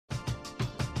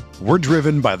We're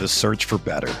driven by the search for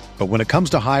better. But when it comes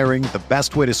to hiring, the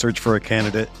best way to search for a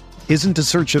candidate isn't to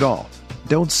search at all.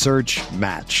 Don't search,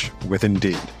 match with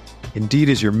Indeed. Indeed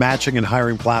is your matching and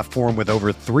hiring platform with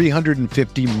over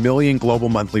 350 million global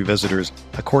monthly visitors,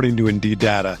 according to Indeed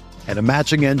data, and a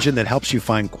matching engine that helps you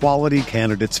find quality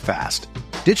candidates fast.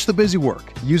 Ditch the busy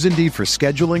work. Use Indeed for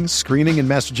scheduling, screening, and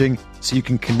messaging so you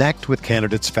can connect with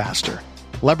candidates faster.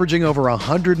 Leveraging over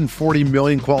 140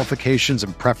 million qualifications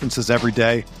and preferences every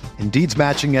day, Indeed's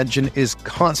matching engine is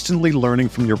constantly learning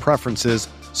from your preferences,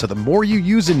 so the more you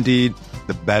use Indeed,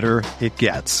 the better it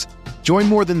gets. Join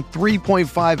more than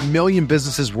 3.5 million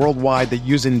businesses worldwide that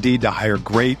use Indeed to hire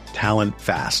great talent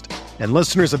fast. And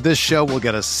listeners of this show will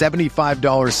get a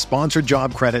 $75 sponsored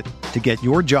job credit to get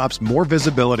your jobs more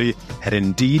visibility at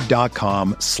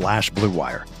Indeed.com/Blue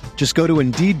Wire. Just go to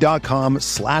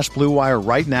Indeed.com/Blue Wire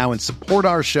right now and support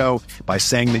our show by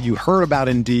saying that you heard about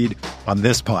Indeed on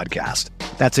this podcast.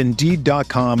 That's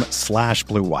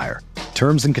Indeed.com/Blue Wire.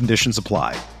 Terms and conditions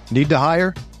apply. Need to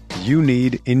hire? You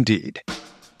need Indeed.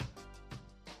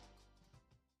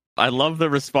 I love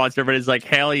the response. Everybody's like,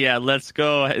 hell yeah, let's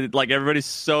go. Like, everybody's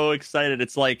so excited.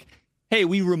 It's like, hey,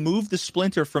 we removed the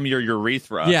splinter from your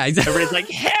urethra. Yeah, exactly. Everybody's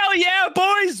like, hell yeah,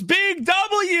 boys, big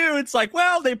W. It's like,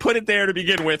 well, they put it there to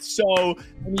begin with. So,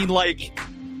 I mean, like,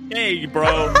 hey,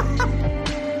 bro.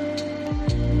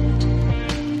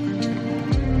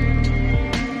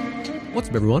 What's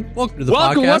up, everyone? Welcome to the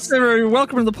podcast. What's up, everyone?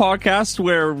 Welcome to the podcast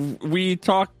where we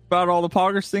talk about all the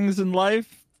poggers things in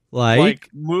life. Like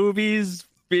movies,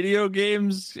 video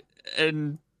games,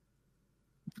 and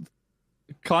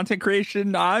content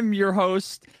creation. I'm your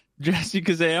host, Jesse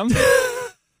Kazam.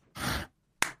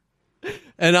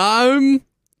 And I'm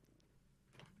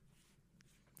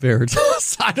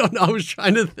Veritas. I don't know. I was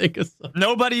trying to think of something.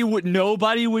 Nobody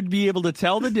would be able to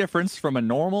tell the difference from a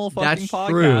normal fucking podcast.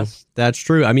 True. That's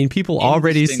true. I mean, people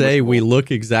already say we look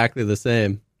exactly the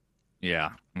same. Yeah.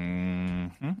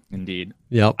 Mm-hmm. Indeed.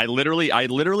 Yep. I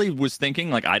literally was thinking,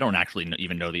 like, I don't actually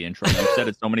even know the intro. You've said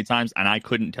it so many times, and I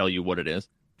couldn't tell you what it is.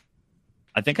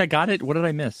 I think I got it. What did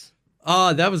I miss?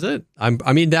 That was it. I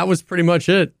mean, that was pretty much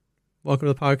it. Welcome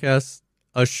to the podcast,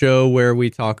 a show where we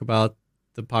talk about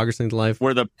the poggers things in life,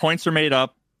 where the points are made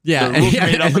up. Yeah, the rules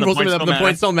are made up, and the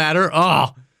points don't matter.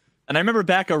 Oh. And I remember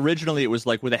back originally, it was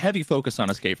like with a heavy focus on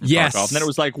Escape from Tarkov, and then it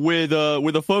was like with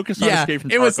a focus on Escape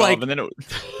from Tarkov. It was like, and then it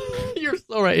you're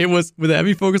so right. It was with a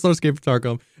heavy focus on Escape from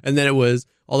Tarkov, and then it was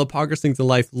all the poggers things in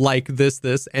life, like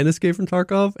this, and Escape from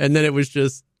Tarkov, and then it was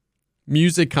just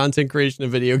music, content creation,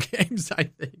 and video games. I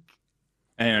think,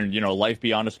 and life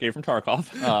beyond Escape from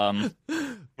Tarkov.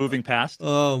 Moving past.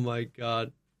 Oh my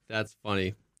god, that's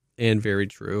funny and very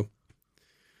true.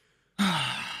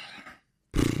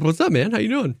 What's up, man? How you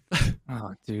doing?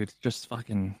 Oh, dude, just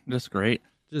great.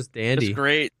 Just dandy. Just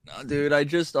great. Dude, I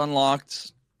just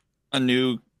unlocked a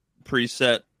new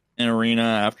preset in Arena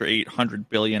after 800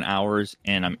 billion hours,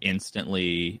 and I'm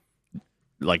instantly,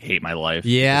 like, hate my life.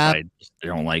 Yeah. I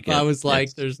don't like it. I was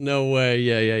like, there's no way.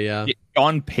 Yeah.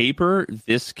 On paper,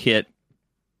 this kit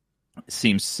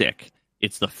seems sick.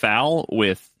 It's the FAL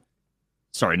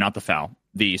not the FAL,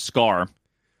 the SCAR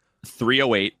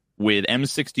 308 with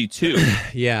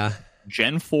M62. Yeah.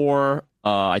 Gen 4,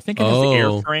 I think it has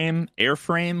the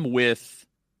airframe with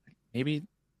maybe,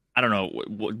 I don't know,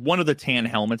 one of the tan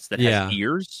helmets that has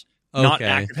ears. Okay. Not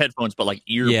active headphones, but like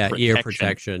ear protection. Ear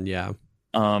protection, yeah.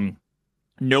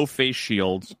 No face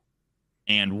shields.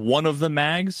 And one of the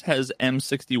mags has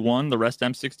M61, the rest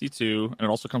M62, and it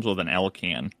also comes with an L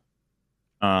can.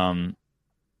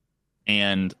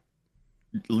 And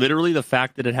literally the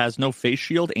fact that it has no face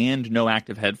shield and no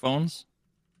active headphones,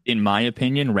 in my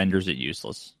opinion, renders it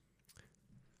useless.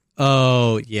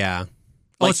 Oh, yeah.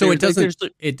 Like, so it doesn't.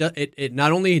 It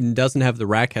not only doesn't have the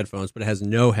rack headphones, but it has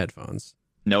no headphones.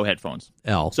 No headphones.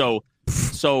 L.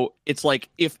 So it's like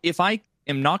if I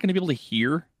am not going to be able to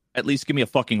hear, at least give me a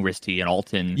fucking wrist tee, an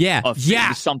Alton. Yeah.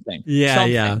 Something.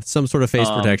 Yeah. Some sort of face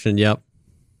protection. Yep.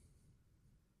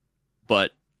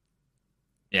 But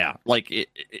yeah, like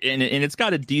and it's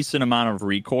got a decent amount of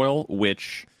recoil,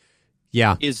 which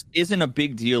isn't a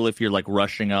big deal if you're like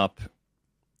rushing up.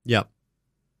 Yep.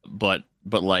 But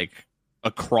like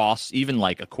across even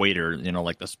like Equator,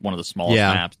 like this one of the smallest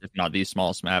maps, if not the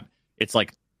smallest map, it's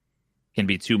like can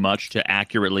be too much to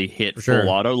accurately hit full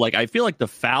auto. Like I feel like the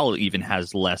FAL even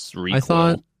has less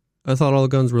recoil. I thought all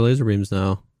guns were laser beams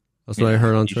now. That's what I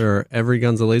heard on Twitter. Every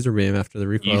gun's a laser beam after the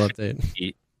recoil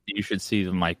update. You should see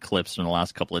my clips from the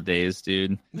last couple of days,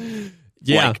 dude.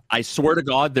 Yeah. Like, I swear to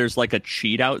God, there's like a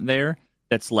cheat out there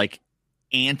that's like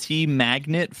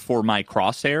anti-magnet for my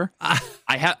crosshair. I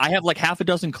have like half a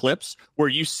dozen clips where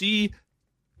you see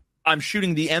I'm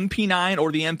shooting the MP9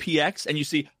 or the MPX, and you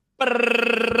see,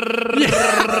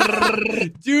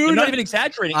 dude, I'm not even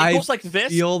exaggerating. It goes like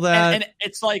this. Feel that, and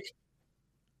it's like,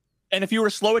 and if you were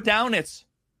to slow it down, it's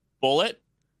bullet,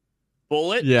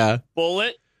 yeah,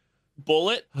 bullet.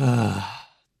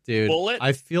 Dude, bullet.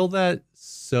 I feel that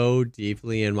so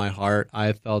deeply in my heart.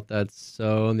 I felt that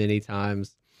so many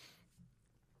times.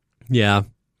 Yeah,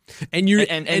 and you're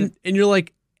and you're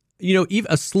like, you know,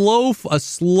 even a slow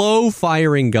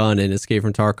firing gun in Escape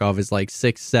from Tarkov is like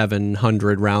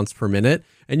 600-700 rounds per minute,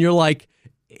 and you're like,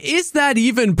 is that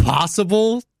even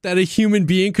possible that a human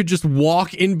being could just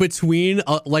walk in between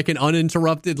like an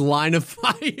uninterrupted line of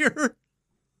fire?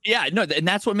 Yeah, no, and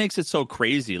that's what makes it so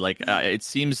crazy. Like, it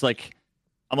seems like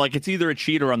I'm like, it's either a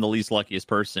cheat or I'm the least luckiest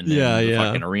person in the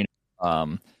fucking arena.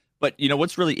 But you know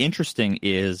what's really interesting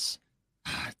is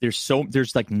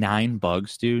there's like 9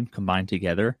 bugs, dude, combined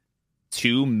together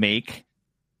to make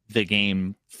the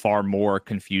game far more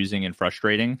confusing and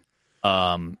frustrating.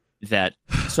 That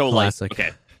so Classic. like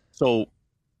okay, so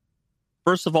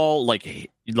first of all, like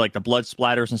the blood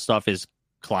splatters and stuff is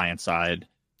client side.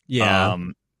 Yeah.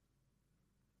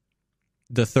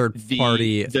 The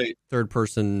third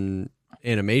person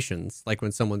animations, like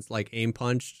when someone's like aim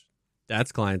punched,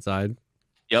 that's client side.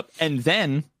 Yep. And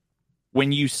then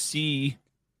when you see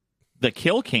the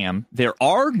kill cam, there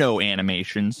are no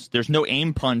animations. There's no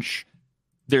aim punch.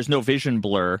 There's no vision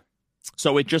blur.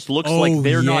 So it just looks like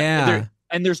they're not.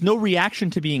 And there's no reaction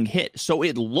to being hit. So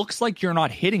it looks like you're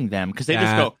not hitting them because they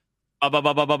just go,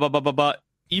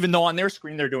 even though on their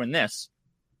screen they're doing this.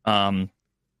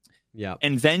 Yeah.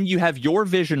 And then you have your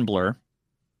vision blur.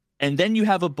 And then you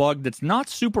have a bug that's not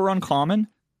super uncommon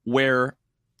where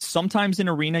sometimes in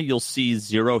arena you'll see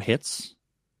 0 hits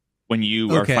when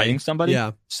you are fighting somebody.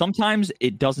 Yeah. Sometimes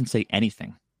it doesn't say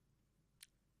anything.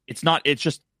 It's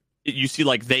just you see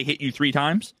like they hit you 3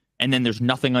 times and then there's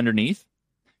nothing underneath.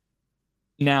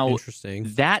 Now, interesting.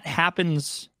 That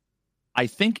happens, I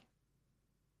think.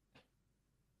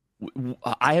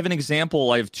 I have an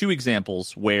example. I have 2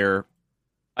 examples where,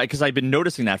 because I've been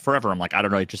noticing that forever. I'm like, I don't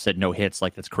know. I just said no hits.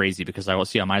 Like, that's crazy because I will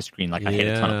see on my screen, like, I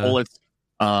hit a ton of bullets.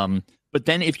 But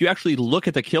then if you actually look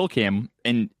at the kill cam,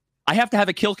 and I have to have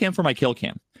a kill cam for my kill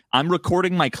cam. I'm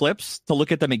recording my clips to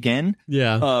look at them again.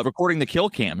 Yeah. Recording the kill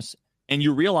cams. And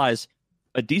you realize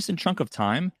a decent chunk of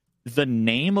time, the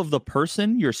name of the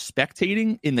person you're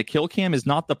spectating in the kill cam is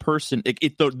not the person.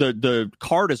 The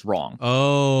card is wrong.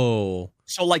 Oh.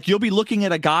 So, like, you'll be looking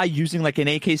at a guy using, like, an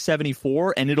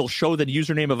AK-74, and it'll show the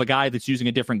username of a guy that's using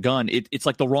a different gun. It's,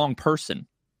 like, the wrong person.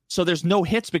 So there's no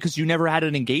hits because you never had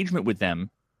an engagement with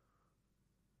them.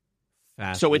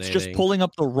 So it's just pulling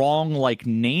up the wrong, like,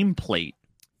 nameplate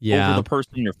over the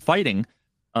person you're fighting.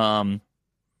 And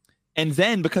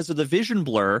then, because of the vision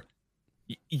blur,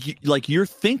 you're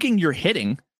thinking you're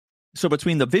hitting. So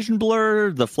between the vision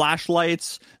blur, the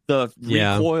flashlights, the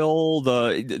recoil,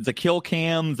 the kill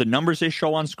cam, the numbers they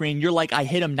show on screen, you're like, I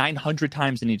hit him 900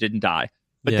 times and he didn't die.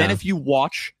 But then if you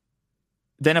watch,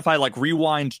 then if I like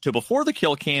rewind to before the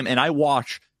kill cam and I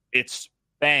watch, it's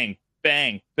bang,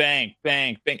 bang, bang,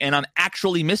 bang, bang, and I'm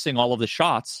actually missing all of the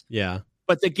shots. Yeah.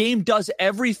 But the game does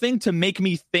everything to make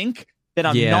me think that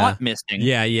I'm not missing.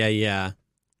 Yeah.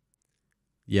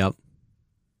 Yep.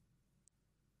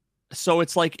 So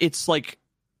it's like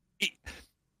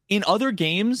in other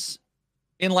games,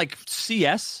 in like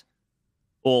CS,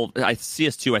 well,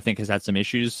 CS2 I think has had some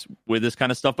issues with this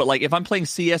kind of stuff. But like if I'm playing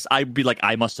CS, I'd be like,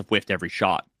 I must have whiffed every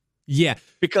shot. Yeah,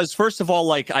 because first of all,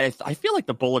 like I feel like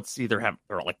the bullets they're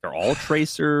all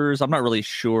tracers. I'm not really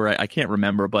sure. I can't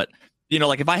remember, but you know,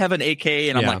 like if I have an AK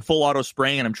and I'm like full auto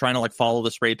spraying and I'm trying to like follow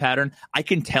the spray pattern, I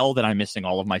can tell that I'm missing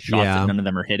all of my shots and none of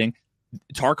them are hitting.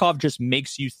 Tarkov just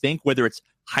makes you think, whether it's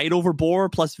height over bore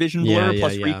plus vision blur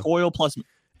plus recoil plus,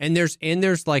 and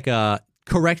there's like a,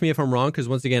 correct me if I'm wrong, because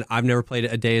once again I've never played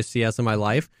a day of CS in my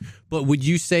life, but would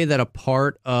you say that a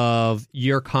part of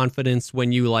your confidence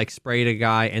when you like sprayed a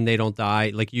guy and they don't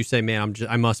die, like you say, man,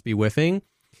 I must be whiffing,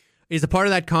 is a part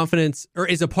of that confidence, or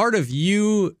is a part of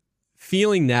you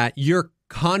feeling that your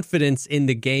confidence in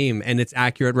the game and its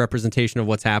accurate representation of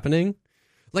what's happening?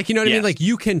 Like, you know what I mean? Like,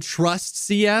 you can trust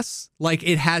CS. Like,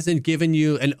 it hasn't given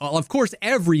you, and of course,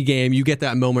 every game you get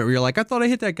that moment where you're like, I thought I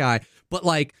hit that guy. But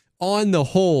like, on the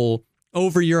whole,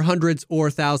 over your hundreds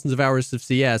or thousands of hours of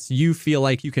CS, you feel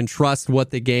like you can trust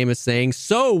what the game is saying.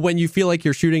 So when you feel like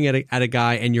you're shooting at a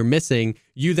guy and you're missing,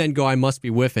 you then go, I must be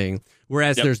whiffing.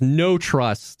 Whereas there's no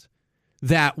trust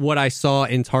that what I saw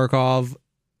in Tarkov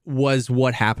was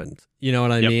what happened. You know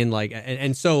what I mean? Like,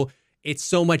 and so it's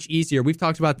so much easier. We've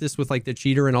talked about this with like the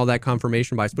cheater and all that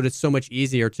confirmation bias, but it's so much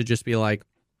easier to just be like,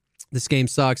 this game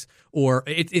sucks, or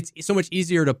it's so much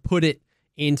easier to put it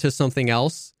into something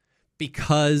else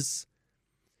because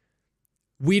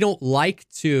we don't like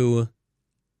to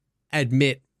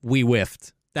admit we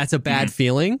whiffed. That's a bad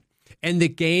feeling. And the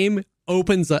game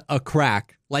opens a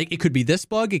crack. Like, it could be this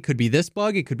bug, it could be this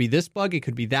bug, it could be this bug, it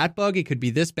could be that bug, it could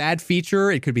be this bad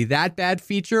feature, it could be that bad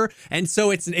feature. And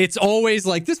so it's always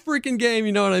like this freaking game,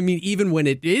 you know what I mean? Even when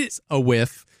it is a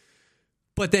whiff.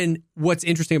 But then what's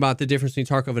interesting about the difference between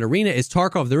Tarkov and Arena is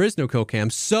Tarkov, there is no kill cam,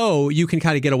 so you can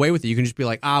kind of get away with it. You can just be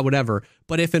like, whatever.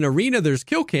 But if in Arena there's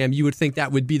kill cam, you would think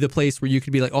that would be the place where you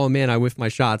could be like, oh man, I whiffed my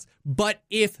shots. But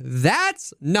if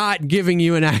that's not giving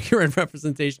you an accurate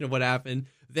representation of what happened,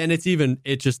 then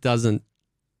it just doesn't.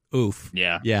 Oof.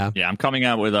 Yeah. I'm coming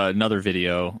out with another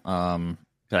video. I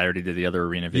already did the other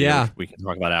Arena video, which we can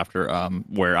talk about after,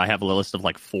 where I have a list of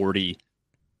like 40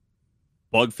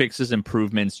 bug fixes,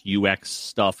 improvements, UX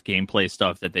stuff, gameplay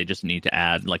stuff that they just need to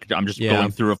add. Like, I'm just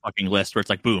going through a fucking list where it's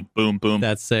like boom, boom, boom.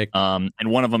 That's sick. And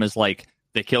one of them is like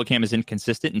the kill cam is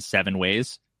inconsistent in 7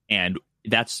 ways, and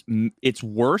it's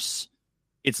worse.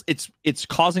 It's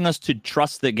causing us to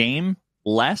trust the game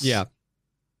less. Yeah.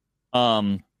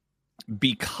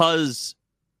 Because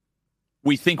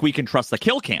we think we can trust the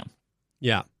kill cam.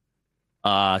 Yeah.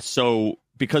 So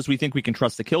because we think we can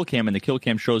trust the kill cam, and the kill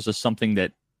cam shows us something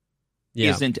that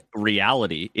isn't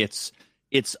reality. It's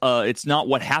not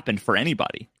what happened for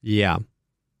anybody. Yeah.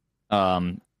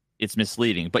 It's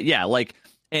misleading. But yeah, like,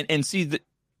 and see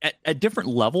at different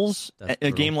levels,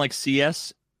 a game like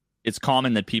CS, it's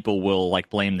common that people will like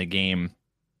blame the game.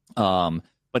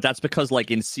 But that's because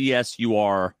like in CS you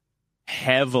are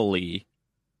heavily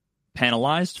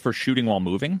penalized for shooting while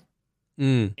moving.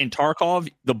 In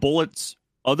Tarkov, the bullets,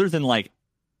 other than like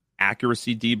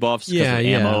accuracy debuffs because of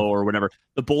ammo or whatever,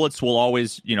 the bullets will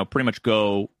always, pretty much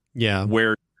go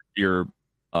where your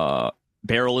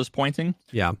barrel is pointing.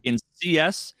 Yeah. In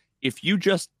CS, if you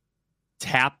just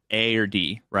tap A or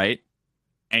D, right,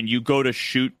 and you go to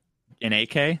shoot an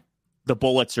AK, the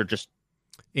bullets are just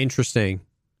interesting.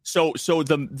 So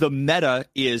the meta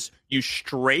is you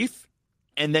strafe,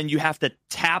 and then you have to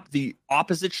tap the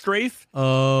opposite strafe.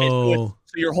 Oh.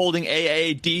 So you're holding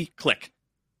A, D, click.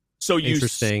 So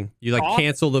interesting. You like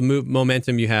cancel the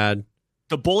momentum you had.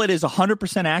 The bullet is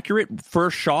 100% accurate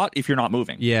first shot if you're not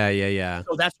moving. Yeah.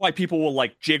 So that's why people will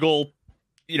like jiggle,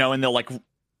 and they'll like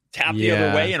tap the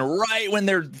other way, and right when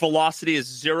their velocity is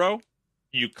 0,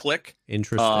 you click.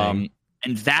 Interesting.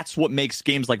 And that's what makes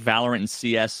games like Valorant and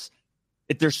CS,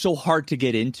 they're so hard to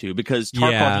get into, because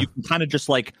Tarkov, you can kind of just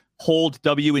like hold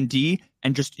W and D,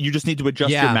 and you just need to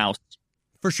adjust your mouse.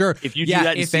 For sure. If you do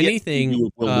that, if anything,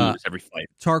 you will lose every fight.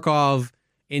 Tarkov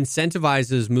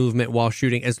incentivizes movement while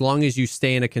shooting as long as you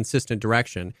stay in a consistent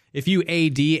direction. If you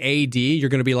AD, you're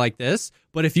going to be like this.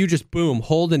 But if you just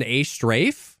hold an A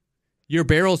strafe, your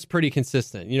barrel's pretty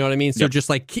consistent. You know what I mean? So just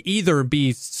like either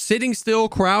be sitting still,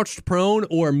 crouched, prone,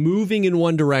 or moving in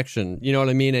one direction. You know what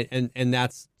I mean? And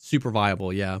that's super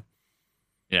viable. Yeah.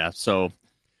 Yeah. So.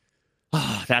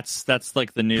 That's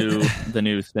like the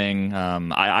new thing.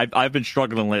 I've been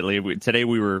struggling lately. Today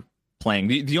we were playing.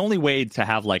 The only way to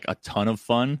have like a ton of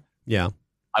fun. Yeah.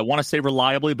 I want to say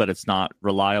reliably, but it's not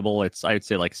reliable. I'd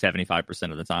say like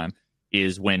 75% of the time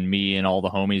is when me and all the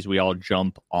homies, we all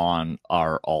jump on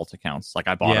our alt accounts. Like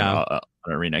I bought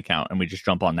an Arena account, and we just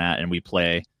jump on that, and we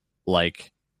play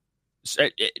like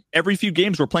every few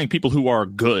games we're playing people who are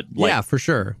good. Like, for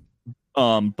sure.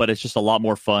 But it's just a lot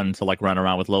more fun to like run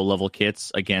around with low level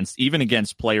kits against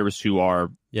players who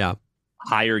are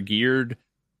higher geared.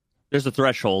 There's a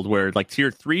threshold where like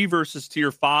tier 3 versus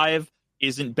tier 5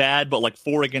 isn't bad, but like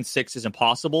 4 against 6 is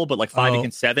impossible. But like 5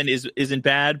 against 7 isn't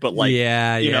bad. But like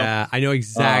I know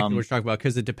exactly what you're talking about,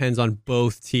 because it depends on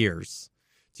both tiers.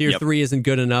 Tier 3 isn't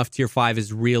good enough. Tier 5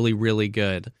 is really, really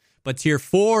good. But tier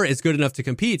 4 is good enough to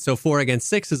compete. So 4 against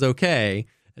 6 is okay.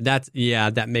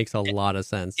 That makes a lot of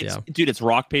sense. Dude, it's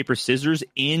rock, paper, scissors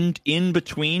in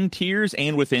between tiers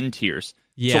and within tiers.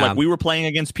 Yeah. So like we were playing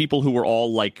against people who were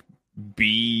all like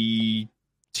B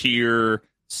tier,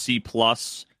 C+,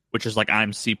 which is like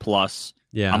I'm C+.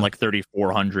 Yeah. I'm like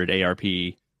 3,400 ARP.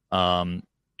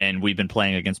 And we've been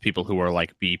playing against people who are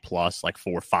like B+, like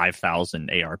 5,000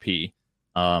 ARP.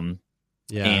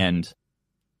 And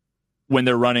when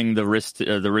they're running the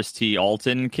wrist T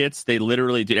Alton kits, they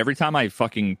literally do. Every time I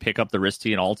fucking pick up the wrist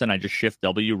T and Alton, I just shift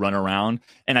W, run around,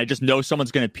 and I just know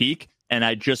someone's going to peek, and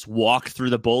I just walk through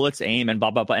the bullets, aim, and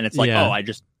blah, blah, blah. And it's like, I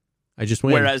just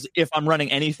win. Whereas if I'm running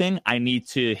anything, I need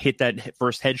to hit that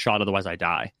first headshot, otherwise I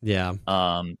die. Yeah.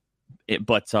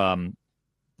 But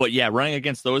yeah, running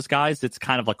against those guys, it's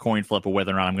kind of a coin flip of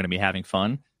whether or not I'm going to be having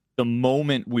fun. the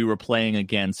moment we were playing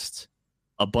against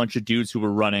a bunch of dudes who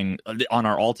were running on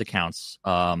our alt accounts,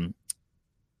 I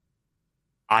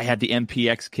had the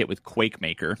MPX kit with Quake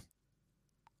Maker.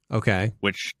 Okay.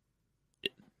 Which,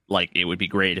 like, it would be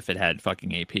great if it had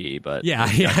fucking AP, but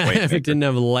if it didn't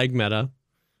have a leg meta.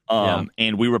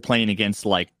 And we were playing against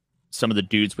like some of the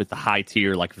dudes with the high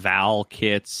tier, like Val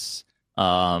kits,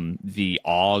 the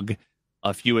AUG,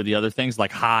 a few of the other things,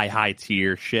 like high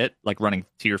tier shit, like running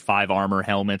tier 5 armor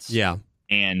helmets. Yeah.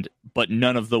 But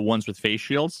none of the ones with face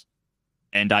shields.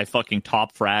 And I fucking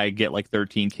top frag, get like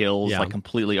 13 kills, like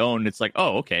completely owned. It's like,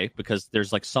 oh, okay, because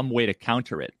there's like some way to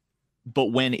counter it.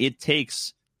 But when it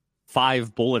takes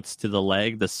 5 bullets to the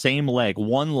leg, the same leg,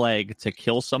 one leg to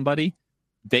kill somebody,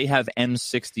 they have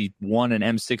M61 and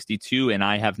M62, and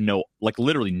I have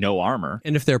literally no armor.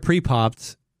 And if they're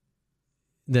pre-popped,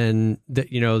 then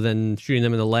then shooting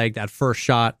them in the leg, that first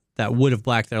shot that would have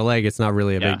blacked their leg, it's not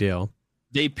really a big deal.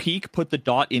 They peek, put the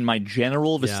dot in my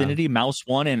general vicinity, mouse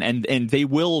 1, and they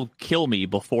will kill me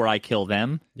before I kill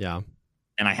them. Yeah.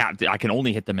 And I can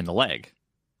only hit them in the leg.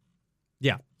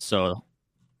 Yeah. So,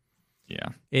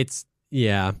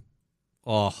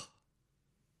 Oh.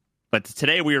 But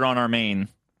today we were on our main.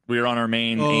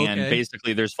 And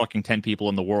basically there's fucking 10 people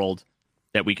in the world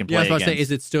that we can play against. I was about to say,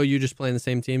 is it still you just playing the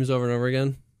same teams over and over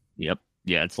again? Yep.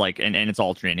 Yeah, it's like, and it's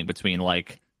alternating between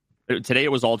like, today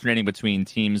it was alternating between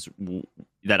teams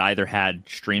that either had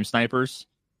stream snipers,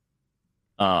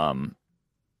 like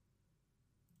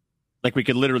we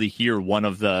could literally hear one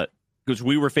of the, because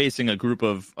we were facing a group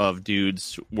of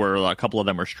dudes where a couple of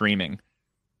them were streaming,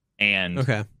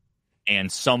 and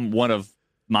one of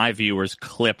my viewers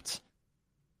clipped,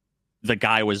 the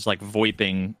guy was like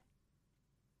VoIPing.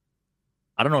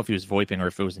 I don't know if he was VoIPing or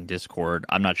if it was in Discord.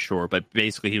 I'm not sure, but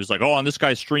basically he was like, "Oh, on this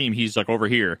guy's stream, he's like over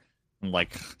here." I'm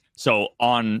like, so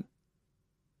on.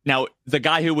 Now the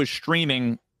guy who was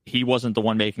streaming, he wasn't the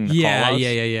one making the call-outs.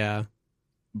 Yeah.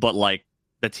 But like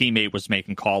the teammate was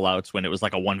making call-outs when it was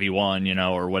like a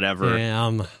 1v1, or whatever.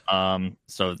 Damn.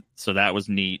 So that was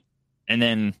neat. And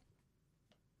then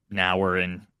now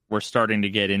we're starting to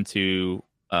get into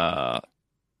it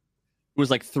was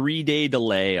like 3-day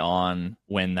delay on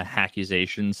when the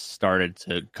accusations started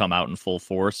to come out in full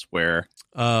force, where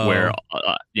a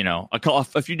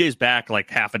few days back, like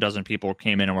half a dozen people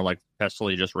came in and were like,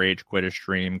 Pestily just rage quit his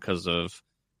stream because of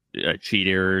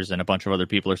cheaters, and a bunch of other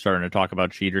people are starting to talk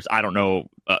about cheaters. I don't know,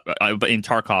 but in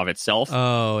Tarkov itself.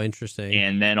 Oh, interesting.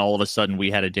 And then all of a sudden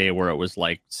we had a day where it was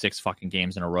like 6 fucking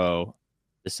games in a row,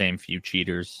 the same few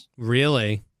cheaters.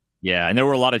 Really? Yeah, and there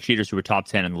were a lot of cheaters who were top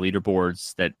 10 in the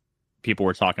leaderboards that people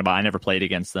were talking about. I never played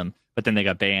against them, but then they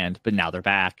got banned, but now they're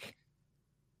back.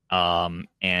 And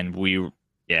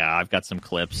I've got some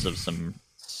clips of some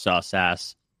sus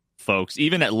ass folks,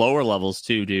 even at lower levels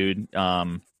too, dude.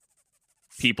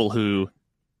 People who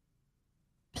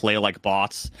play like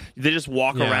bots. They just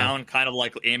walk around kind of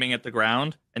like aiming at the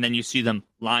ground, and then you see them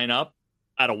line up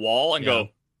at a wall and go,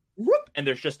 whoop, and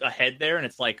there's just a head there, and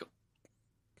it's like,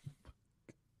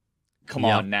 come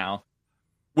on now.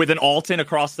 With an Alton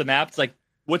across the map, it's like,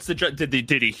 what's the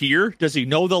did he hear? Does he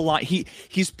know the line?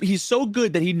 He's so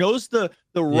good that he knows the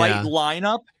right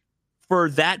lineup for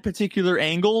that particular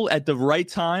angle at the right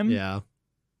time. Yeah.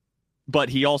 But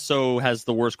he also has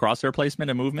the worst crosshair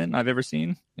placement and movement I've ever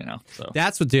seen. So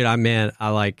that's what, dude. I know.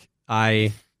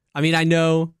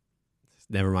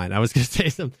 Never mind. I was gonna say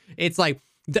something. It's like,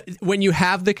 when you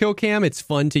have the kill cam, it's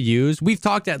fun to use. We've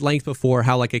talked at length before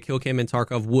how like a kill cam in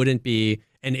Tarkov wouldn't be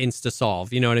an insta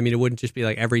solve. You know what I mean? It wouldn't just be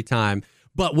like every time.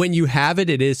 But when you have it,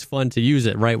 it is fun to use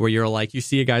it, right? Where you're like, you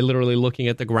see a guy literally looking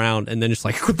at the ground and then just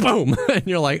like, boom. And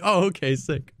you're like, oh, okay,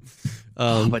 sick.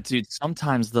 But dude,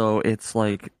 sometimes though, it's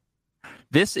like,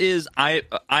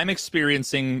 I'm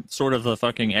experiencing sort of a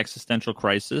fucking existential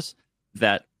crisis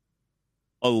that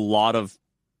a lot of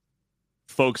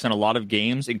folks in a lot of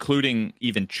games, including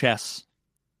even chess,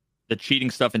 the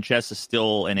cheating stuff in chess is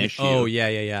still an issue. Oh,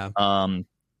 yeah.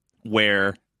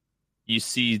 Where you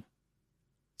see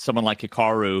someone like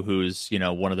Hikaru, who's,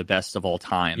 one of the best of all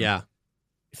time. Yeah.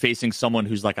 Facing someone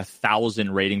who's like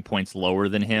 1,000 rating points lower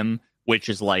than him, which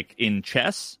is like in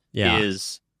chess,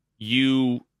 is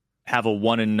you have a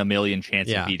 1 in a million chance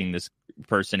of beating this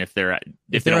person if they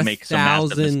don't make some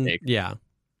massive mistake. Yeah.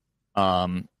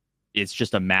 It's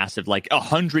just a massive, like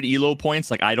 100 elo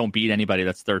points. Like I don't beat anybody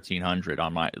that's 1,300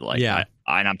 on my, like, and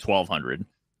I'm 1,200.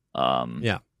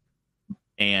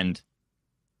 And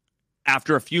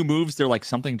after a few moves, they're like,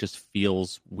 something just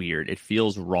feels weird. It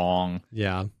feels wrong.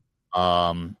 Yeah.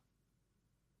 And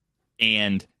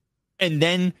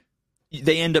then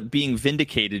they end up being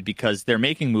vindicated because they're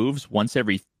making moves once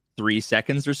every 3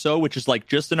 seconds or so, which is like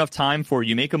just enough time for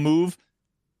you make a move,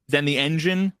 then the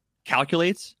engine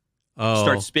calculates,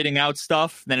 starts spitting out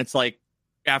stuff. Then it's like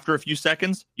after a few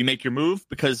seconds, you make your move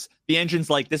because the engine's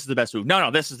like, this is the best move.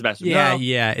 No, this is the best move. Yeah, no.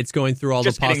 yeah. It's going through all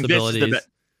the possibilities.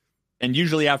 And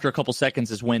usually after a couple seconds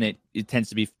is when it tends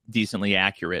to be decently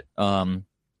accurate. And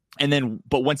then,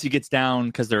 but once it gets down,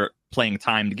 because they're playing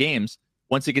timed games,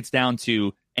 once it gets down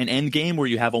to an end game where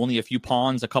you have only a few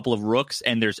pawns, a couple of rooks,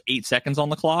 and there's 8 seconds on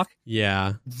the clock,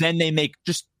 then they make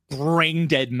just brain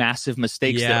dead massive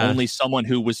mistakes that only someone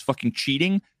who was fucking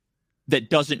cheating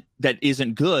that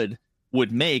isn't good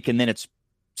would make, and then it's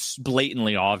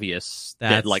blatantly obvious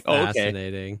that like,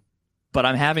 fascinating. Okay. But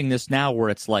I'm having this now where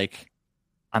it's like,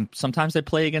 sometimes I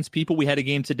play against people. We had a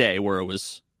game today where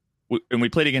and we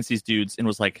played against these dudes, and it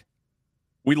was like,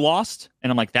 we lost,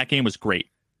 and I'm like, that game was great.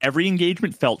 Every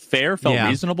engagement felt fair, felt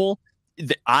reasonable.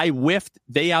 I whiffed.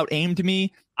 They out-aimed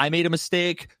me. I made a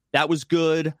mistake. That was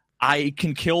good. I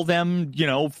can kill them,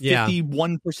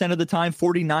 51% of the time,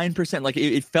 49%. Like,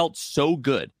 it felt so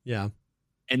good. Yeah.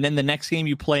 And then the next game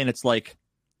you play, and it's like,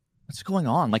 what's going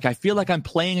on? Like, I feel like I'm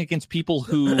playing against people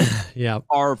who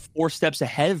are 4 steps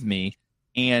ahead of me.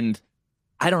 And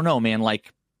I don't know, man.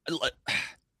 Like,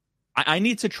 I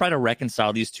need to try to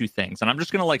reconcile these two things. And I'm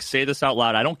just going to like say this out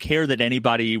loud. I don't care that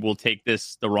anybody will take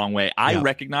this the wrong way. I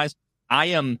recognize I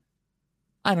am,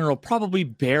 I don't know, probably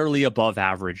barely above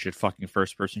average at fucking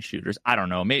first person shooters. I don't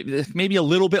know, maybe a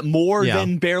little bit more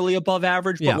than barely above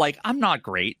average, but like, I'm not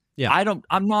great. Yeah.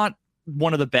 I'm not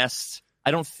one of the best.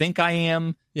 I don't think I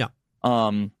am. Yeah.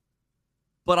 But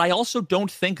I also don't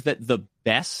think that the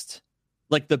best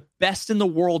in the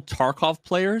world Tarkov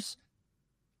players,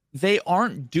 they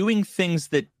aren't doing things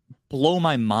that blow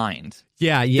my mind.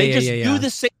 They just do the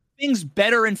same things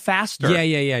better and faster.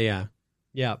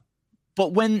 Yeah.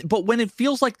 But when it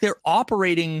feels like they're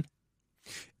operating,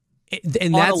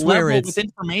 and that's where it's with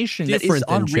information that is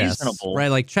unreasonable, chess,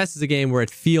 right? Like chess is a game where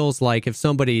it feels like if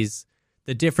somebody's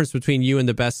the difference between you and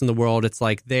the best in the world, it's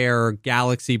like their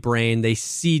galaxy brain. They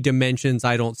see dimensions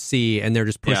I don't see, and they're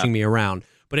just pushing me around.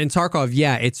 But in Tarkov,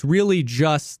 it's really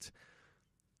just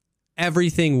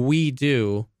everything we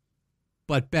do,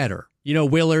 but better.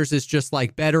 Willer's is just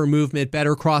like better movement,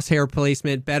 better crosshair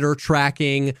placement, better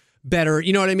tracking, better.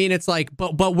 You know what I mean? It's like,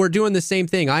 but we're doing the same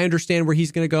thing. I understand where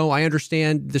he's going to go. I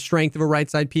understand the strength of a right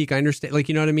side peak. I understand, like,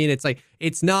 you know what I mean? It's like,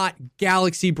 it's not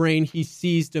galaxy brain. He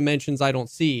sees dimensions I don't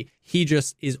see. He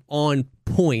just is on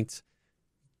point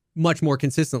much more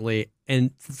consistently.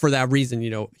 And for that reason,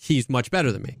 he's much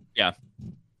better than me. Yeah.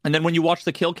 And then when you watch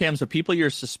the kill cams of people you're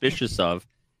suspicious of,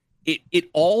 it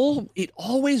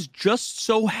always just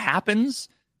so happens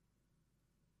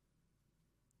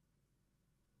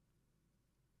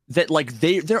that like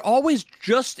they're always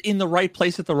just in the right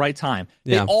place at the right time.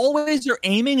 They always are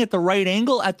aiming at the right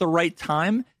angle at the right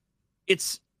time.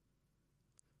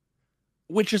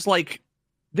 Which is like,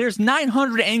 there's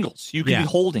 900 angles you can be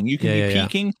holding. You can be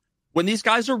peeking. When these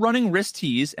guys are running wrist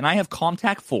tees and I have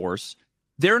Comtac 4s,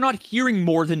 they're not hearing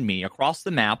more than me across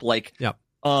the map. Like,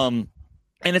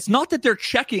 and it's not that they're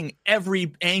checking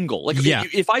every angle. Like,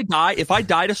 if I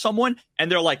die to someone and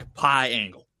they're like, pie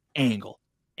angle,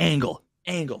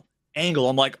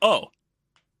 I'm like, oh,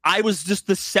 I was just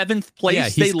the 7th place. Yeah,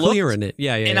 he's they looked, clearing it.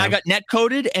 And I got net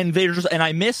coded, and and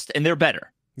I missed, and they're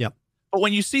better. Yep. But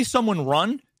when you see someone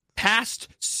run past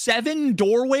 7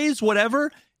 doorways,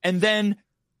 whatever, and then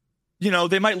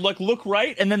they might look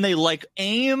right, and then they like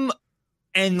aim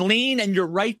and lean, and you're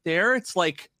right there. It's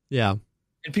like, and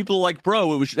people are like,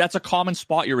 bro, that's a common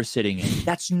spot you were sitting in.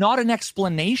 That's not an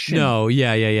explanation. No,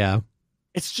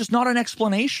 It's just not an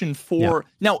explanation for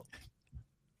now.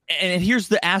 And here's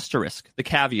the asterisk, the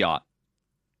caveat.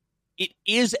 It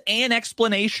is an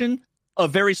explanation a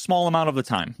very small amount of the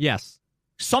time. Yes.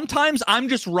 Sometimes I'm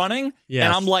just running and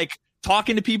I'm like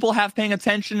talking to people, half paying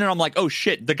attention, and I'm like, oh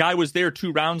shit, the guy was there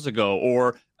 2 rounds ago,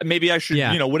 or maybe I should,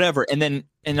 whatever. And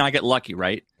I get lucky,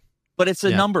 right? But it's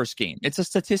a numbers game. It's a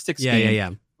statistics game.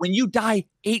 Yeah. When you die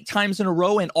 8 times in a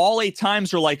row and all 8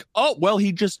 times are like, oh, well,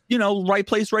 he just, right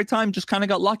place, right time, just kind of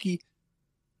got lucky.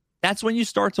 That's when you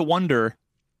start to wonder,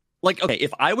 like, okay,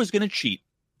 if I was going to cheat,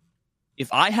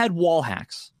 if I had wall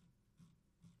hacks,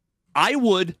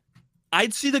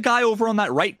 I'd see the guy over on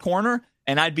that right corner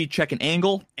and I'd be checking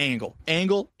angle,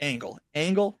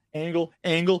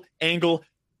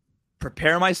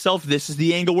 prepare myself. This is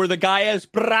the angle where the guy is,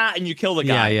 and you kill the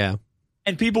guy. Yeah.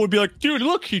 And people would be like, dude,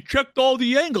 look, he checked all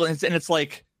the angles. And it's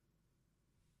like,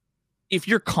 if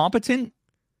you're competent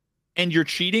and you're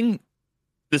cheating,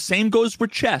 the same goes for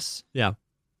chess. Yeah.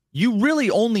 You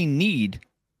really only need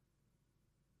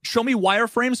show me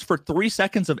wireframes for 3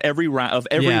 seconds of every round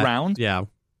round. Yeah.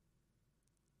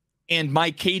 And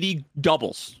my KD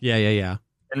doubles. Yeah.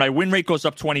 And my win rate goes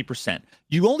up 20%.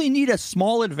 You only need a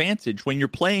small advantage when you're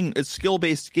playing a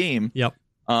skill-based game. Yep.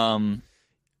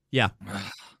 Yeah.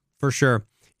 For sure.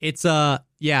 It's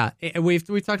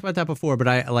we've talked about that before, but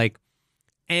I like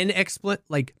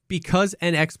because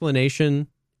an explanation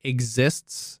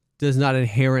exists does not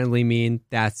inherently mean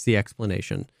that's the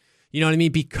explanation. You know what I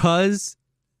mean? Because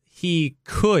he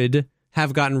could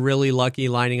have gotten really lucky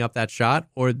lining up that shot,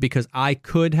 or because I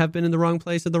could have been in the wrong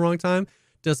place at the wrong time,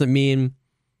 doesn't mean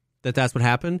that that's what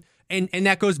happened. And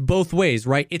that goes both ways,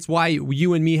 right? It's why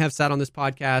you and me have sat on this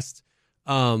podcast,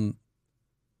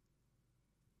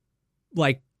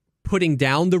 like putting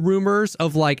down the rumors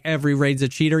of like every raid's a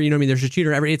cheater. You know what I mean? There's a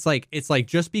cheater every. It's like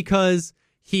just because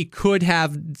he could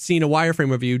have seen a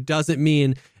wireframe review doesn't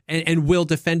mean. And we'll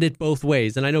defend it both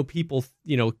ways. And I know people,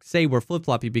 say we're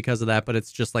flip-floppy because of that, but it's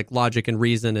just like logic and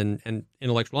reason and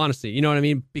intellectual honesty. You know what I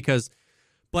mean?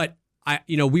 But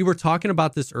we were talking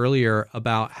about this earlier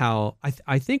about how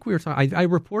I think we were talking. I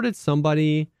reported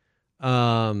somebody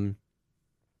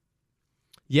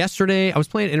yesterday. I was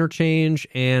playing Interchange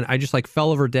and I just like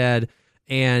fell over dead.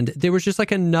 And there was just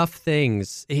like enough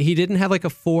things. He didn't have like a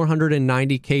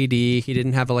 490 KD. He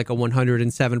didn't have like a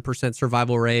 107%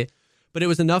 survival rate. But it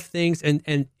was enough things, and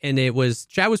it was,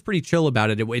 Chad was pretty chill about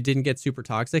it. It didn't get super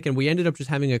toxic, and we ended up just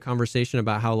having a conversation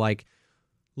about how, like,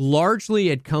 largely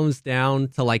it comes down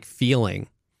to, like, feeling.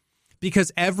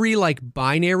 Because every, like,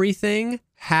 binary thing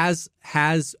has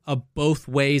a both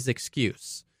ways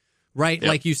excuse, right? Yep.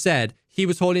 Like you said, he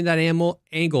was holding that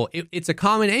angle. It's a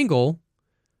common angle,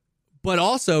 but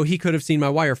also he could have seen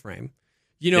my wireframe.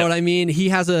 You know what I mean? He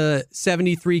has a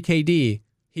 73 KD.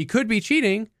 He could be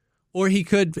cheating, or he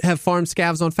could have farmed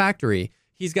scavs on factory.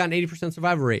 He's got an 80%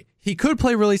 survival rate. He could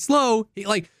play really slow.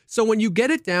 So when you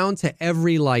get it down to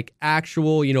every like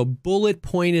actual, bullet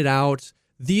pointed out,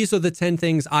 these are the 10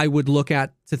 things I would look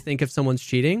at to think if someone's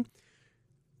cheating.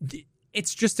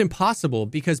 It's just impossible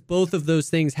because both of those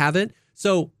things have it.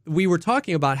 So we were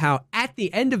talking about how at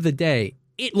the end of the day,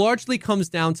 it largely comes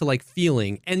down to like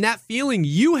feeling, and that feeling,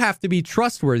 you have to be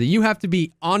trustworthy. You have to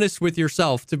be honest with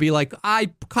yourself to be like, I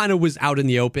kind of was out in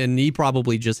the open. He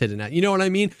probably just hit a net. You know what I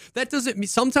mean? That doesn't mean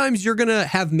sometimes you're going to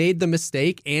have made the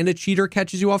mistake and a cheater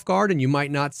catches you off guard and you might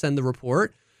not send the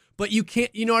report, but you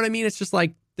can't, you know what I mean? It's just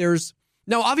like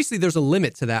obviously there's a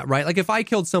limit to that, right? Like if I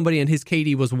killed somebody and his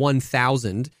KD was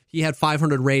 1,000, he had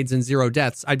 500 raids and 0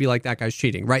 deaths, I'd be like, that guy's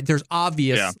cheating, right? There's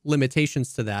obvious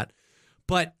limitations to that,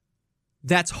 but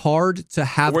that's hard to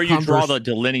have. Where you draw the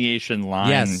delineation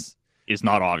line is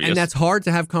not obvious. And that's hard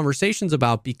to have conversations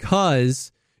about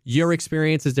because your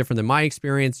experience is different than my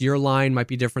experience. Your line might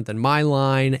be different than my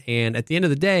line. And at the end of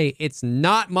the day, it's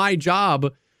not my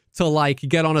job to like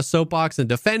get on a soapbox and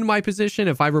defend my position.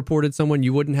 If I reported someone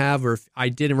you wouldn't have, or if I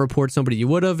didn't report somebody you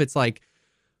would have, it's like,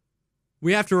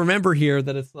 we have to remember here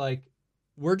that it's like,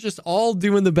 we're just all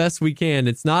doing the best we can.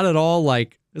 It's not at all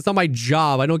like, it's not my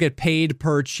job. I don't get paid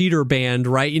per cheater band,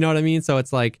 right? You know what I mean? So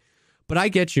it's like, but I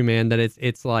get you, man, that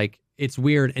it's like, it's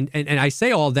weird. And I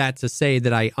say all that to say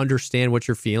that I understand what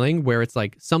you're feeling, where it's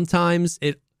like, sometimes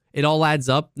it all adds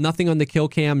up. Nothing on the kill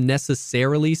cam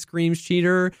necessarily screams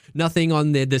cheater. Nothing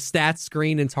on the stats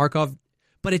screen in Tarkov,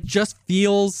 but it just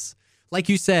feels like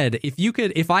you said,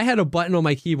 if I had a button on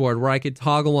my keyboard where I could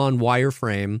toggle on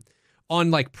wireframe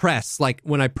on like press, like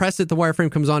when I press it, the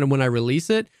wireframe comes on, and when I release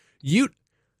it,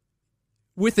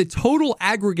 with a total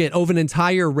aggregate of an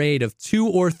entire raid of 2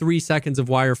 or 3 seconds of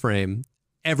wireframe,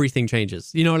 everything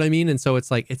changes. You know what I mean? And so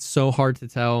it's like, it's so hard to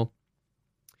tell.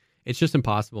 It's just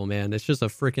impossible, man. It's just a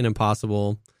freaking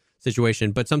impossible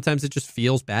situation. But sometimes it just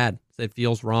feels bad. It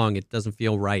feels wrong. It doesn't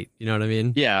feel right. You know what I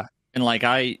mean? Yeah. And like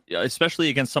especially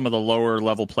against some of the lower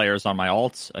level players on my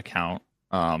alt account,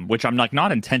 which I'm like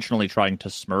not intentionally trying to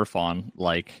smurf on.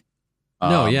 Like,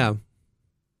 no, yeah.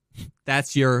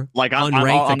 That's your like I'm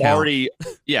already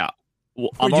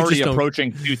I'm already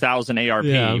approaching 2,000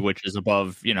 ARP, which is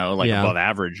above above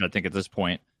average, I think, at this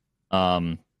point.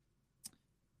 I'm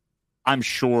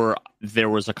sure there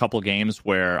was a couple games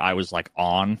where I was like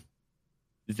on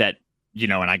that,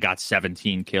 and I got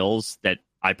 17 kills that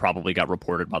I probably got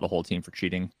reported by the whole team for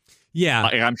cheating. Yeah,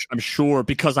 I'm sure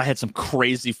because I had some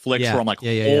crazy flicks where I'm like,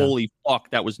 holy fuck,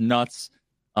 that was nuts.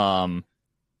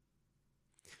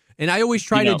 And I always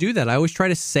try to do that. I always try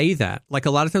to say that. Like a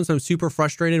lot of times I'm super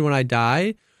frustrated when I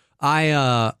die.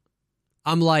 I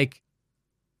want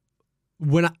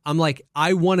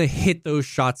to hit those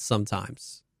shots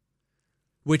sometimes,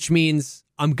 which means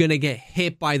I'm going to get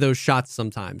hit by those shots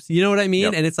sometimes. You know what I mean?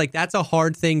 Yep. And it's like, that's a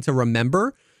hard thing to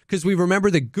remember because we remember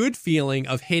the good feeling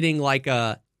of hitting like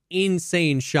a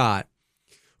insane shot,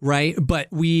 right? But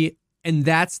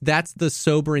that's the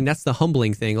sobering, that's the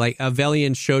humbling thing. Like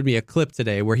Velian showed me a clip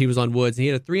today where he was on woods and he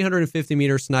had a 350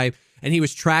 meter snipe and he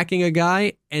was tracking a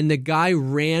guy and the guy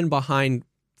ran behind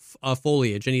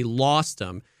foliage and he lost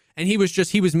him. And he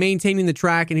was maintaining the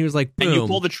track and he was like, boom. And you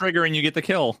pull the trigger and you get the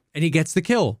kill. And he gets the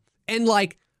kill. And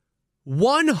like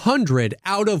 100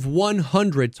 out of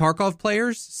 100 Tarkov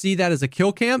players see that as a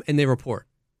kill cam and they report.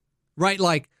 Right?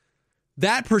 Like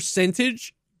that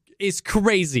percentage is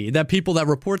crazy, that people that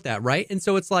report that, right? And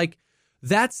so it's like,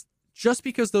 that's just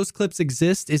because those clips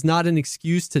exist is not an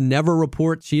excuse to never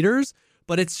report cheaters.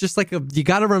 But it's just like you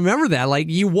got to remember that. Like,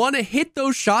 you want to hit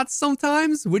those shots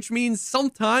sometimes, which means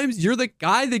sometimes you're the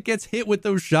guy that gets hit with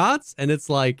those shots. And it's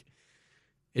like,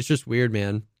 it's just weird,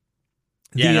 man.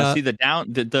 Yeah, see,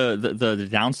 the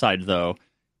downside, though,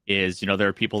 is, there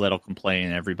are people that'll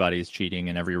complain everybody's cheating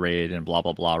in every raid and blah,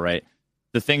 blah, blah, right?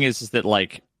 The thing is that,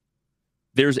 like,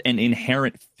 there's an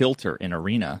inherent filter in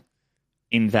Arena.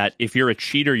 In that, if you're a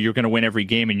cheater, you're going to win every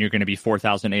game, and you're going to be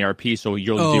 4,000 ARP. So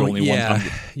you're the only one.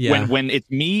 Yeah. When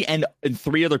it's me and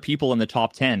 3 other people in the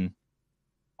top 10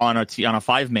 on a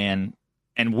 5-man,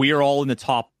 and we're all in the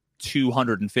top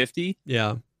 250.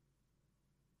 Yeah.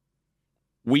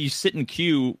 We sit in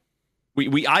queue.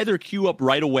 We either queue up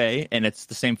right away, and it's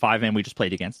the same 5-man we just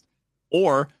played against,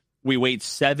 or we wait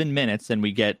 7 minutes and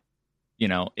we get, in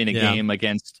a game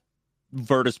against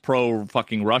Virtus Pro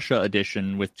fucking Russia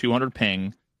edition with 200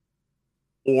 ping,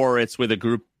 or it's with a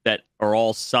group that are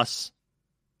all sus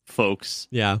folks.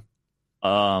 Yeah.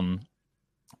 That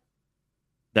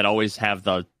always have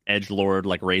the edgelord,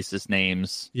 like, racist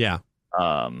names. Yeah.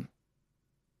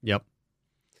 Yep.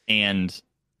 And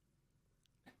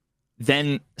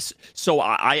then, so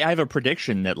I have a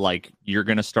prediction that, like, you're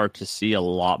going to start to see a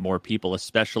lot more people,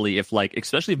 especially if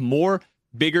more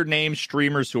bigger name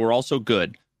streamers who are also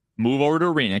good move over to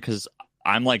Arena, because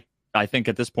I'm like, I think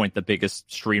at this point the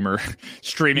biggest streaming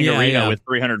Arena with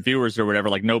 300 viewers or whatever.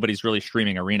 Like, nobody's really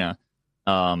streaming Arena.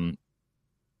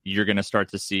 You're gonna start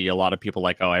to see a lot of people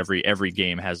like, oh, every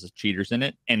game has cheaters in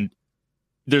it, and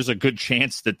there's a good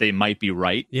chance that they might be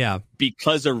right. Yeah,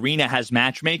 because Arena has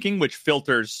matchmaking, which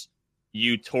filters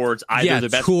you towards either the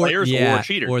best players or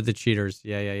cheaters, or the cheaters.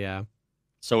 Yeah.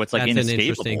 So it's like that's inescapable. An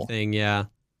interesting thing. Yeah,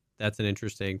 that's an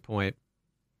interesting point.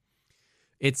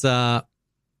 It's I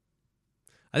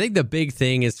think the big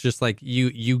thing is just like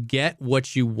you get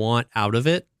what you want out of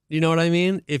it. You know what I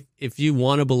mean? If you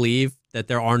want to believe that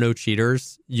there are no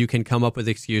cheaters, you can come up with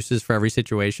excuses for every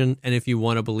situation. And if you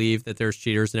want to believe that there's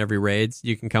cheaters in every raids,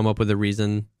 you can come up with a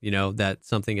reason, that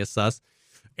something is sus.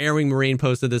 Airwing Marine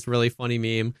posted this really funny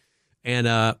meme,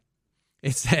 and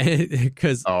it's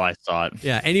because I saw it.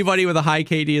 Yeah, anybody with a high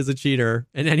KD is a cheater,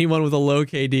 and anyone with a low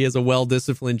KD is a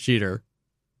well-disciplined cheater.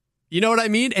 You know what I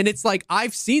mean? And it's like,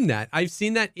 I've seen that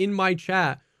in my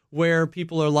chat where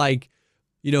people are like,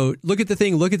 look at the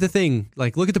thing,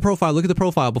 like, look at the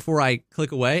profile before I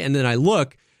click away. And then I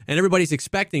look and everybody's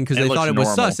expecting because they thought it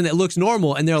was sus and it looks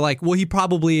normal. And they're like, well, he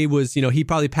probably was, he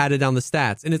probably patted down the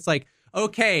stats. And it's like,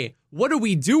 okay, what are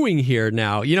we doing here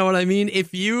now? You know what I mean?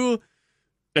 It's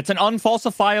an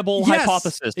unfalsifiable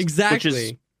hypothesis.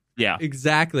 Exactly. Yeah,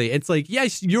 exactly. It's like,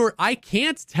 yes, I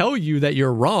can't tell you that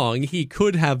you're wrong. He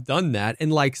could have done that.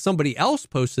 And like somebody else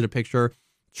posted a picture,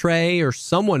 Trey or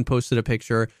someone posted a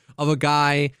picture of a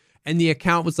guy and the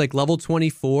account was like level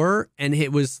 24 and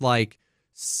it was like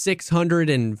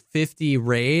 650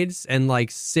 raids and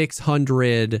like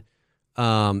 600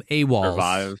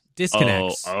 AWOLs,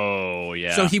 disconnects. Oh,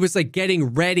 yeah. So he was like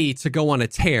getting ready to go on a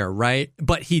tear, right?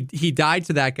 But he died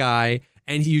to that guy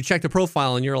and you check the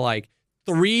profile and you're like,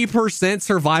 3%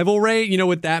 survival rate,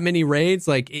 with that many raids,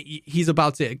 like he's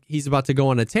about to go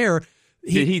on a tear.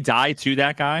 Did he die to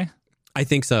that guy? I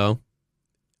think so.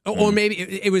 Or maybe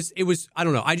it was I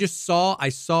don't know. I've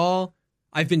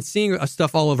been seeing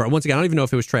stuff all over. Once again, I don't even know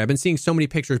if it was Trey. I've been seeing so many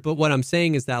pictures, but what I'm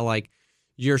saying is that like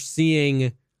you're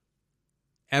seeing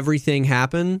everything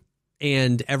happen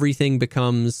and everything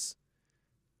becomes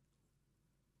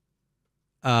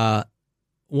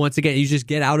once again, you just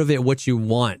get out of it what you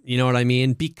want. You know what I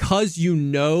mean? Because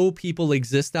people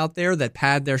exist out there that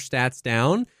pad their stats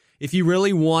down. If you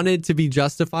really wanted to be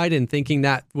justified in thinking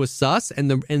that was sus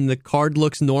and the card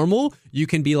looks normal, you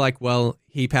can be like, well,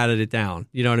 he padded it down.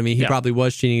 You know what I mean? He probably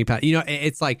was cheating.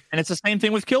 It's like, and it's the same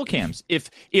thing with kill cams.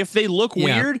 If they look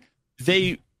weird,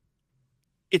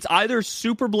 it's either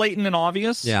super blatant and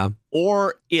obvious,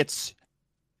 or it's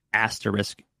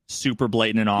asterisk super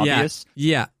blatant and obvious.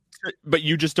 Yeah. But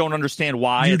you just don't understand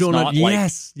why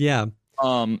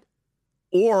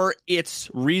or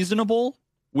it's reasonable,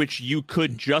 which you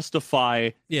could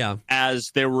justify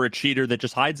as there were a cheater that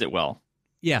just hides it well.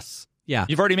 Yes. Yeah.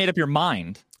 You've already made up your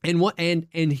mind.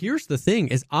 And here's the thing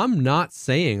is I'm not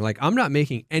saying, like, I'm not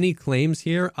making any claims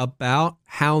here about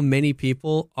how many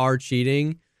people are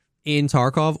cheating in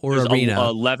Tarkov or There's Arena.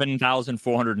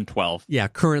 11,412. Yeah,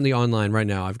 currently online right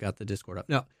now. I've got the Discord up.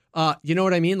 No, you know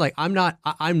what I mean? Like, I'm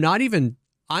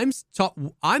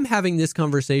having this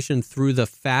conversation through the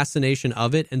fascination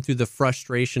of it and through the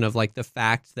frustration of, like, the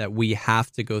fact that we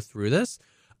have to go through this.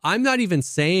 I'm not even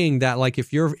saying that, like,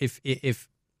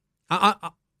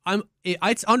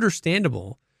 it's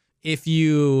understandable if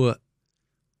you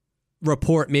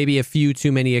report maybe a few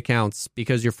too many accounts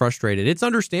because you're frustrated. It's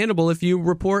understandable if you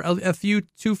report a few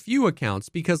too few accounts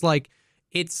because, like,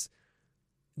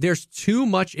 there's too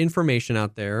much information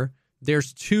out there.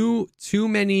 There's too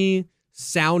many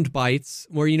sound bites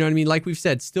where, you know what I mean? Like we've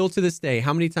said, still to this day,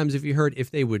 how many times have you heard if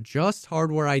they would just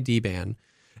hardware ID ban?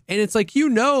 And it's like, you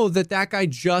know, that guy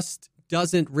just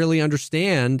doesn't really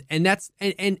understand. And that's,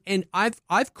 and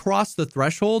I've crossed the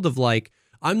threshold of, like,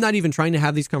 I'm not even trying to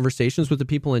have these conversations with the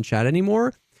people in chat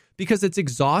anymore because it's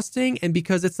exhausting and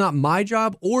because it's not my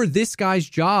job or this guy's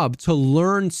job to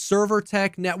learn server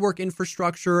tech, network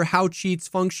infrastructure, how cheats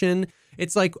function.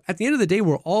 It's like, at the end of the day,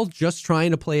 we're all just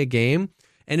trying to play a game.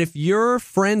 And if your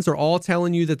friends are all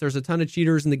telling you that there's a ton of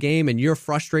cheaters in the game and you're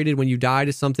frustrated when you die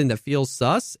to something that feels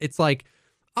sus, it's like,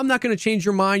 I'm not going to change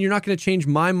your mind. You're not going to change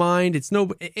my mind. It's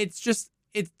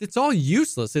all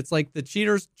useless. It's like the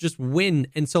cheaters just win.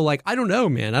 And so, like, I don't know,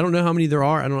 man. I don't know how many there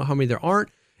are. I don't know how many there aren't.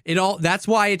 That's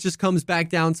why it just comes back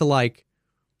down to, like,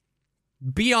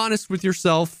 be honest with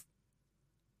yourself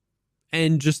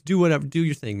and just do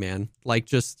your thing, man. Like,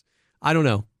 just, I don't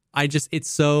know.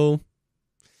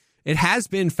 It has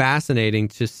been fascinating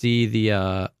to see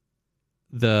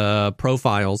the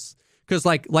profiles. Cause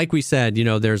like we said, you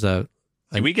know, there's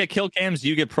we get kill cams,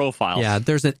 you get profiles. Yeah,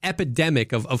 there's an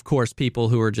epidemic of course, people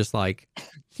who are just like,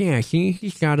 yeah,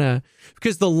 he's gotta,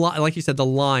 because like you said, the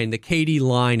KD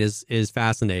line is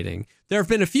fascinating. There have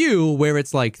been a few where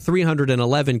it's like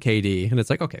 311 KD, and it's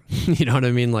like, okay, you know what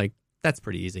I mean? Like, that's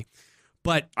pretty easy.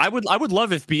 But I would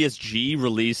love if BSG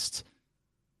released,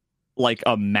 like,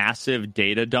 a massive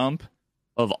data dump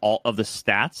of all of the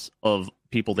stats of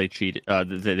people they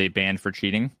they banned for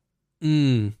cheating.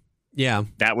 Yeah,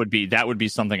 that would be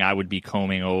something I would be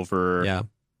combing over. Yeah,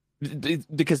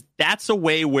 because that's a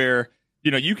way where,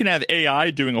 you know, you can have AI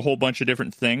doing a whole bunch of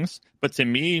different things, but to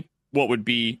me, what would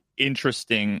be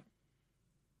interesting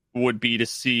would be to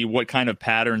see what kind of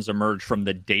patterns emerge from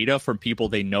the data from people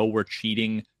they know were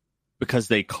cheating because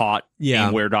they caught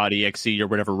Gameware.exe or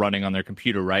whatever running on their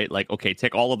computer, right? Like, okay,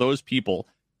 take all of those people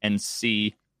and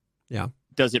see,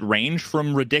 does it range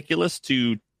from ridiculous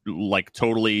to, like,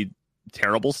 totally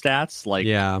terrible stats? Like,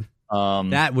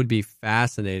 that would be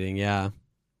fascinating. I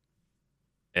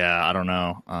don't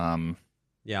know.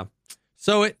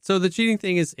 So the cheating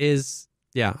thing is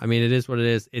I mean, it is what it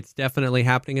is. It's definitely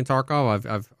happening in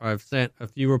Tarkov. I've sent a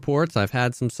few reports. I've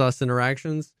had some sus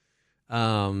interactions,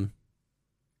 and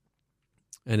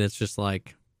it's just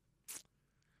like,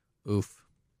 oof.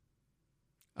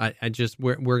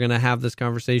 We're gonna have this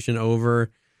conversation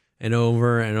over and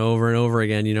over and over and over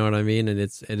again, you know what I mean? And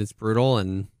it's brutal,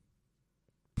 and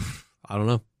I don't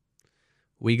know.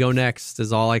 We go next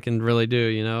is all I can really do,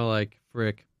 you know, like,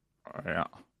 frick. Yeah.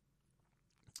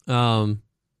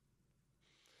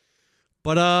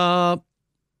 But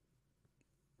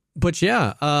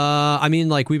yeah, I mean,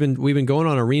 like, we've been going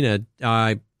on Arena.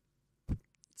 I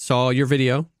saw your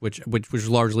video, which was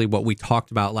largely what we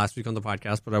talked about last week on the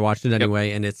podcast, but I watched it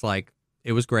anyway, and it's like,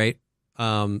 it was great.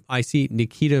 I see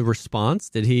Nikita response.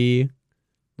 Did he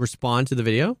respond to the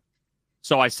video?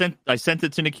 So I sent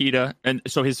it to Nikita, and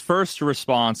so his first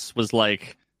response was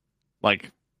like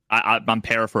I'm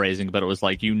paraphrasing, but it was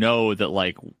like, you know, that,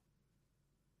 like,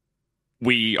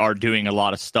 we are doing a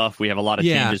lot of stuff. We have a lot of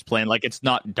changes planned. Like, it's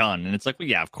not done. And it's like, well,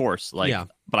 yeah, of course. Like,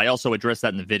 but I also address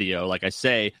that in the video. Like, I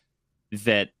say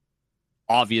that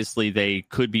obviously they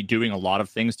could be doing a lot of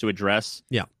things to address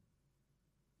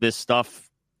this stuff.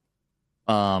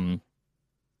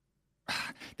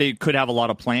 They could have a lot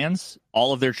of plans.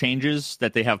 All of their changes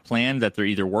that they have planned that they're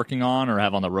either working on or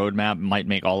have on the roadmap might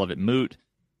make all of it moot.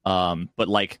 But,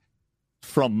 like,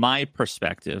 from my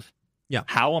perspective,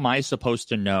 how am I supposed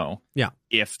to know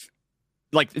if,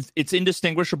 like, it's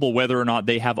indistinguishable whether or not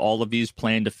they have all of these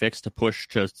planned to fix to push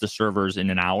to the servers in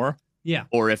an hour,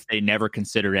 or if they never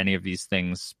considered any of these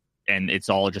things and it's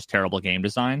all just terrible game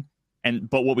design.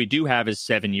 But what we do have is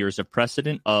 7 years of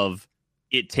precedent of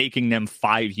it taking them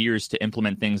 5 years to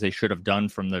implement things they should have done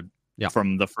from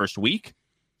the first week.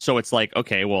 So it's like,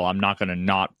 okay, well, I'm not going to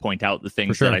not point out the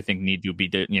things that I think need to be,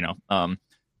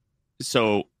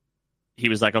 so he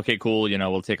was like, okay, cool,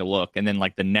 we'll take a look. And then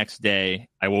like the next day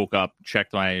I woke up,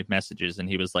 checked my messages, and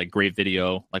he was like, great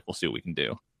video. Like, we'll see what we can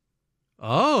do.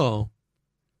 Oh.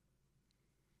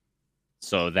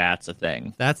 So that's a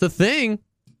thing. That's a thing.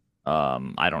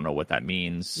 I don't know what that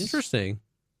means. Interesting.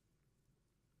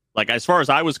 Like, as far as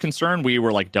I was concerned, we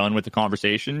were like done with the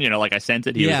conversation. Like I sent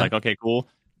it. He was like, okay, cool.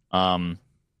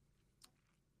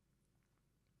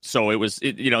 So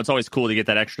it's always cool to get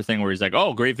that extra thing where he's like,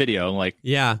 oh, great video. Like,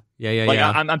 yeah.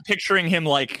 I'm picturing him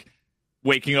like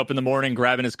waking up in the morning,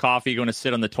 grabbing his coffee, going to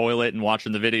sit on the toilet and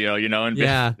watching the video, and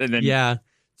then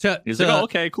he's like, oh,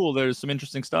 okay, cool. There's some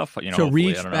interesting stuff. To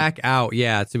reach back out.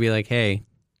 Yeah. To be like, hey,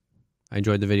 I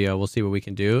enjoyed the video. We'll see what we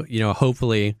can do.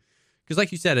 Hopefully, because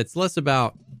like you said, it's less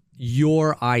about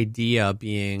your idea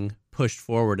being pushed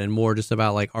forward and more just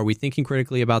about like, are we thinking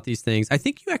critically about these things? I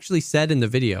think you actually said in the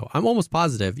video, I'm almost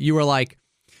positive, you were like,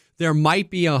 there might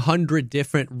be 100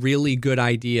 different really good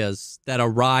ideas that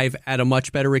arrive at a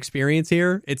much better experience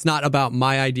here. It's not about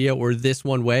my idea or this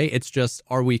one way. It's just,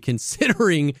 are we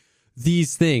considering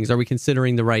these things? Are we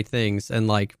considering the right things? And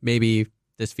like, maybe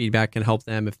this feedback can help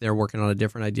them if they're working on a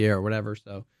different idea or whatever.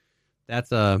 So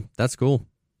that's cool.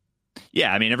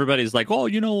 Yeah. I mean, everybody's like, oh,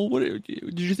 what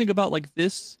did you think about like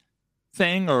this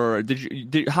thing, or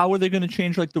how are they going to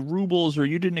change like the rubles, or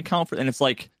you didn't account for? And it's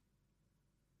like,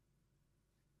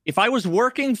 if I was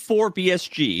working for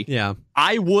BSG,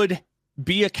 I would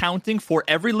be accounting for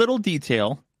every little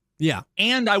detail. Yeah.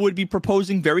 And I would be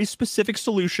proposing very specific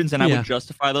solutions, and I would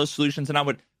justify those solutions,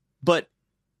 but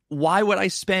why would I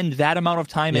spend that amount of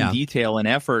time and detail and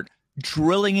effort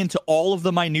drilling into all of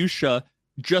the minutia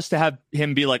just to have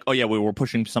him be like, oh yeah, we were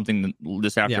pushing something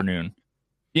this afternoon.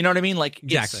 You know what I mean? Like,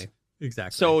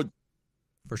 Exactly. So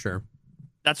for sure.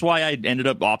 That's why I ended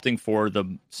up opting for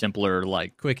the simpler,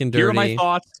 like, quick and dirty. Here are my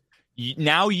thoughts.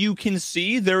 Now you can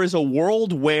see there is a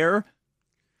world where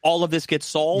all of this gets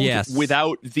solved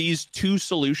without these two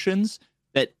solutions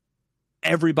that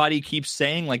everybody keeps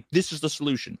saying, like, this is the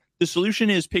solution. The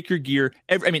solution is pick your gear.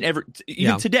 Even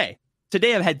today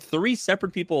I've had 3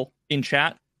 separate people in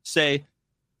chat say,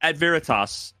 at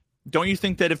Veritas, don't you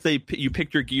think that if you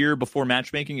picked your gear before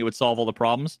matchmaking, it would solve all the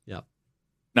problems? Yeah.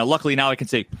 Now, luckily, now I can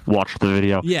say, watch the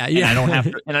video. Yeah. And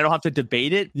I don't have to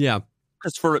debate it. Yeah.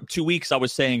 Because for 2 weeks I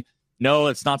was saying, no,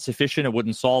 it's not sufficient. It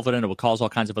wouldn't solve it, and it would cause all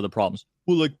kinds of other problems.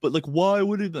 Well, but why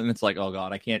would it? And it's like, oh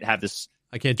god, I can't have this.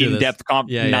 I can't do in-depth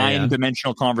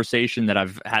 9-dimensional conversation that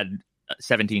I've had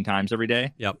 17 times every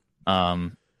day. Yep.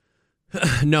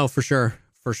 No, for sure,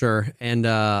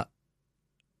 and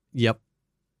yep.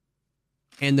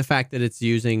 And the fact that it's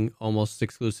using almost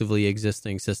exclusively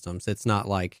existing systems. It's not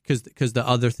like, because the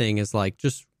other thing is like,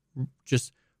 just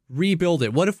rebuild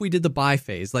it. What if we did the buy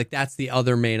phase? Like, that's the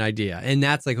other main idea. And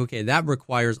that's like, okay, that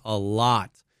requires a lot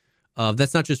of,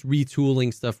 that's not just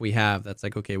retooling stuff we have. That's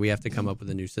like, okay, we have to come up with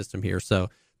a new system here.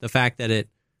 So the fact that it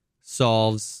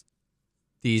solves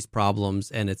these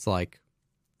problems, and it's like,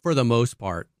 for the most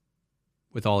part,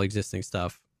 with all existing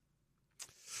stuff,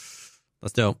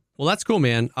 let's do. Well, that's cool,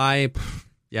 man. I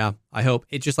hope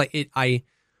it just like it.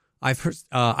 I've heard,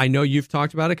 I know you've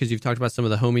talked about it because you've talked about some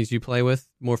of the homies you play with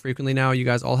more frequently now. You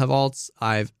guys all have alts.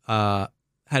 I've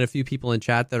had a few people in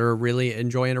chat that are really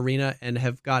enjoying Arena and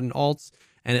have gotten alts,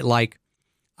 and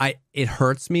it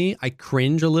hurts me. I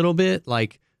cringe a little bit,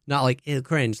 like not like it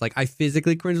cringe, like I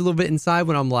physically cringe a little bit inside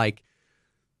when I'm like,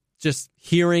 just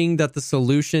hearing that the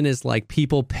solution is like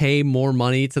people pay more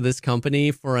money to this company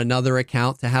for another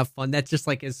account to have fun. That just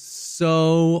like is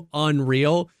so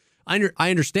unreal.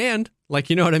 I understand, like,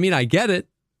 you know what I mean? I get it,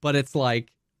 but it's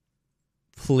like,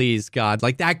 please God,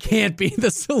 like that can't be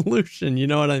the solution. You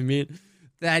know what I mean?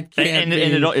 That can't be.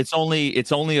 And it's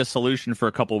only a solution for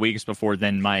a couple of weeks before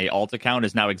then my alt account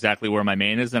is now exactly where my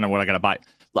main is and what I got to buy.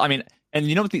 I mean, and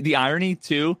you know what the irony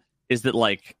too is that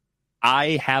like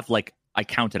I have like, I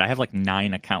counted. I have like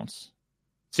 9 accounts.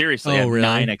 Seriously, I have really?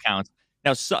 9 accounts.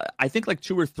 Now, so I think like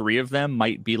 2 or 3 of them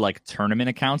might be like tournament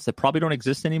accounts that probably don't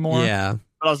exist anymore. Yeah.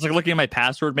 But I was like looking at my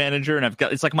password manager, and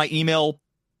it's like my email,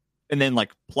 and then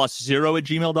like +0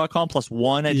 @gmail.com,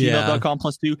 +1 @gmail.com,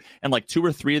 +2, and like 2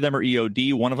 or 3 of them are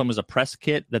EOD. One of them was a press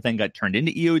kit that then got turned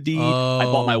into EOD. I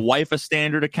bought my wife a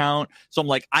standard account, so I'm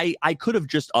like, I could have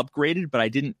just upgraded, but I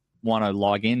didn't want to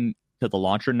log in to the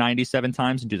launcher 97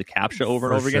 times and do the CAPTCHA over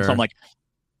and over again. So I'm like,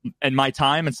 and my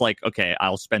time, it's like, okay,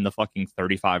 I'll spend the fucking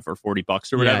 $35 or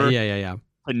 $40 or whatever. Yeah.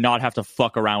 But not have to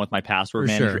fuck around with my password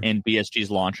manager and BSG's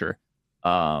launcher.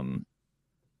 Yeah.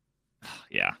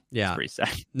 It's pretty sad.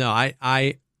 No,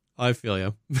 I I feel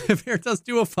you. Veritas,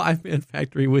 do a 5-man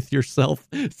factory with yourself.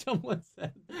 Someone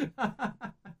said.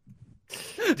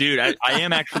 Dude, I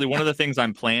am actually, one of the things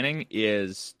I'm planning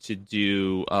is to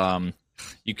do,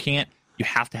 you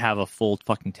have to have a full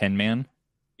fucking 10-man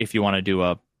if you want to do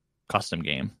a custom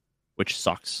game, which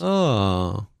sucks.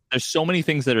 Oh. There's so many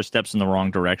things that are steps in the wrong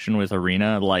direction with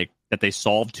Arena, like that they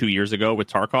solved 2 years ago with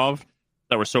Tarkov,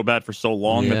 that were so bad for so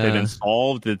long that they've been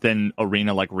solved, that then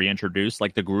Arena like reintroduced.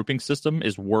 Like the grouping system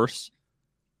is worse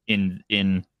in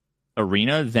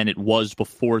Arena than it was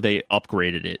before they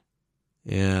upgraded it.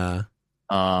 Yeah.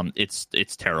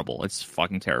 It's terrible. It's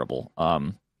fucking terrible.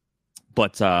 But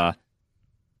what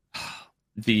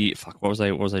was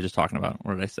I just talking about?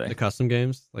 What did I say? The custom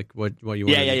games, like what you want?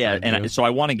 Yeah. And so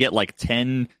I want to get like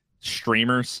 10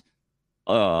 streamers,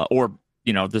 or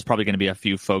there's probably going to be a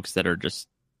few folks that are just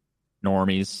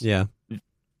normies. Yeah.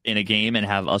 In a game, and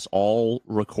have us all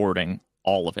recording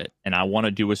all of it. And I want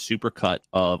to do a super cut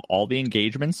of all the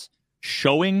engagements,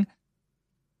 showing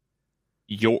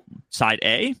your side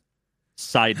A,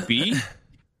 side B,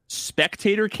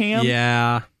 spectator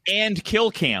cam, and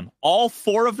kill cam, all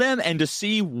 4 of them, and to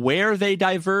see where they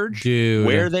diverge,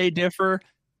 where they differ.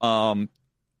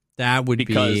 That would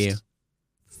be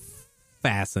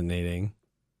fascinating.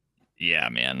 Yeah,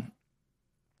 man.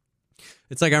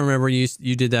 It's like I remember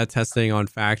you did that testing on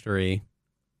Factory,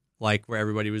 like where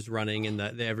everybody was running and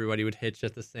everybody would hitch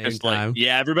at the same time.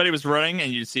 Everybody was running,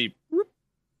 and you'd see.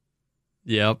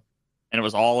 Yep. And it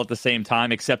was all at the same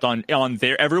time, except on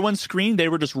everyone's screen, they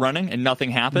were just running and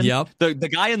nothing happened. Yep. The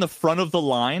guy in the front of the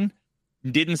line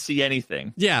didn't see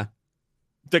anything. Yeah.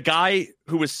 The guy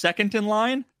who was second in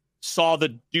line saw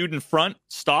the dude in front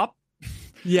stop.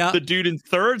 Yeah. The dude in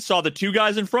third saw the 2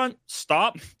 guys in front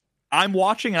stop. I'm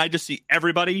watching, and I just see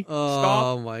everybody stop.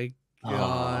 Oh my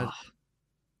god.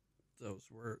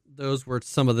 Those were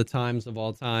some of the times of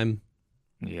all time.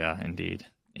 Yeah, indeed.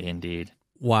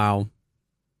 Wow.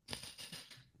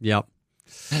 Yep.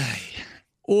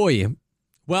 Oi.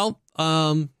 Well,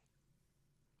 I've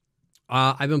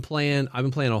been playing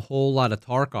a whole lot of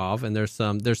Tarkov, and there's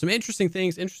some interesting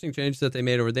changes that they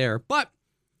made over there. But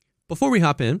before we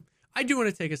hop in, I do want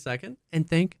to take a second and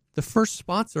thank the first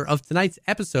sponsor of tonight's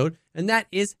episode, and that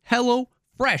is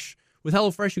HelloFresh. With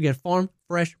HelloFresh, you get farm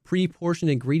fresh, pre-portioned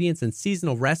ingredients and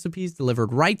seasonal recipes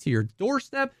delivered right to your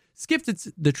doorstep. Skip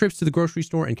the trips to the grocery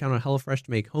store and count on HelloFresh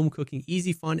to make home cooking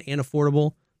easy, fun, and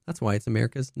affordable. That's why it's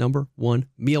America's #1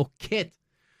 meal kit.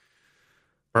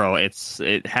 Bro, it's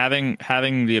having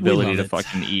the ability to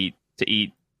fucking eat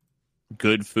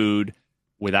good food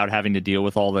without having to deal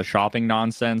with all the shopping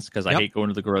nonsense, because I hate going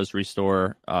to the grocery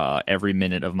store. Every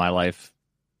minute of my life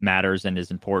matters and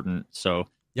is important. So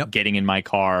getting in my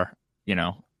car,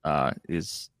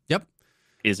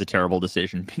 is a terrible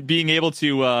decision. Being able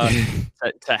to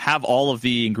have all of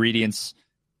the ingredients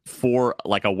for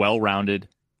like a well-rounded,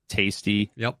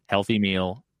 tasty, healthy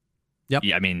meal. Yep.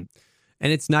 Yeah, I mean,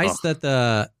 and it's nice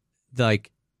that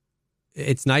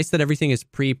it's nice that everything is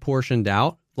pre-portioned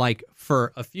out, like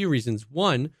for a few reasons.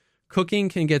 One, cooking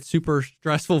can get super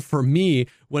stressful for me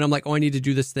when I'm like, oh, I need to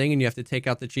do this thing, and you have to take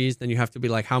out the cheese. Then you have to be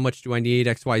like, how much do I need,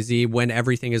 XYZ, when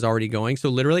everything is already going. So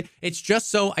literally, it's just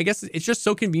so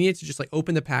convenient to just like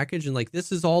open the package and like,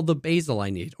 this is all the basil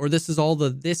I need, or this is all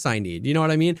this I need. You know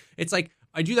what I mean? It's like,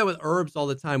 I do that with herbs all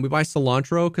the time. We buy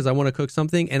cilantro because I want to cook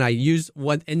something, and I use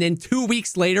one, and then 2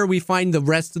 weeks later, we find the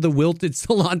rest of the wilted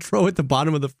cilantro at the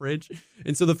bottom of the fridge.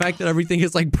 And so the fact that everything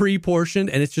is like pre-portioned,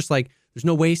 and it's just like, there's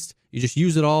no waste. You just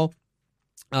use it all.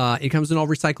 It comes in all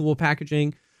recyclable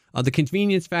packaging. The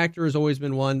convenience factor has always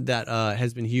been one that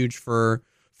has been huge for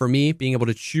me, being able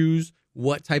to choose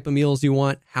what type of meals you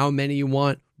want, how many you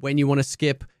want, when you want to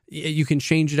skip. You can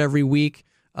change it every week.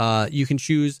 You can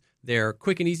choose their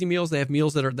quick and easy meals. They have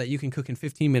meals that you can cook in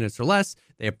 15 minutes or less.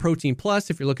 They have Protein Plus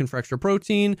if you're looking for extra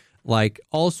protein, like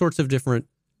all sorts of different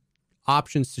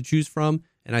options to choose from.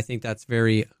 And I think that's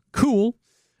very cool.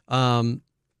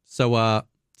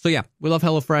 So yeah, we love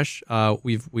HelloFresh.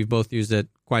 We've both used it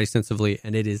quite extensively,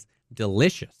 and it is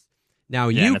delicious. Now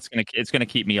and it's gonna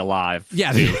keep me alive.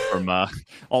 Yeah, too, from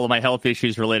all of my health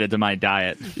issues related to my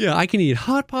diet. Yeah, I can eat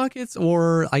Hot Pockets,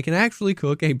 or I can actually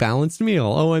cook a balanced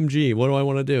meal. OMG, what do I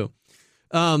want to do?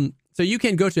 So you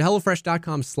can go to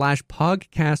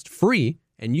hellofresh.com/pogcastfree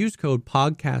and use code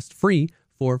pogcastfree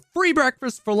for free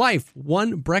breakfast for life.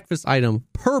 1 breakfast item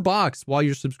per box while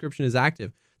your subscription is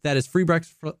active. That is free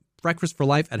breakfast for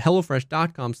life at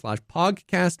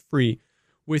hellofresh.com/pogcastfree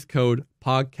with code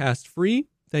pogcastfree.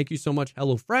 Thank you so much,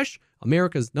 HelloFresh,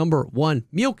 America's #1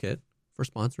 meal kit, for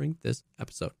sponsoring this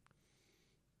episode.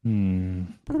 Now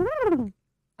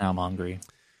I'm hungry.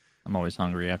 I'm always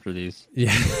hungry after these.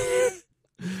 Yeah.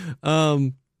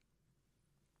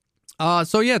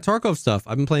 So yeah, Tarkov stuff.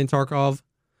 I've been playing Tarkov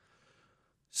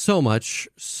so much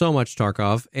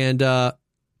Tarkov. And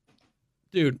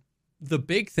dude, the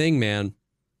big thing, man,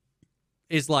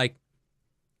 is like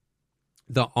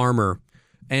the armor.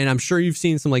 And I'm sure you've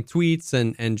seen some like tweets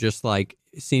and just like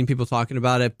seen people talking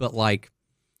about it, but like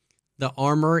the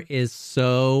armor is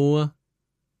so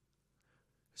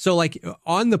like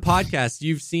on the podcast,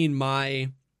 you've seen my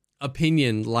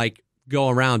opinion like go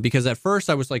around, because at first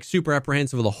I was like super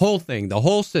apprehensive of the whole thing, the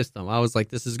whole system. I was like,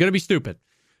 this is going to be stupid.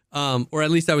 Or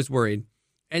at least I was worried.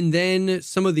 And then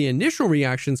some of the initial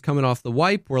reactions coming off the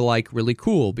wipe were like really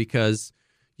cool, because,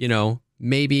 you know,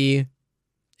 maybe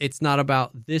it's not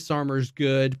about this armor's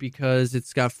good because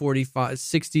it's got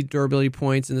 60 durability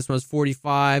points and this one's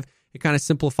 45. It kind of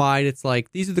simplified. It's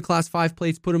like, these are the class 5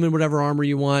 plates, put them in whatever armor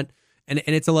you want. And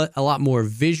it's a lot more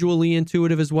visually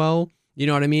intuitive as well. You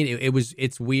know what I mean?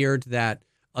 It's weird that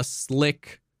a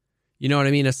slick, you know what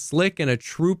I mean? A slick and a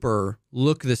trooper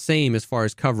look the same as far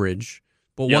as coverage,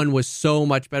 but one was so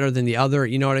much better than the other.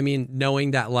 You know what I mean?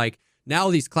 Knowing that like now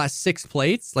these class 6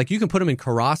 plates, like you can put them in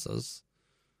Carrasas.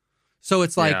 So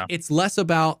it's like, it's less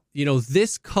about, you know,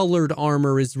 this colored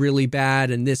armor is really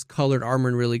bad and this colored armor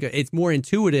is really good. It's more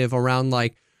intuitive around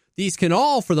like, these can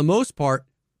all, for the most part,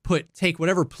 take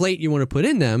whatever plate you want to put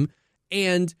in them.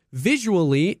 And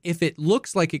visually, if it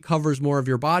looks like it covers more of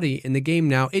your body in the game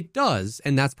now, it does.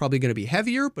 And that's probably going to be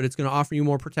heavier, but it's going to offer you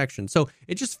more protection. So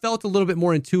it just felt a little bit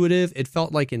more intuitive. It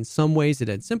felt like in some ways it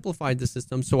had simplified the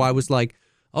system. So I was like,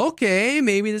 okay,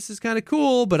 maybe this is kind of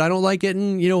cool, but I don't like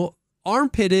getting, you know,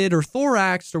 armpitted or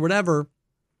thoraxed or whatever.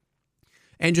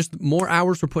 And just more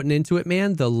hours we're putting into it,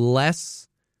 man, the less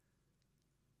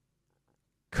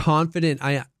confident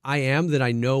I am that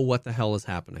I know what the hell is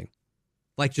happening.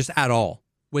 Like just at all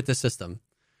with the system.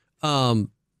 All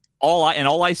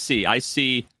I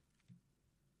see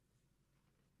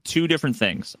two different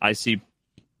things. I see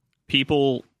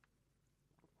people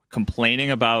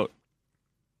complaining about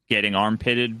getting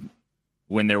armpitted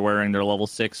when they're wearing their level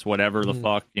 6, whatever the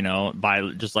fuck, you know,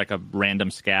 by just like a random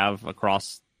scav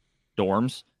across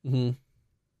dorms. Mm-hmm.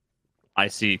 I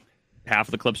see half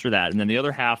of the clips for that. And then the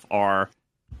other half are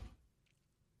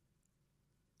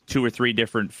 2 or 3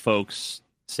 different folks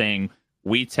saying,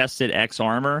 we tested X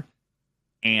armor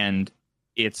and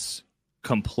it's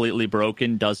completely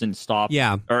broken, doesn't stop.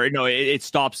 Yeah. Or no, it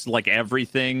stops like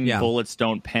everything. Yeah. Bullets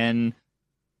don't pen.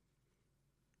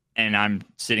 And I'm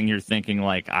sitting here thinking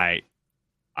like, I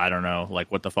don't know,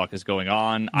 like what the fuck is going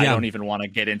on. Yeah. I don't even want to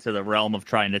get into the realm of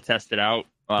trying to test it out.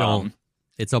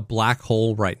 It's a black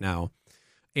hole right now.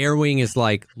 Airwing is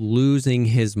like losing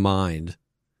his mind,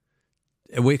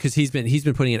 because he's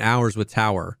been putting in hours with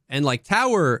Tower, and like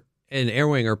Tower and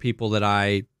Airwing are people that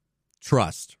I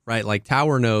trust, right? Like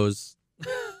Tower knows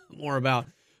more about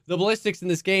the ballistics in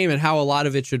this game and how a lot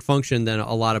of it should function than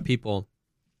a lot of people.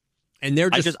 And they're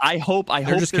just, I hope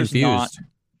just there's confused.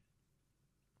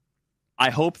 I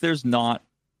hope there's not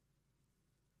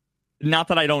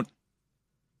that I don't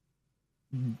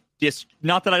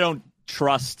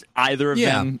trust either of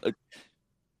them.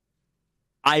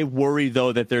 I worry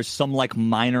though that there's some like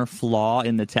minor flaw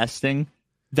in the testing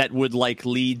that would like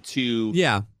lead to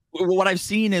what I've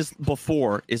seen is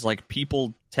before is like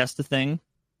people test a thing,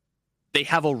 they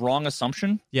have a wrong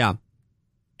assumption. Yeah.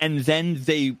 And then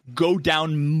they go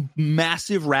down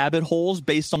massive rabbit holes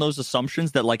based on those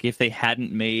assumptions that like if they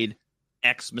hadn't made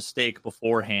X mistake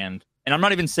beforehand. And I'm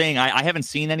not even saying I haven't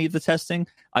seen any of the testing.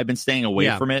 I've been staying away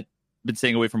from it. Been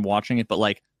staying away from watching it, but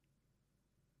like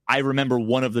I remember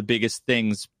one of the biggest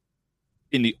things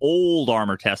in the old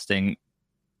armor testing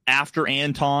after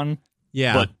Anton,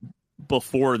 but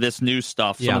before this new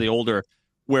stuff, some of the older,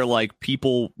 where like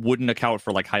people wouldn't account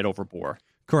for like height over bore.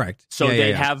 Correct. So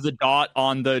they'd have the dot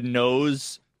on the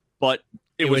nose, but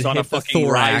it was on a fucking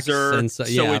riser, so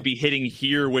it'd be hitting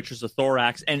here, which is a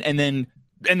thorax, and then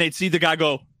they'd see the guy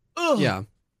go, ugh,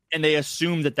 and they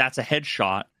assume that that's a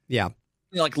headshot. Yeah.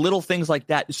 Like little things like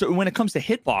that. So when it comes to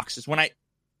hitboxes,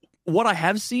 what I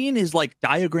have seen is like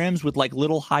diagrams with like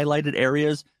little highlighted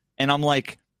areas, and I'm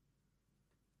like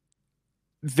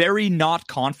very not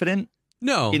confident.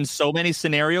 No, in so many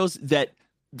scenarios that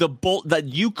that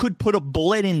you could put a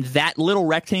bullet in that little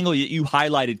rectangle that you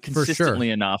highlighted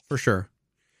consistently enough. For sure.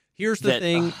 Here's the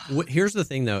thing. Here's the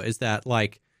thing, though, is that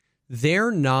like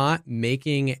they're not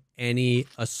making any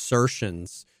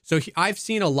assertions. So I've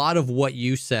seen a lot of what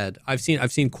you said. I've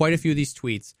seen quite a few of these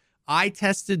tweets. I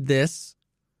tested this.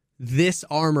 This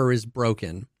armor is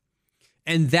broken.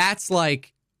 And that's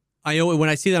like when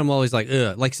I see that, I'm always like,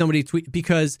 ugh. Like somebody tweet,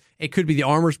 because it could be the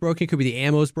armor's broken, it could be the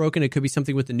ammo's broken, it could be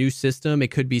something with the new system, it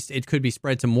could be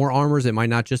spread to more armors, it might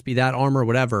not just be that armor,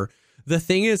 whatever. The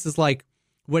thing is like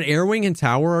what Airwing and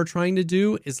Tower are trying to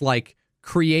do is like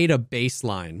create a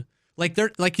baseline. Like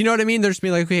they're like, you know what I mean? They're just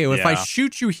being like, okay, well, if I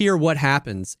shoot you here, what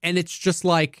happens? And it's just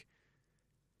like,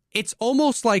 it's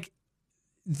almost like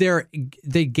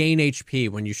they gain HP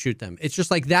when you shoot them. It's just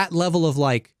like that level of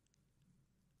like,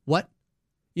 what?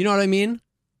 You know what I mean?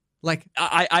 Like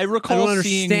I recall I don't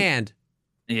understand.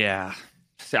 Yeah,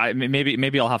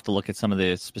 maybe I'll have to look at some of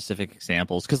the specific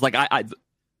examples, because like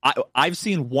I've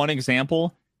seen one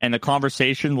example and the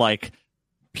conversation like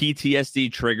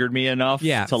PTSD triggered me enough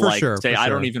to like say I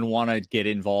don't even want to get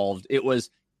involved. It was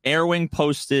Airwing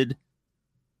posted.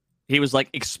 He was like,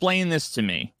 explain this to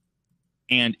me,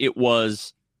 and it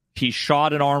was he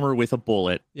shot an armor with a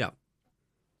bullet. Yeah,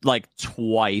 like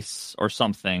twice or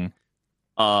something.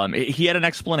 He had an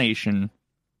explanation,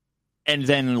 and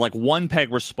then like one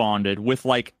peg responded with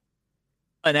like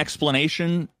an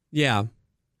explanation. Yeah.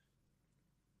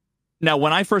 Now,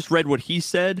 when I first read what he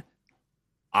said,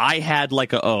 I had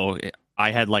like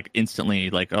instantly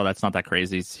like, oh, that's not that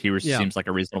crazy. He seems like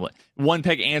a reasonable. One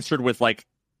peg answered with like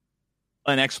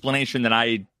an explanation that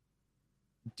I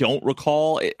don't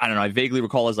recall. I don't know. I vaguely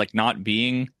recall as like not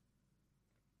being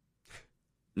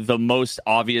the most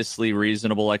obviously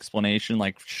reasonable explanation,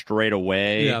 like straight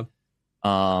away. Yeah.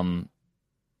 And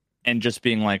just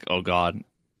being like, oh God,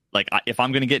 like if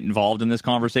I'm going to get involved in this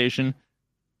conversation,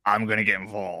 I'm going to get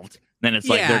involved. Then it's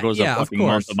like, there goes a fucking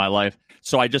month of my life.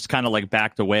 So I just kind of like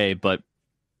backed away. But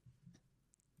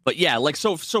yeah, like,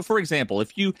 so for example,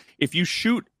 if you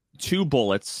shoot 2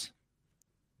 bullets,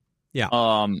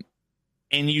 and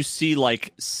you see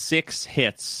like 6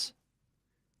 hits.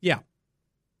 Yeah.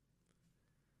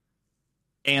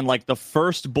 And like the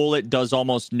first bullet does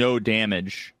almost no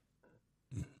damage,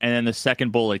 and then the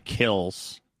second bullet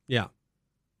kills. Yeah.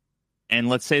 And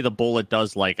let's say the bullet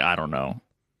does like, I don't know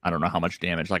how much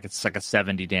damage. Like it's like a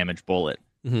 70 damage bullet.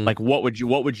 Mm-hmm. Like what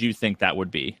would you think that would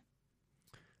be?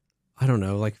 I don't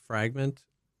know, like fragment.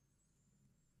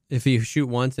 If you shoot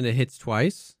once and it hits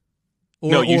twice?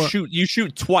 You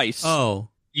shoot twice. Oh.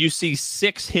 You see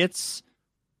 6 hits.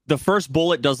 The first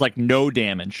bullet does like no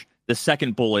damage. The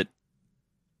second bullet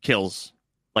kills,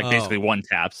 like basically one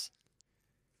taps.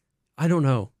 I don't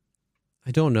know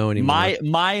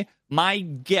anymore. My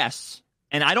guess,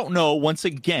 and I don't know, once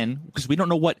again, because we don't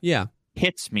know what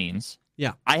hits means.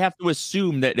 Yeah, I have to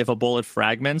assume that if a bullet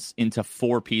fragments into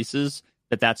 4 pieces,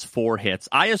 that's 4 hits.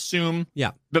 I assume.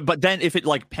 Yeah, but then if it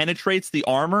like penetrates the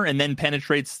armor and then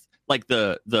penetrates like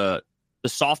the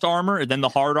soft armor and then the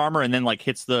hard armor and then like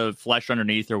hits the flesh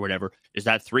underneath or whatever, is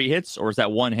that 3 hits or is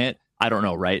that 1 hit? I don't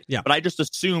know, right? Yeah. But I just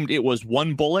assumed it was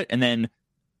 1 bullet, and then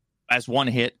as 1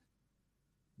 hit,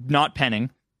 not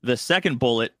penning, the second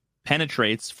bullet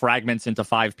penetrates, fragments into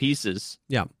 5 pieces.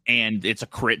 Yeah. And it's a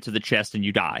crit to the chest, and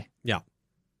you die. Yeah.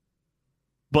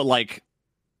 But like,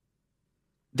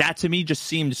 that to me just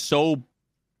seemed so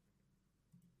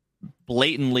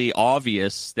blatantly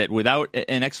obvious that without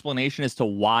an explanation as to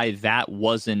why that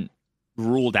wasn't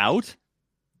ruled out,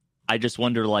 I just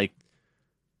wonder like,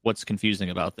 what's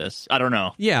confusing about this? I don't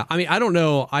know. Yeah, I mean, I don't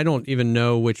know. I don't even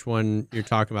know which one you're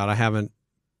talking about. I haven't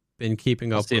been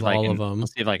keeping up with all of them.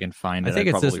 Let's see if I can find it. I think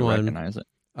it's this one. Recognize it.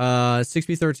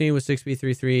 6B13 with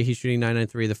 6B33. He's shooting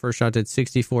 993. The first shot did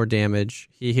 64 damage.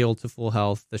 He healed to full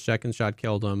health. The second shot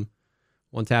killed him.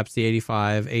 1 taps the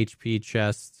 85 HP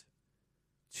chest.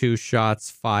 2 shots,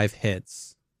 5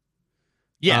 hits.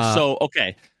 Yeah.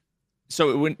 Okay.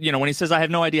 So when he says I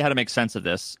have no idea how to make sense of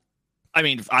this, I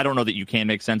mean, I don't know that you can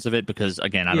make sense of it because,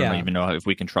 again, I don't even know if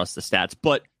we can trust the stats.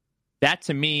 But that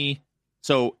to me,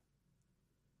 so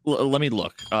let me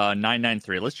look.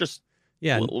 993. Let's just,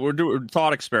 we're doing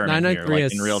thought experiment 993 here,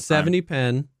 like in real time. 70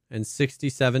 pen and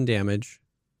 67 damage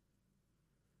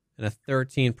and a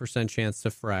 13% chance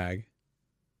to frag.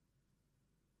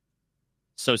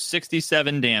 So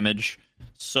 67 damage.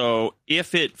 So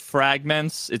if it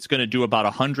fragments, it's going to do about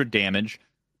 100 damage.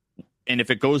 And if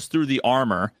it goes through the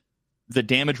armor, the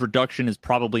damage reduction is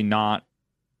probably not.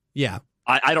 Yeah.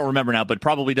 I don't remember now, but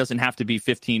probably doesn't have to be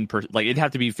 15%. Like it'd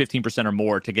have to be 15% or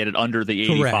more to get it under the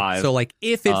 85. Correct. So like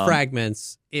if it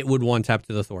fragments, it would 1 tap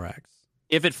to the thorax.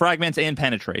 If it fragments and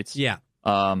penetrates. Yeah.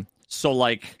 So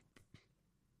like.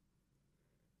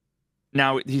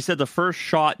 Now he said the first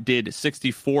shot did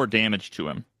 64 damage to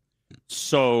him.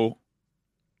 So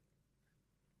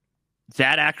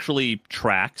that actually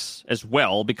tracks as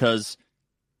well because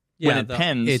when it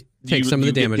pens, it takes some of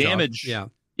the damage.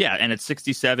 Yeah, and it's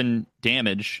 67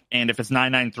 damage, and if it's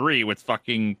 993 with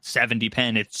fucking 70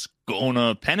 pen, it's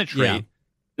gonna penetrate. Yeah.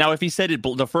 Now, if he said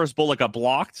the first bullet got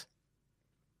blocked,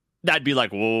 that'd be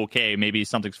like, well, okay, maybe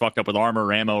something's fucked up with armor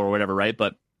or ammo or whatever, right?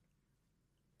 But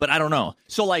I don't know.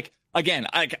 So, like, again,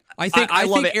 I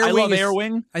love it. I love Air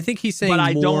Wing. I think he's saying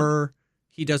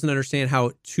he doesn't understand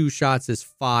how 2 shots is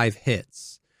 5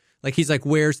 hits. Like, he's like,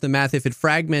 where's the math? If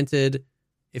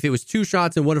it was 2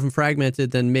 shots and one of them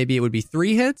fragmented, then maybe it would be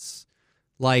 3 hits.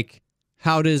 Like,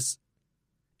 is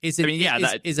it counting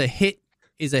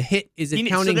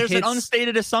so there's hits? an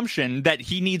unstated assumption that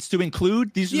he needs to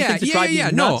include these things to drive you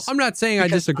nuts. No, I'm not saying I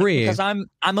disagree. Because I'm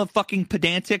a fucking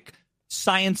pedantic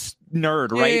science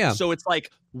nerd, right? Yeah. So it's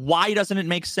like, why doesn't it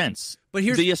make sense? But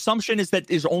the assumption is that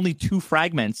there's only 2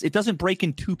 fragments. It doesn't break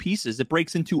in 2 pieces. It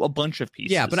breaks into a bunch of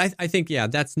pieces. Yeah, but I think,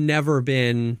 that's never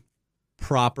been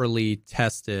properly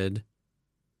tested,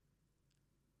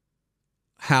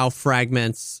 how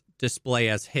fragments display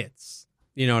as hits.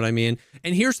 You know what I mean?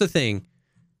 And here's the thing.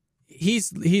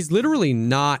 He's literally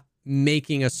not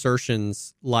making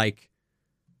assertions like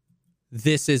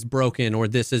this is broken or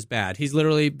this is bad. He's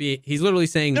literally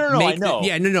saying I know.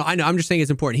 I know. I'm just saying it's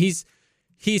important. He's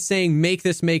saying make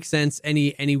this make sense.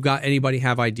 Anybody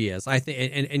have ideas? I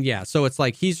think and yeah. So it's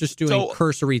like he's just doing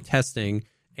cursory testing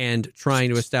and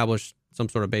trying to establish some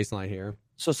sort of baseline here.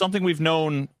 So something we've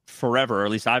known forever, or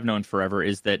at least I've known forever,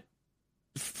 is that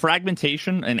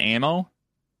fragmentation and ammo,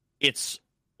 it's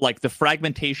like the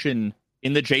fragmentation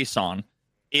in the JSON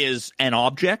is an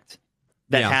object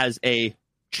that has a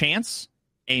chance,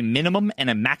 a minimum, and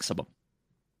a maximum.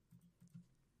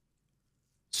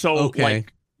 So,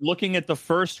 like, looking at the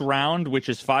first round, which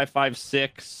is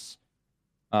 556,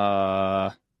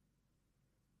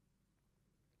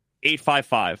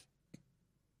 855.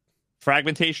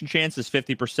 Fragmentation chance is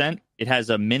 50%. It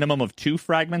has a minimum of 2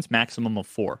 fragments, maximum of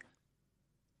 4.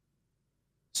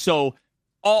 So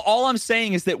all I'm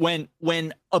saying is that when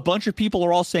a bunch of people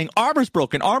are all saying armor's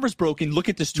broken, look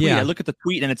at this tweet. Yeah. I look at the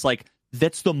tweet and it's like,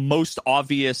 that's the most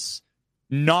obvious,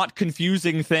 not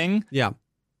confusing thing. Yeah.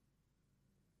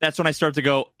 That's when I start to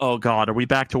go, oh God, are we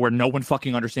back to where no one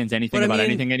fucking understands anything about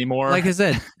anything anymore? Like I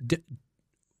said,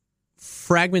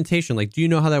 fragmentation, like, do you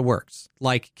know how that works?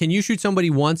 Like, can you shoot somebody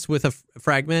once with a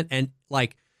fragment? And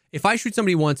like, if I shoot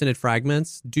somebody once and it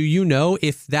fragments, do you know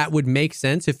if that would make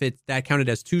sense? If that counted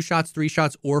as 2 shots, 3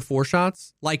 shots, or 4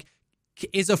 shots? Like,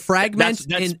 is a fragment?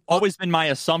 That's always been my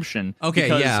assumption. Okay,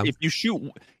 because yeah.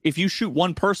 If you shoot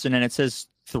one person and it says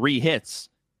 3 hits,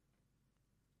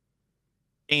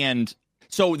 and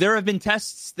so there have been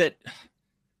tests that,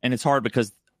 and it's hard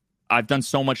because I've done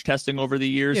so much testing over the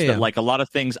years that like a lot of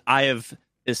things I have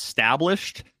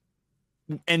established,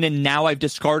 and then now I've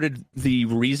discarded the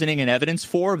reasoning and evidence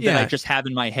for that I just have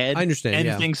in my head. I understand.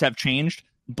 And things have changed.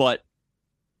 But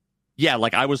yeah,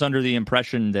 like I was under the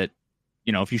impression that,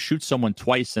 you know, if you shoot someone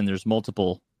twice and there's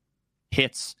multiple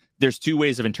hits, there's 2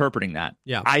 ways of interpreting that.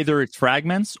 Yeah. Either it's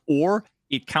fragments or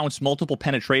it counts multiple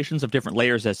penetrations of different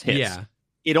layers as hits. Yeah.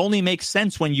 It only makes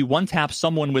sense when you one-tap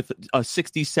someone with a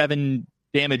 67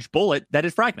 damage bullet that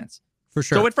it fragments. For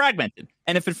sure. So it fragmented.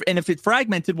 And if it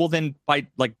fragmented, well then by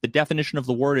like the definition of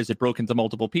the word is it broke into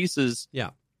multiple pieces.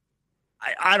 Yeah.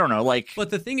 I don't know. Like, but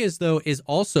the thing is though, is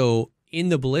also in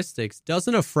the ballistics,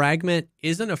 isn't a fragment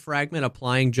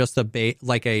applying just a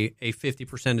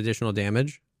 50% additional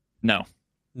damage? No.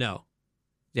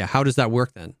 Yeah. How does that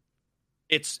work then?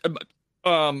 It's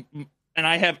and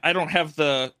I don't have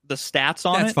the stats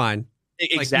on it. That's fine.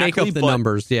 Exactly. Like, make up the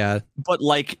numbers. Yeah. But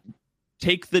like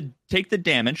take the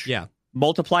damage. Yeah.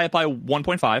 Multiply it by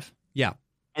 1.5. Yeah.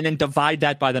 And then divide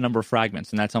that by the number of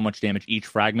fragments, and that's how much damage each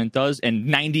fragment does. And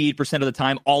 98% of the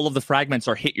time, all of the fragments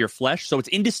are hit your flesh, so it's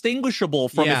indistinguishable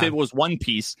from if it was one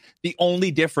piece. The only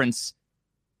difference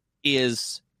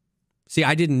is... See,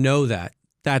 I didn't know that.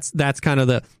 That's kind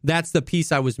of that's the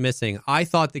piece I was missing. I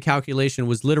thought the calculation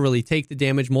was literally take the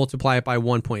damage, multiply it by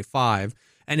 1.5.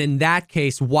 And in that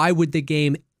case, why would the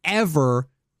game ever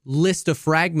list a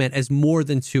fragment as more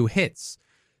than 2 hits?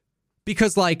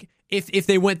 Because like if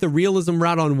they went the realism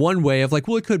route on one way of like,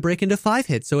 well, it could break into 5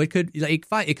 hits, so it could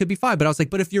be 5. But I was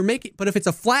like, but if it's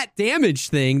a flat damage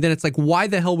thing, then it's like, why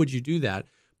the hell would you do that?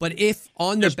 But if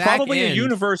on the back probably end, a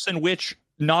universe in which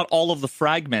not all of the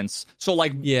fragments. So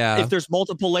like, if there's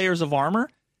multiple layers of armor,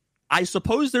 I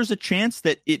suppose there's a chance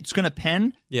that it's going to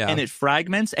pen and it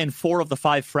fragments, and 4 of the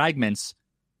 5 fragments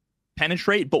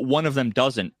penetrate, but one of them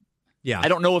doesn't. Yeah. I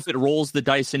don't know if it rolls the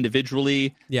dice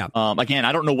individually. Yeah. Again,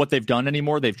 I don't know what they've done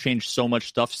anymore. They've changed so much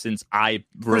stuff since I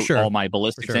wrote all my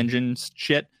ballistics engines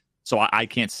shit. So I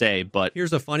can't say, but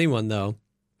here's a funny one though.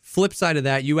 flip side of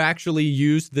that, you actually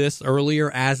used this earlier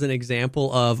as an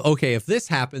example of, okay, if this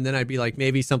happened, then I'd be like,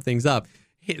 maybe something's up.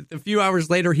 A few hours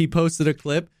later, he posted a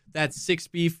clip that's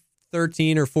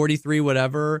 6B13 or 43,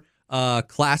 whatever,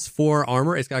 class 4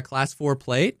 armor. It's got a class 4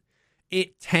 plate.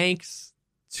 It tanks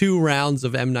 2 rounds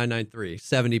of M993,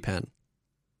 70 pen.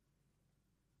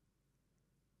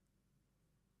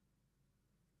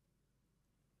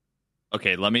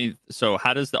 Okay, so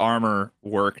how does the armor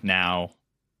work now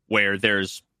where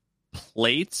there's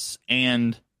plates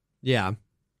and... Yeah.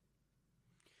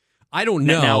 I don't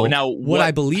know. Now what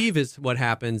I believe is what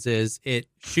happens is it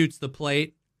shoots the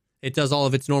plate. It does all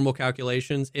of its normal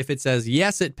calculations. If it says,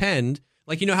 yes, it penned,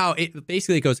 like, you know how it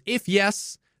basically goes, if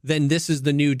yes, then this is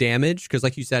the new damage. Because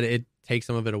like you said, it takes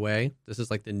some of it away. This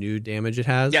is like the new damage it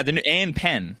has. Yeah, and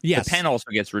pen. Yes. The pen also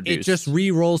gets reduced. It just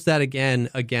re-rolls that again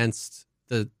against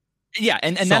the... Yeah,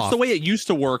 and that's the way it used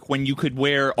to work when you could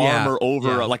wear armor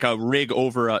over, like a rig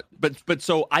over a... But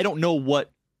so I don't know what...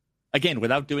 Again,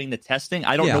 without doing the testing,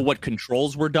 I don't know what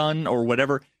controls were done or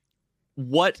whatever.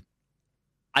 I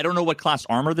don't know what class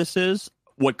armor this is,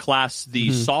 what class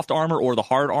the soft armor or the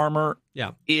hard armor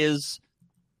is.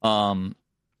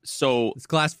 So it's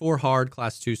class 4 hard,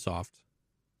 class 2 soft.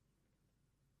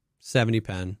 70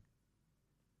 pen.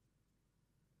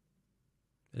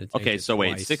 Okay, so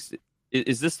wait, 6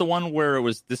 is this the one where it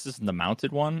was? This isn't the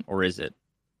mounted one, or is it?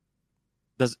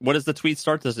 What does the tweet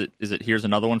start? Is it here's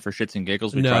another one for shits and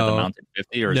giggles? We tried the mounted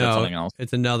 50, or is that something else?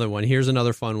 It's another one. Here's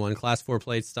another fun one. Class 4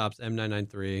 plate stops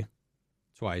M993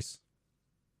 twice.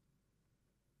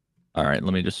 All right,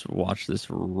 let me just watch this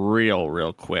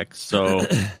real quick. So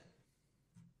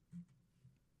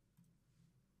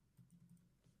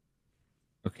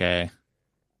okay.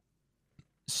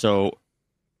 So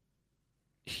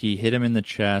he hit him in the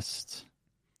chest.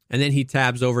 And then he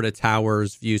tabs over to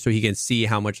Tower's view so he can see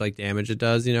how much like damage it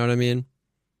does. You know what I mean?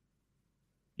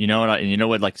 You know what? You know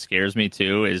what like scares me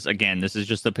too is, again, this is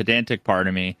just the pedantic part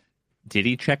of me. Did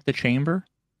he check the chamber?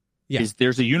 Yeah.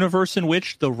 There's a universe in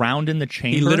which the round in the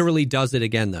chamber. He literally does it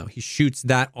again though. He shoots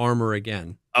that armor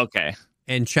again. Okay.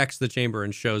 And checks the chamber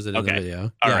and shows it in the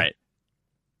video. All right.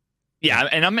 Yeah,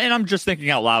 and I'm just thinking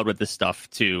out loud with this stuff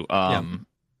too.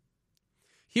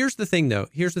 Here's the thing though.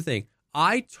 Here's the thing.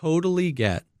 I totally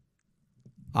get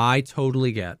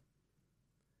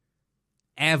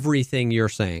everything you're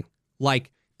saying.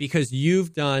 Like, because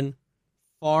you've done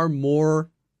far more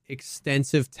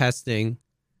extensive testing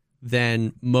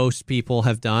than most people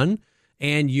have done,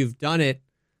 and you've done it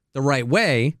the right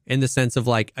way in the sense of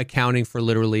like accounting for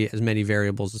literally as many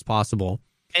variables as possible.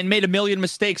 And made a million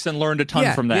mistakes and learned a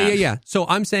ton from that. Yeah. So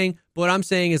what I'm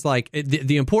saying is like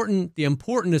the important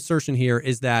assertion here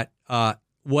is that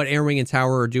what Airwing and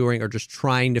Tower are doing are just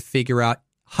trying to figure out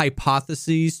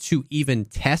hypotheses to even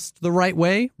test the right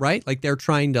way, right? Like they're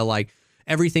trying to like,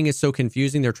 everything is so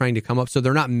confusing. They're trying to come up. So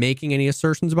they're not making any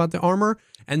assertions about the armor.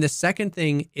 And the second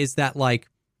thing is that like,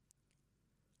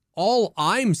 all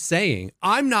I'm saying,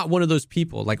 I'm not one of those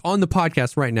people like on the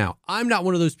podcast right now. I'm not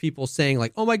one of those people saying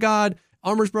like, oh my God,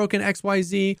 armor's broken,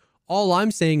 XYZ. All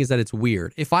I'm saying is that it's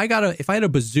weird. If I had a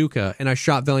bazooka and I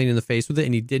shot Valiant in the face with it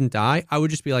and he didn't die, I would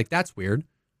just be like, that's weird.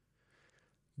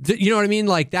 You know what I mean?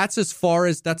 Like that's as far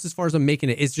as I'm making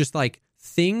it. It's just like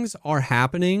things are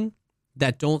happening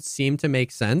that don't seem to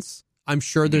make sense. I'm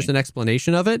sure there's an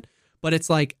explanation of it, but it's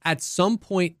like at some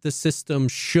point the system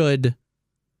should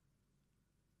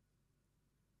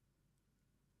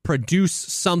produce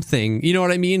something. You know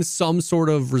what I mean? Some sort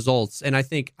of results. And I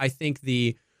think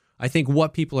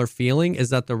what people are feeling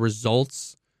is that the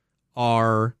results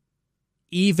are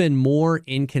even more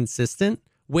inconsistent,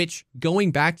 which,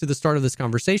 going back to the start of this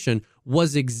conversation,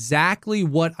 was exactly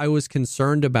what I was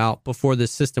concerned about before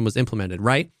this system was implemented,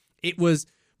 right?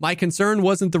 My concern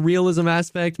wasn't the realism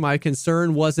aspect. My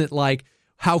concern wasn't like,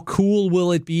 how cool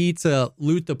will it be to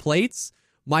loot the plates?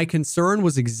 My concern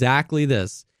was exactly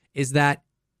this, is that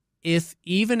if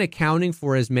even accounting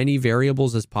for as many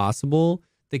variables as possible,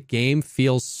 the game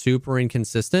feels super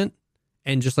inconsistent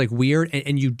and just like weird,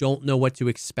 and you don't know what to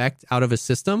expect out of a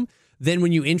system, then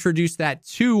when you introduce that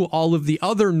to all of the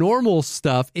other normal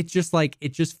stuff, it just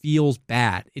feels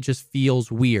bad. It just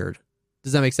feels weird.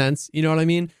 Does that make sense? You know what I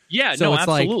mean? Yeah, so no, it's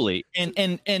absolutely.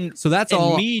 Like, and so that's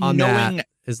all me on knowing that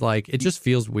is like, it just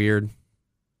feels weird.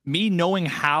 Me knowing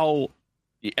how,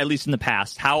 at least in the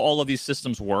past, how all of these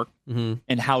systems work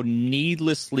and how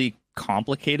needlessly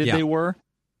complicated they were,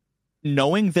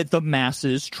 knowing that the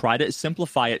masses try to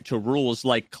simplify it to rules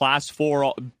like class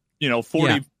 4,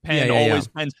 40 pen always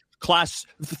pens, class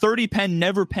 30 pen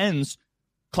never pens,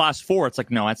 class 4. It's like,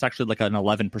 no, that's actually like an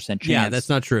 11% chance. Yeah, that's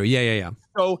not true. Yeah.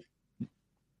 So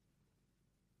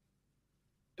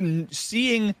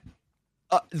seeing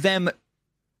them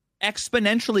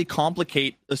exponentially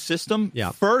complicate a system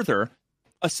further,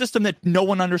 a system that no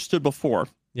one understood before.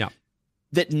 Yeah.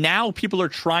 That now people are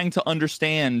trying to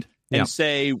understand and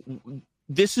say,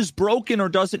 this is broken or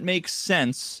doesn't make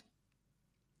sense.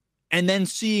 And then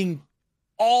seeing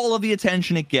all of the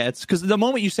attention it gets. Because the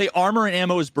moment you say armor and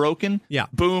ammo is broken,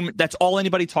 boom, that's all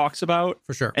anybody talks about.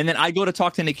 For sure. And then I go to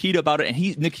talk to Nikita about it,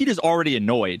 and Nikita's already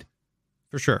annoyed.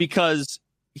 For sure. Because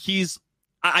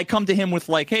I come to him with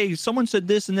like, hey, someone said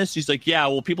this and this. He's like, yeah,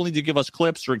 well, people need to give us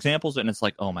clips or examples. And it's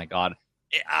like, oh my God.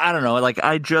 I don't know. Like,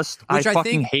 I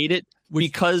fucking hate it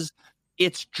because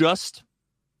it just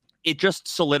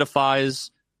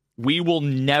solidifies we will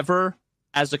never,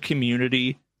 as a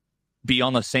community, be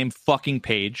on the same fucking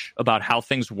page about how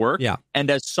things work. Yeah.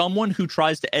 And as someone who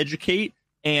tries to educate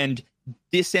and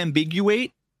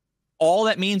disambiguate, all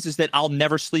that means is that I'll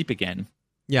never sleep again.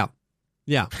 Yeah.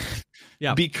 Yeah.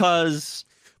 Yeah. Because...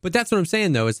 But that's what I'm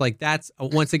saying, though. It's like, that's,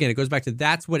 once again, it goes back to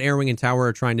that's what Airwing and Tower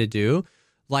are trying to do.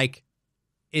 Like,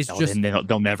 it's just...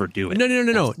 They'll never do it.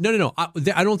 No.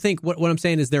 I don't think, what I'm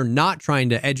saying is they're not trying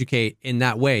to educate in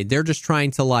that way. They're just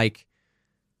trying to, like...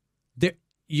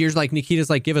 Years like Nikita's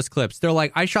like, give us clips. They're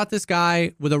like, I shot this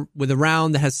guy with a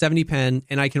round that has 70 pen,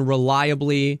 and I can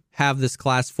reliably have this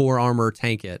class 4 armor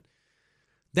tank it.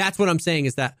 That's what I'm saying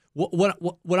is that...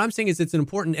 What I'm saying is it's an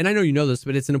important, and I know you know this,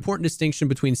 but it's an important distinction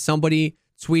between somebody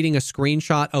tweeting a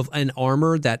screenshot of an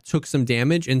armor that took some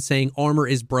damage and saying armor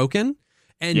is broken,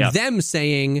 and them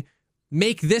saying,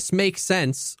 make this make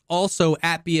sense. Also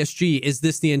at BSG, is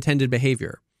this the intended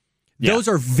behavior? Yeah. Those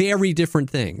are very different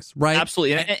things, right?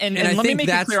 Absolutely. And let me make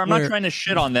it clear, I'm not trying to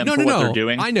shit on them for what they're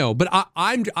doing. I know, but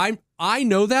I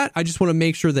know that. I just want to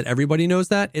make sure that everybody knows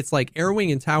that. It's like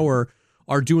Airwing and Tower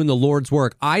are doing the Lord's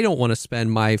work. I don't want to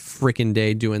spend my freaking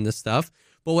day doing this stuff.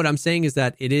 But what I'm saying is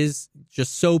that it is,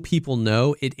 just so people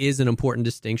know, it is an important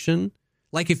distinction.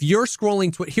 Like, if you're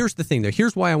scrolling Twitter, here's the thing, though.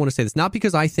 Here's why I want to say this. Not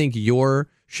because I think you're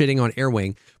shitting on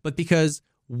Airwing, but because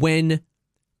when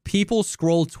people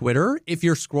scroll Twitter, if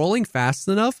you're scrolling fast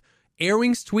enough,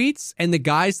 Airwing's tweets and the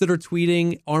guys that are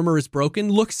tweeting armor is broken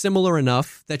look similar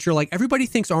enough that you're like, everybody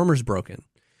thinks armor is broken.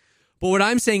 But what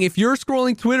I'm saying, if you're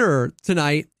scrolling Twitter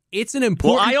tonight, it's an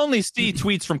important... Well, I only see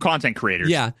tweets from content creators,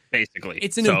 basically.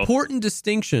 It's an important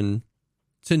distinction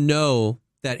to know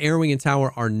that Airwing and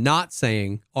Tower are not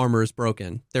saying armor is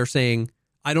broken. They're saying,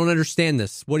 I don't understand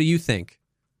this. What do you think?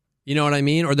 You know what I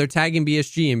mean? Or they're tagging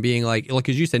BSG and being like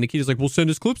as you said, Nikita's like, we'll send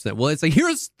us clips then. Well, it's like,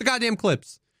 here's the goddamn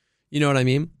clips. You know what I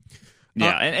mean?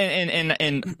 Yeah,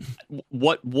 and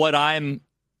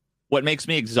what makes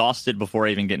me exhausted before I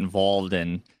even get involved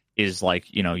in is like,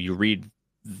 you read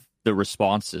the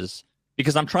responses,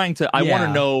 because I'm trying to, I want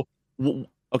to know,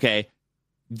 okay,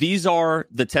 these are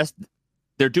the tests.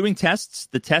 They're doing tests.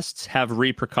 The tests have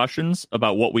repercussions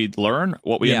about what we learn,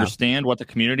 what we understand, what the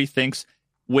community thinks,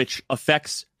 which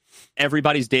affects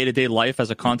everybody's day-to-day life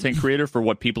as a content creator, for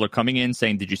what people are coming in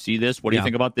saying, did you see this? What do you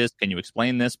think about this? Can you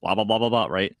explain this? Blah, blah, blah, blah, blah,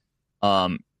 right?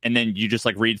 And then you just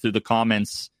like read through the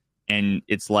comments, and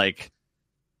it's like,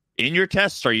 in your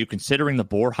tests, are you considering the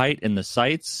bore height in the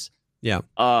sights? Yeah.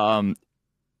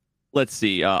 Let's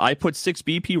see. I put 6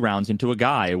 BP rounds into a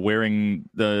guy wearing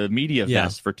the media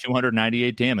vest for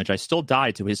 298 damage. I still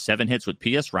died to his 7 hits with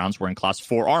PS rounds wearing class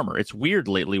 4 armor. It's weird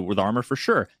lately with armor for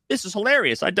sure. This is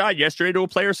hilarious. I died yesterday to a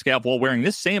player scalp while wearing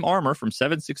this same armor from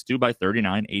 762 by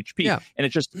 39 HP. Yeah. And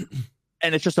it's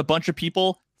just a bunch of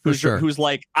people who's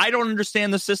like, I don't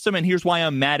understand the system, and here's why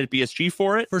I'm mad at BSG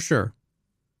for it. For sure.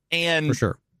 And for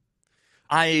sure.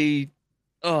 I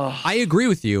agree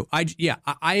with you.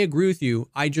 I agree with you.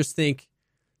 I just think,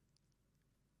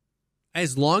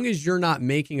 as long as you're not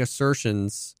making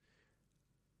assertions,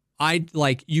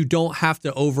 you don't have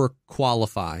to over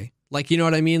qualify. Like, you know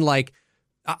what I mean? Like,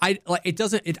 I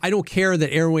don't care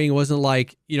that Airwing wasn't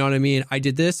like, you know what I mean? I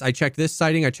did this. I checked this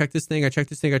sighting. I checked this thing. I checked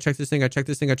this thing. I checked this thing. I checked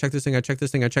this thing. I checked this thing. I checked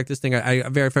this thing. I checked this thing. I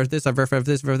verified this. I verified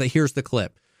this. Here's the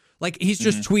clip. Like, he's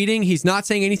just tweeting. He's not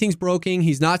saying anything's broken.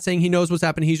 He's not saying he knows what's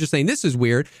happening. He's just saying this is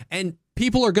weird. And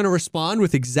people are going to respond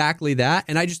with exactly that.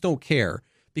 And I just don't care,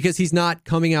 because he's not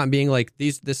coming out and being like,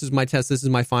 this is my test. This is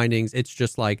my findings. It's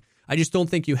just like, I just don't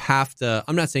think you have to.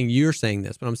 I'm not saying you're saying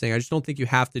this, but I'm saying I just don't think you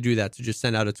have to do that to just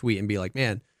send out a tweet and be like,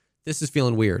 man, this is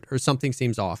feeling weird, or something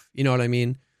seems off. You know what I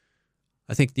mean?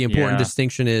 I think the important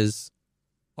distinction is,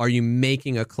 are you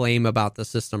making a claim about the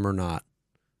system or not?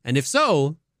 And if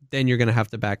so, then you're going to have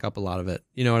to back up a lot of it.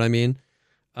 You know what I mean?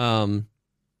 I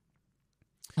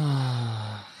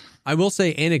will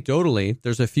say, anecdotally,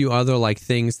 there's a few other like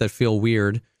things that feel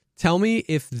weird. Tell me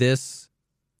if this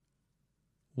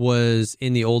was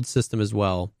in the old system as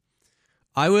well.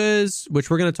 which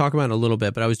we're going to talk about in a little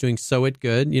bit, but I was doing So It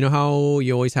Good. You know how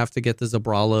you always have to get the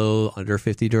Zabralo under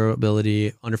 50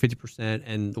 durability, under 50%,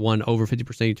 and the one over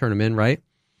 50%, you turn them in, right?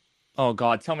 Oh,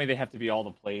 God. Tell me they have to be all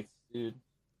the plates, dude.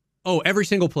 Oh, every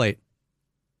single plate.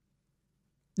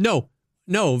 No,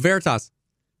 Veritas.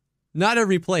 Not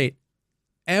every plate.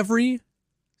 Every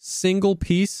single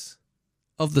piece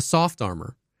of the soft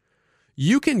armor.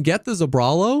 You can get the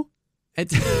Zabralo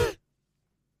at...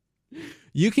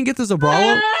 You can get the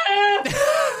Zabralo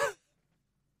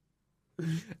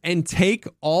and take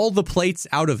all the plates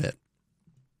out of it.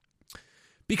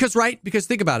 Because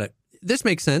think about it. This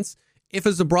makes sense. If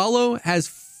a Zabralo has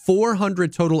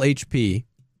 400 total HP,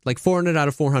 like 400 out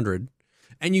of 400,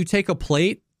 and you take a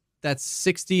plate that's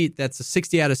 60, that's a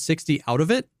 60 out of 60 out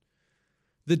of it,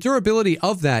 the durability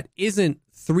of that isn't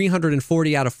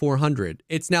 340 out of 400.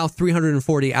 It's now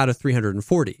 340 out of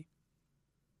 340.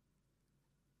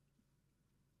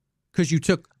 Because you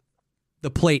took the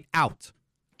plate out.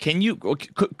 Can you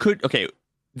okay?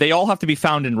 They all have to be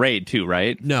found in raid too,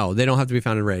 right? No, they don't have to be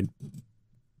found in raid.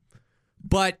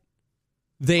 But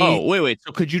they. Oh wait.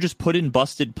 So could you just put in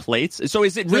busted plates? So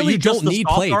is it really you just don't need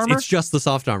soft plates? armor? It's just the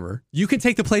soft armor. You can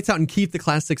take the plates out and keep the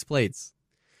class 6 plates.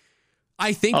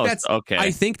 I think that's okay.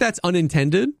 I think that's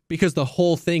unintended because the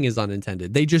whole thing is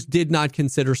unintended. They just did not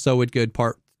consider So It Good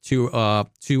Part 2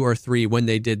 or 3 when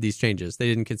they did these changes. They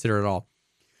didn't consider it at all.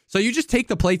 So you just take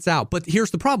the plates out. But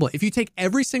here's the problem. If you take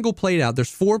every single plate out, there's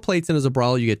 4 plates in a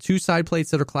Zabralo. You get 2 side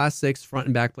plates that are class 6, front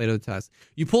and back plate of the test.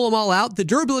 You pull them all out. The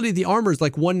durability of the armor is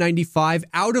like 195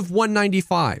 out of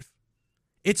 195.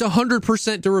 It's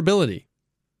 100% durability.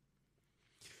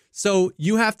 So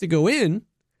you have to go in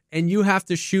and you have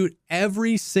to shoot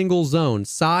every single zone.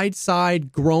 Side,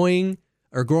 groin,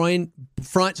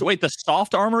 front. So wait, the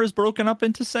soft armor is broken up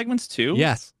into segments too?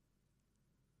 Yes.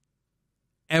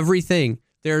 Everything.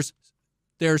 There's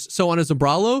so on a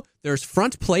Zabralo, there's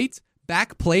front plate,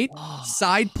 back plate,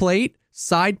 side plate,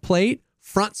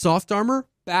 front soft armor,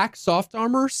 back soft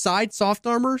armor, side soft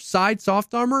armor,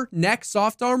 neck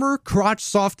soft armor, crotch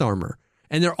soft armor.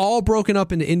 And they're all broken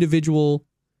up into individual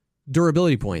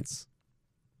durability points.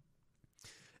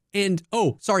 And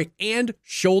and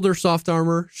shoulder soft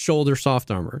armor.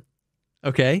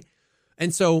 Okay?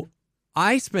 And so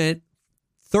I spent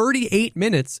 38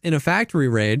 minutes in a factory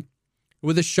raid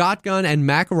with a shotgun and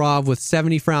Makarov with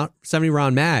 70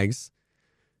 round mags,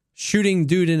 shooting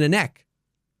dude in the neck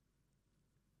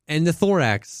and the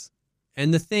thorax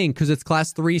and the thing, because it's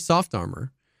class 3 soft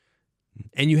armor.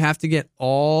 And you have to get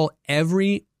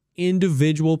every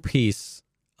individual piece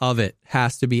of it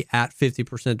has to be at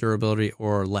 50% durability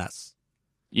or less.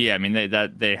 Yeah, I mean,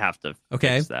 they have to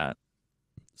fix that.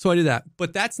 So I did that.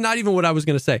 But that's not even what I was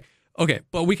going to say. Okay,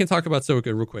 but we can talk about So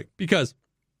Good real quick, because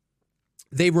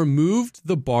they removed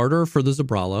the barter for the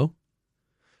Zabralo,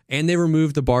 and they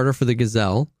removed the barter for the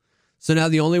Gazelle. So now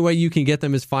the only way you can get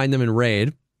them is find them in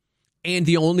raid. And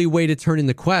the only way to turn in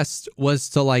the quest was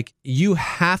to, you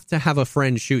have to have a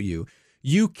friend shoot you.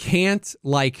 You can't,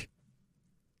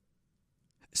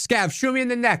 Scav, shoot me in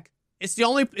the neck. It's the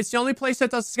only place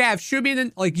that does Scav. Shoot me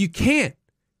in the... you can't.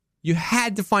 You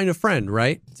had to find a friend,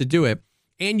 right, to do it.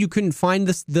 And you couldn't find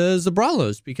the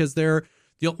Zabralos because they're...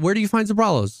 Where do you find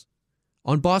Zabralos?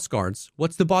 On boss guards.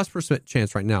 What's the boss %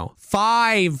 chance right now?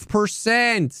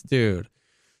 5%, dude.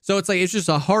 So it's just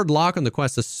a hard lock on the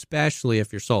quest, especially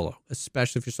if you're solo.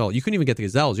 You couldn't even get the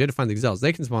Gazelles. You had to find the Gazelles.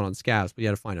 They can spawn on scavs, but you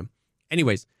had to find them.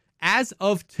 Anyways, as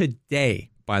of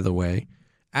today, by the way,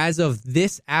 as of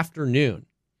this afternoon,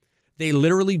 they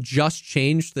literally just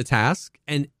changed the task.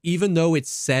 And even though it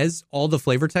says all the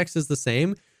flavor text is the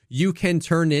same, you can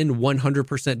turn in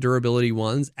 100% durability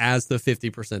ones as the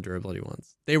 50% durability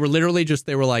ones. They were literally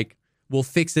we'll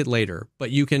fix it later,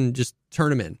 but you can just turn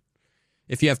them in.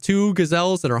 If you have 2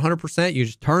 Gazelles that are 100%, you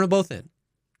just turn them both in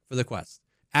for the quest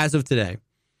as of today.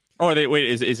 Oh,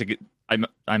 is it?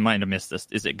 I might have missed this.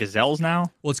 Is it Gazelles now?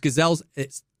 Well, it's Gazelles.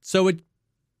 It's So It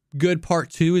Good Part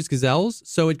 2 is Gazelles.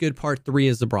 So It Good Part 3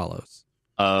 is Zabralos.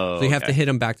 Oh, so you have to hit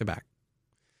them back to back.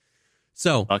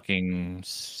 So fucking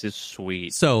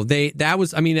sweet. So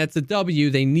that's a W.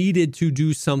 They needed to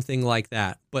do something like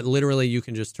that, but literally you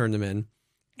can just turn them in.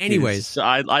 Anyways,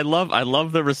 I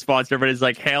love the response. Everybody's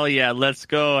like, hell yeah, let's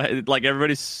go.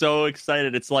 Everybody's so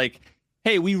excited. It's like,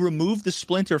 hey, we removed the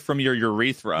splinter from your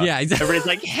urethra. Yeah, exactly. Everybody's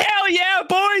like, hell yeah,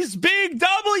 boys, big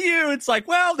W. It's like,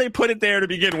 well, they put it there to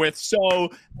begin with.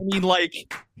 So,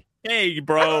 hey,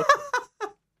 bro.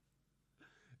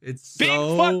 It's big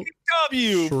so fucking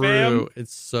W, true. Fam.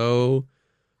 It's so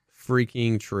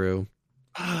freaking true.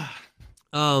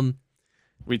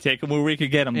 We take them where we can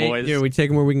get them, boys. Yeah, we take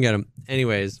them where we can get them.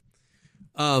 Anyways,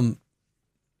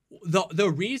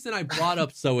 the reason I brought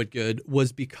up So It Good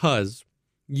was because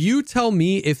you tell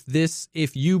me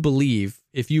if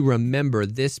you remember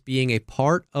this being a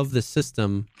part of the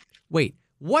system. Wait,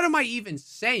 what am I even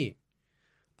saying?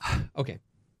 Okay.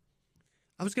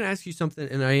 I was going to ask you something,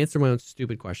 and I answered my own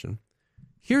stupid question.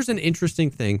 Here's an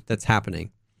interesting thing that's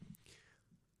happening.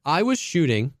 I was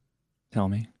shooting. Tell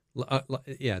me.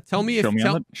 Yeah, tell me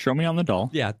show me on the doll.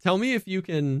 Yeah, tell me if you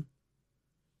can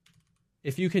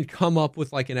come up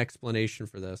with like an explanation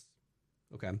for this.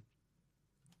 Okay.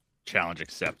 Challenge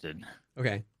accepted.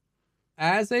 Okay.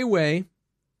 As a way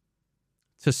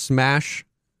to smash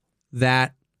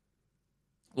that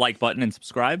like button and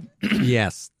subscribe?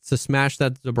 Yes, to smash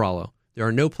that Zabralo. There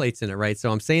are no plates in it, right?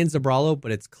 So I'm saying Zabralo,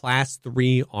 but it's class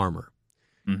 3 armor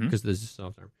because this is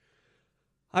soft armor.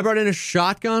 I brought in a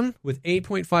shotgun with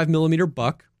 8.5 millimeter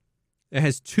buck. It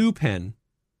has 2 pen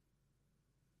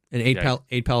and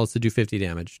 8 pellets to do 50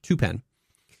 damage. 2 pen,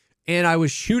 and I was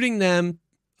shooting them.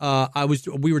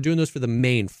 We were doing those for the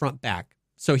main front back.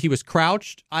 So he was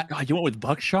crouched. You went with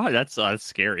buckshot? That's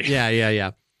scary.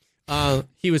 Yeah.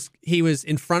 He was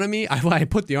in front of me. I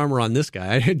put the armor on this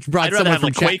guy. I'd rather have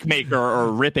like Quakemaker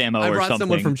or rip ammo or something. I brought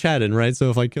someone from Chad in, right? So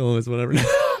if I kill him, it's whatever.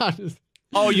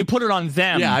 Oh, you put it on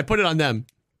them. Yeah, I put it on them.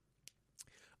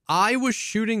 I was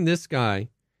shooting this guy.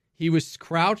 He was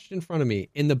crouched in front of me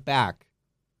in the back.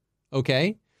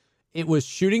 Okay? It was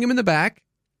shooting him in the back.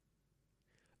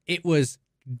 It was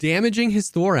damaging his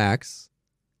thorax.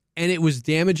 And it was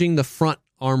damaging the front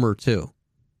armor too.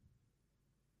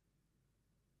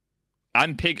 I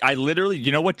literally,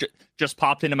 you know what just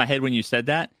popped into my head when you said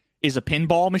that? Is a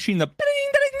pinball machine.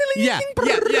 Yeah.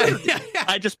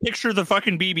 I just picture the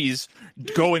fucking BBs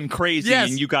going crazy,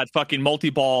 and you got fucking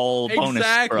multi-ball bonus.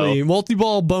 Exactly,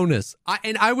 multi-ball bonus. I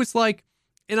remember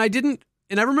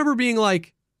being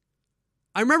like,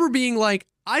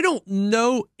 I don't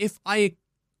know if I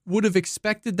would have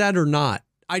expected that or not.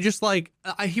 I just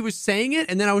he was saying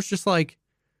it, and then I was just like,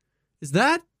 is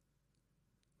that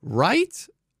right?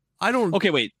 I don't. Okay,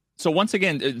 wait. So once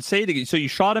again, say it again. So you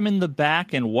shot him in the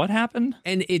back, and what happened?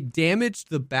 And it damaged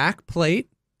the back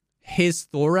plate, his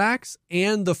thorax,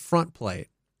 and the front plate.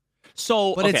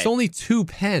 So, but it's only 2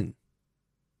 pen.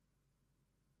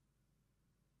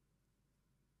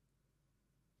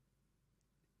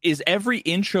 Is every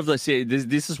inch of this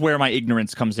is where my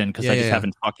ignorance comes in because I just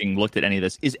haven't fucking looked at any of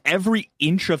this. Is every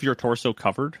inch of your torso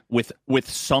covered with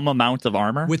some amount of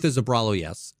armor? With the Zabralo,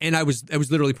 yes. And I was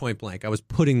literally point blank. I was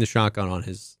putting the shotgun on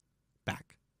his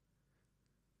back.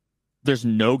 There's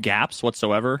no gaps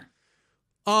whatsoever?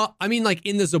 I mean, like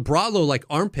in the Zabralo, like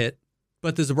armpit,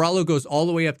 but the Zabralo goes all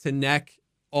the way up to neck,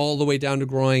 all the way down to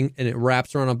groin, and it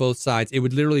wraps around on both sides. It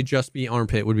would literally just be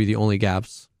armpit would be the only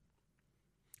gaps.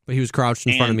 But he was crouched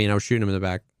in front of me, and I was shooting him in the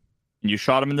back. You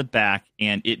shot him in the back,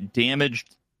 and it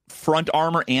damaged front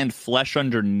armor and flesh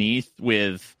underneath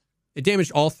with... It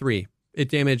damaged all 3. It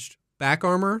damaged back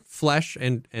armor, flesh,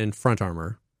 and front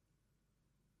armor.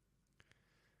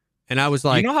 And I was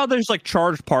like... You know how there's like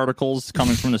charged particles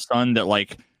coming from the sun that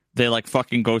like they like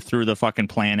fucking go through the fucking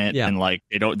planet and like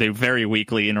they very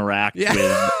weakly interact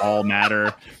with all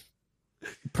matter?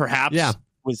 Perhaps... Yeah.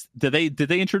 Did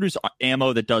they introduce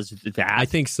ammo that does that? I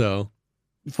think so.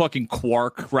 Fucking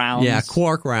quark rounds. Yeah,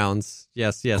 quark rounds.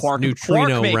 Yes.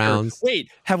 Neutrino rounds. Wait,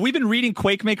 have we been reading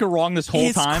Quakemaker wrong this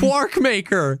whole time? It's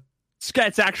Quarkmaker.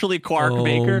 It's actually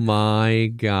Quarkmaker. Oh my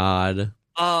god.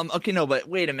 Okay, no, but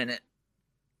wait a minute.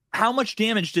 How much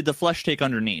damage did the flesh take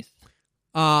underneath?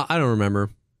 I don't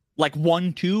remember. Like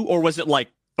 1, 2, or was it like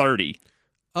 30?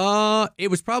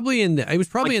 It was probably in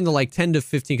the like 10 to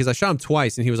 15 because I shot him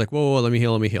twice and he was like, whoa, let me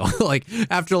heal. Like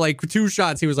after like 2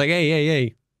 shots, he was like,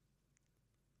 hey.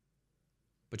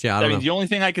 But yeah, I don't know. The only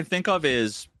thing I can think of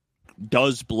is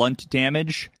does blunt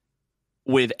damage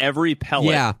with every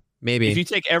pellet. Yeah, maybe. If you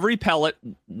take every pellet,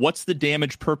 what's the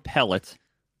damage per pellet?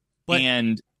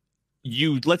 And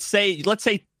you let's say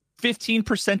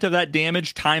 15% of that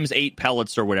damage times 8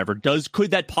 pellets or whatever.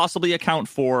 Could that possibly account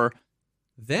for?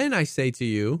 Then I say to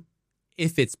you,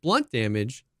 if it's blunt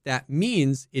damage, that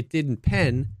means it didn't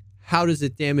pen. How does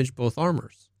it damage both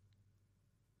armors?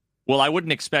 Well, I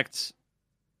wouldn't expect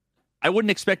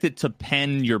it to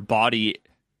pen your body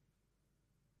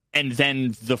and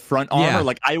then the front armor. Yeah.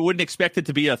 Like I wouldn't expect it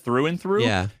to be a through and through.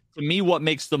 Yeah. To me, what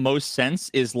makes the most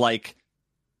sense is like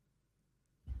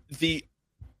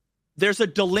there's a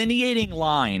delineating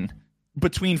line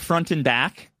between front and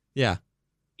back. Yeah.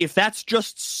 If that's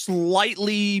just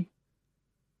slightly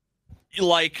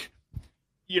like,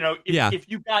 if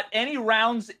you got any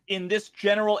rounds in this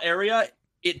general area,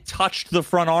 it touched the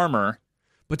front armor.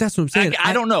 But that's what I'm saying.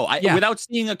 I don't know. Without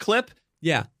seeing a clip,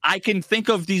 Yeah. I can think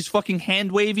of these fucking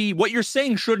hand wavy. What you're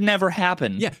saying should never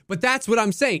happen. Yeah, but that's what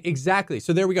I'm saying. Exactly.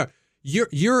 So there we go.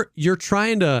 You're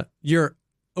trying to,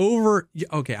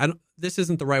 okay, this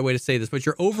isn't the right way to say this, but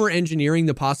you're over engineering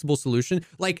the possible solution.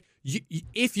 Like,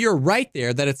 if you're right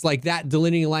there that it's like that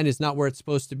delineating line is not where it's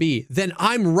supposed to be, then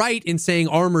I'm right in saying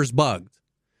armor's bugged.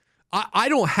 I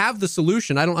don't have the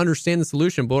solution. I don't understand the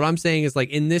solution. But what I'm saying is, like,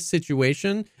 in this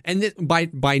situation, and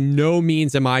by no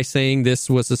means am I saying this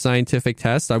was a scientific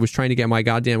test. I was trying to get my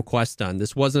goddamn quest done.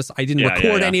 This wasn't. I didn't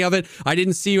record any of it. I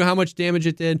didn't see how much damage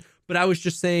it did. But I was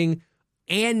just saying,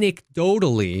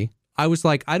 anecdotally, I was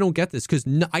like, I don't get this, because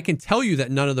I can tell you that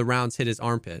none of the rounds hit his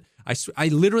armpit. I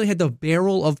literally had the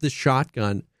barrel of the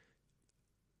shotgun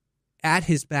at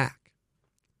his back.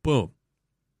 Boom.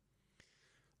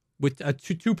 With a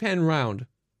two-pen round.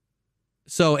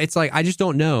 So it's like, I just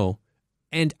don't know.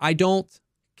 And I don't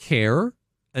care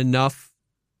enough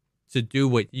to do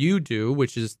what you do,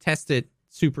 which is test it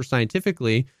super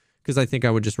scientifically, because I think I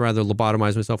would just rather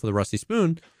lobotomize myself with a rusty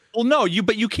spoon. Well, no,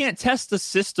 but you can't test the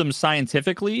system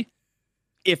scientifically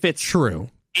if it's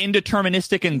true,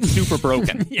 indeterministic and super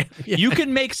broken. Yeah. You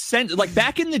can make sense. Like,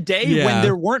 back in the day when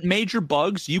there weren't major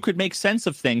bugs, you could make sense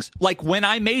of things. Like when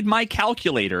I made my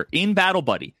calculator in Battle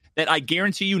Buddy, that I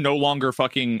guarantee you no longer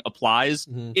fucking applies.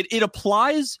 Mm-hmm. It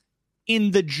applies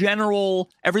in the general,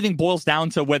 everything boils down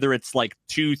to whether it's like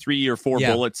 2, 3, or 4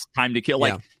 bullets, time to kill.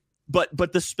 Like,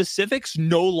 but the specifics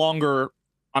no longer,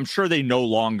 I'm sure they no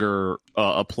longer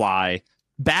apply.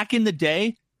 Back in the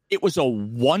day, it was a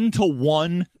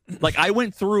 1-to-1. Like, I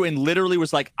went through and literally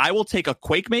was like, I will take a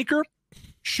Quake Maker,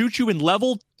 shoot you in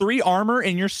level 3 armor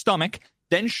in your stomach,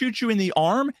 then shoot you in the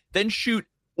arm, then shoot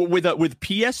with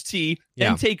PST,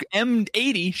 then take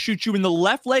M80, shoot you in the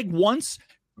left leg once,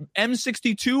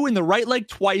 M62 in the right leg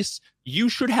twice. You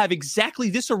should have exactly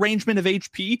this arrangement of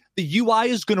HP. The UI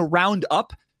is going to round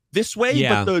up this way,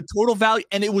 but the total value,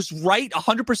 and it was right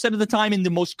 100% of the time in the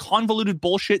most convoluted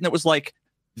bullshit, and it was like,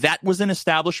 that was an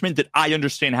establishment that I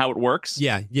understand how it works.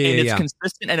 And it's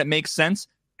consistent and it makes sense.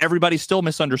 Everybody still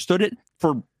misunderstood it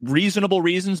for reasonable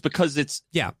reasons, because it's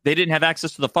they didn't have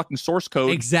access to the fucking source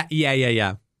code. Exactly.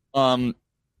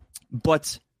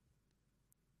 But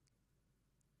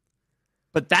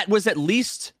that was at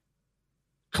least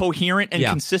coherent and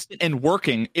consistent and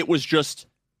working. It was just,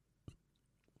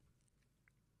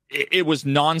 it was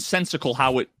nonsensical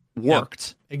how it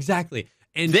worked. Exactly.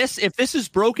 And if this is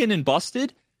broken and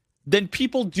busted, then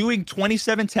people doing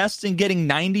 27 tests and getting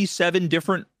 97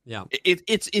 different,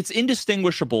 it's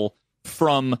indistinguishable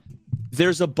from,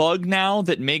 there's a bug now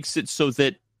that makes it so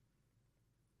that,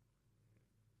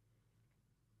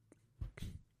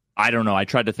 I don't know. I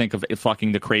tried to think of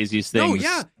fucking the craziest things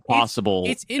possible.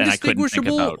 It's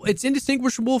indistinguishable. It's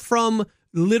indistinguishable from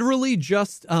literally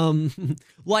just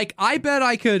like, I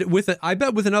bet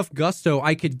with enough gusto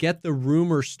I could get the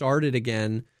rumor started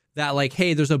again that, like,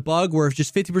 hey, there's a bug where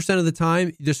just 50% of the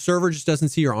time the server just doesn't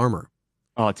see your armor.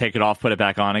 Oh, take it off, put it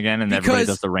back on again, and everybody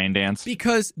does the rain dance.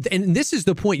 Because, and this is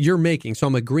the point you're making, so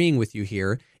I'm agreeing with you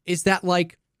here, is that,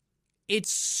 like,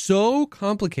 it's so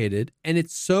complicated and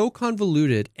it's so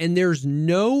convoluted, and there's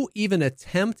no even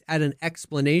attempt at an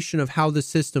explanation of how the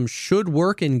system should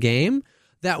work in game,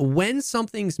 that when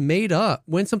something's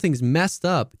messed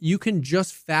up, you can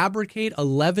just fabricate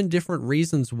 11 different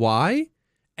reasons why,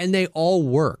 and they all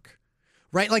work,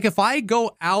 right? Like, if I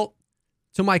go out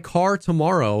to my car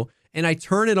tomorrow and I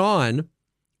turn it on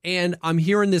and I'm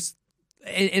hearing this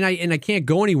and I can't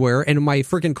go anywhere and my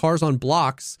freaking car's on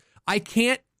blocks, I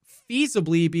can't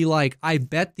feasibly be like, I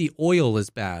bet the oil is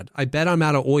bad. I bet I'm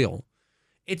out of oil.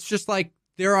 It's just like,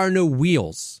 there are no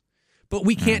wheels. But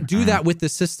we can't do that with the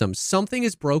system. Something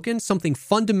is broken, something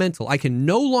fundamental. I can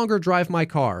no longer drive my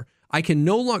car. I can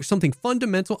no longer, something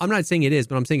fundamental. I'm not saying it is,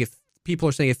 but I'm saying if people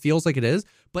are saying it feels like it is,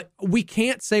 but we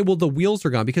can't say, well, the wheels are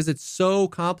gone, because it's so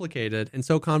complicated and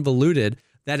so convoluted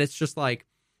that it's just like,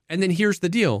 and then here's the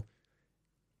deal.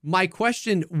 My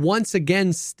question once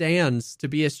again stands to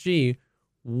BSG.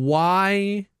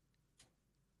 Why?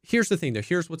 Here's the thing though.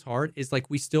 Here's what's hard is, like,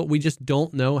 we just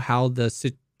don't know how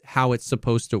it's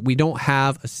supposed to. We don't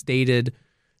have a stated,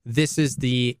 this is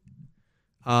the,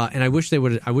 and I wish they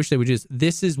would just,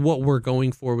 this is what we're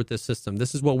going for with this system.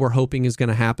 This is what we're hoping is going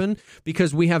to happen,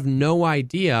 because we have no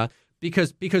idea.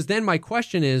 Because then my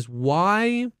question is,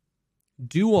 why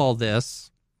do all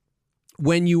this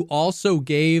when you also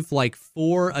gave like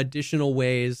 4 additional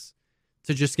ways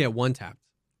to just get one tapped?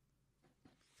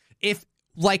 If,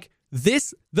 like,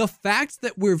 this, the fact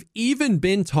that we've even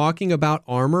been talking about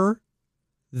armor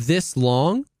this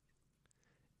long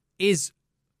is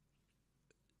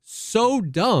so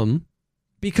dumb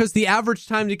Because the average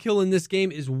time to kill in this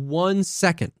game is 1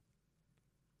 second.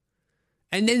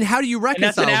 And then how do you reconcile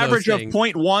those things? And that's an average of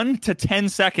 0.1 to 10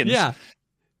 seconds. Yeah.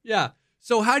 Yeah.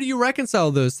 So how do you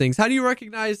reconcile those things? How do you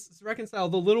reconcile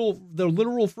the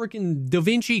literal freaking Da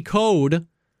Vinci Code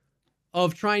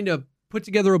of trying to put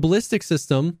together a ballistic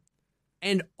system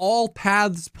and all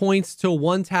paths points to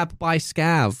one tap by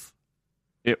scav?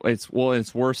 It's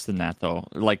worse than that though.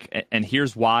 Like, and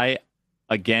here's why.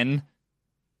 Again,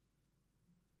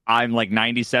 I'm like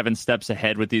 97 steps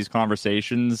ahead with these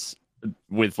conversations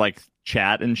with like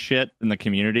chat and shit in the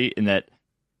community. In that,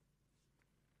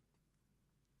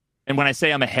 and when I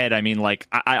say I'm ahead, I mean like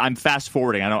I'm fast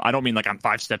forwarding. I don't mean like I'm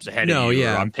 5 steps ahead. No, of you,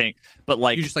 yeah, or I'm paying, but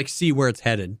like you just like see where it's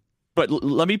headed. But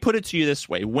let me put it to you this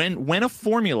way: when a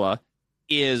formula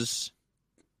is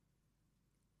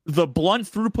the blunt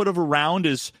throughput of a round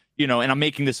is, you know, and I'm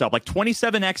making this up, like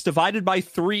 27x divided by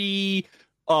 3,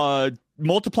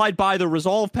 multiplied by the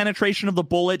resolve penetration of the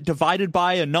bullet, divided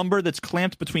by a number that's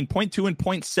clamped between 0.2 and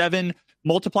 0.7,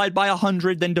 multiplied by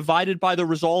 100, then divided by the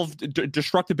resolve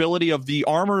destructibility of the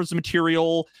armor's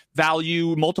material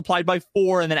value, multiplied by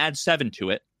 4, and then add 7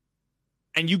 to it.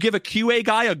 And you give a QA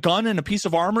guy a gun and a piece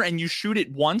of armor and you shoot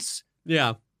it once.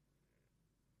 Yeah.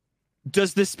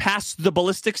 Does this pass the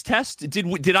ballistics test?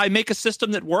 Did I make a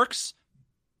system that works?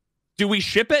 Do we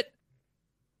ship it?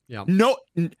 Yeah. No,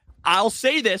 I'll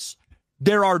say this.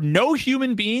 There are no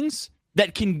human beings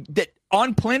that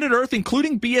on planet Earth,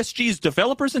 including BSG's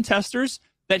developers and testers,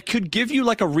 that could give you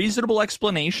like a reasonable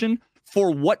explanation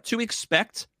for what to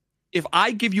expect if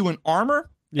I give you an armor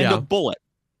and a bullet.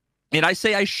 And I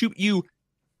say I shoot you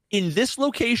in this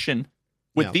location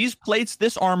with these plates,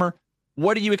 this armor.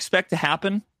 What do you expect to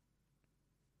happen?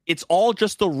 It's all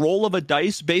just the roll of a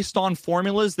dice based on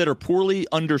formulas that are poorly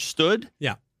understood.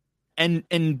 Yeah. And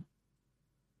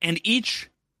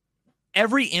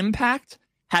every impact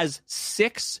has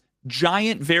 6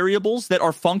 giant variables that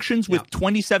are functions with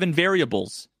 27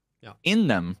 variables in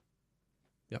them.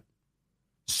 Yep.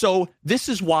 So this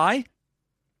is why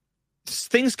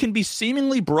things can be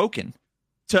seemingly broken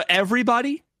to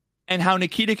everybody, and how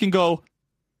Nikita can go,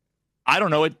 I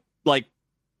don't know, it like,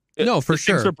 no, for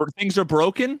sure. Things are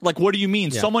broken. Like, what do you mean?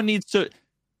 Yeah. Someone needs to,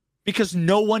 because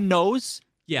no one knows.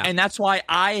 Yeah. And that's why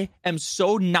I am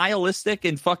so nihilistic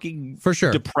and fucking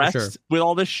depressed with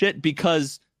all this shit,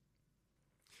 because.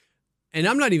 And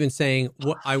I'm not even saying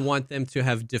what I want them to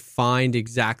have defined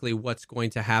exactly what's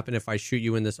going to happen if I shoot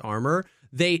you in this armor.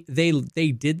 They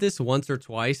did this once or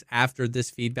twice after this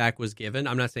feedback was given.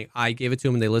 I'm not saying I gave it to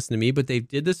them and they listened to me, but they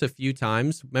did this a few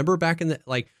times. Remember back in the,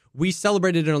 like, we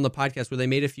celebrated it on the podcast where they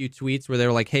made a few tweets where they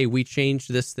were like, hey, we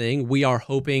changed this thing. We are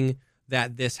hoping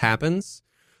that this happens.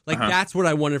 Like, that's what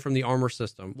I wanted from the armor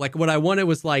system. Like, what I wanted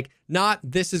was, like, not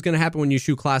this is going to happen when you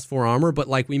shoot class 4 armor, but,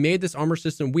 like, we made this armor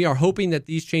system. We are hoping that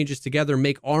these changes together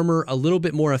make armor a little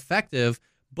bit more effective,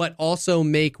 but also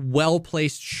make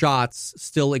well-placed shots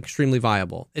still extremely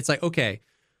viable. It's like, okay,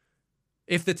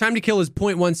 if the time to kill is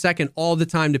 0.1 second all the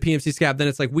time to PMC scab, then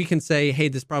it's like we can say, hey,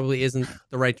 this probably isn't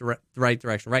the right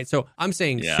direction, right? So I'm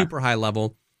saying super high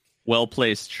level.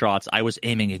 Well-placed shots. I was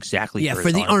aiming exactly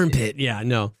for the armpit. Yeah,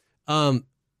 no.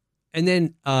 And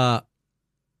then so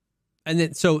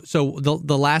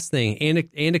the last thing,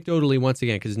 anecdotally, once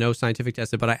again, because no scientific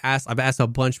tested, but I've asked a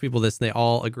bunch of people this, and they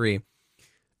all agree.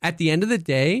 At the end of the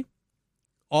day,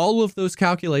 all of those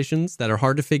calculations that are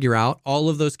hard to figure out, all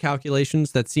of those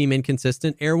calculations that seem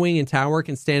inconsistent, Air Wing and Tower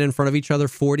can stand in front of each other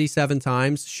 47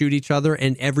 times, shoot each other,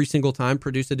 and every single time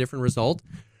produce a different result.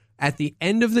 At the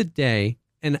end of the day,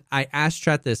 and I asked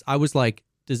chat this, I was like,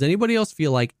 does anybody else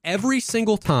feel like every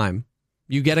single time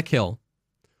you get a kill,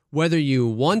 whether you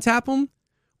one-tap them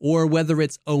or whether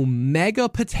it's Omega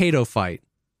Potato Fight,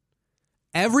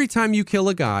 every time you kill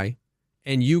a guy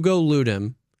and you go loot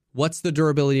him, what's the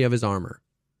durability of his armor?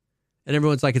 And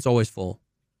everyone's like, it's always full.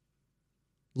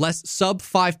 Less sub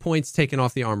 5 points taken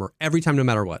off the armor every time, no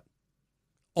matter what.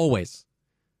 Always.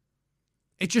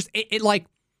 It just, it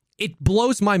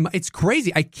blows my mind. It's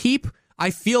crazy. I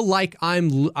feel like I'm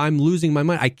losing my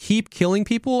mind. I keep killing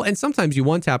people, and sometimes you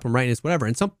one tap them, right, and it's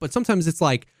whatever. But sometimes it's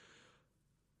like,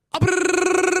 oh,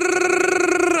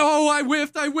 I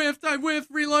whiffed,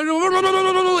 reload,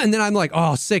 and then I'm like,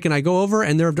 oh, sick, and I go over,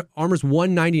 and their armor's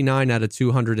 199 out of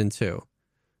 202,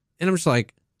 and I'm just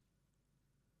like,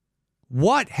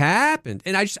 what happened?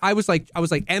 And I was like,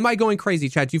 am I going crazy,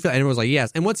 Chad? Do you feel? And everyone was like,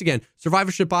 yes. And once again,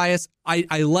 survivorship bias.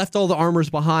 I left all the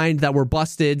armors behind that were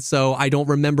busted, so I don't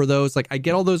remember those. Like, I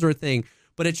get all those are a thing,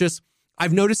 but it's just,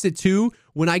 I've noticed it too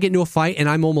when I get into a fight and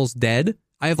I'm almost dead.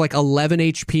 I have like 11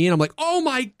 HP, and I'm like, oh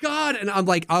my god! And I'm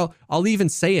like, I'll even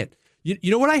say it.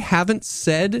 You know what I haven't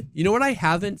said? You know what I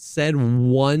haven't said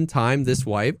one time this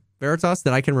wipe, Veritas,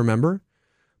 that I can remember?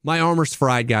 My armor's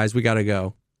fried, guys. We gotta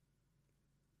go.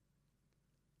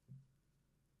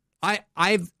 I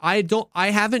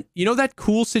haven't, you know that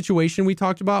cool situation we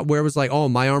talked about where it was like, oh,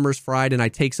 my armor's fried and I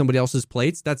take somebody else's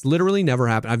plates? That's literally never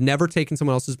happened. I've never taken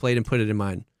someone else's plate and put it in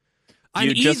mine. I'm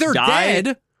either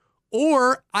dead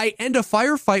or I end a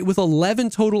firefight with 11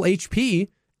 total HP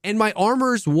and my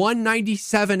armor's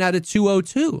 197 out of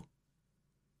 202.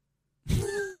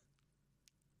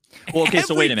 Well, okay,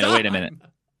 so wait a minute.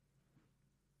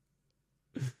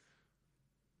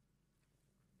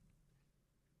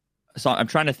 So I'm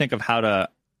trying to think of how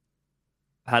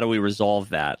do we resolve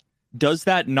that? Does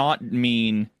that not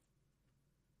mean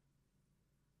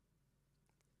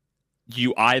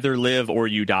you either live or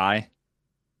you die?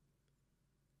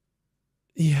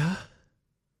 Yeah.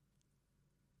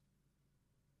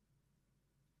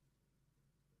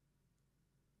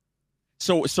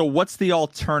 So what's the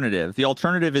alternative? The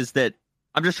alternative is that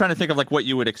I'm just trying to think of like what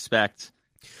you would expect.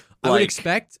 I would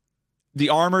expect the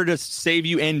armor to save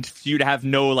you and for you to have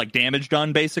no like damage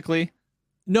done, basically.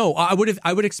 No, I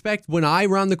would expect when I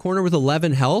round the corner with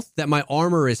 11 health that my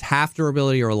armor is half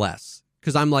durability or less.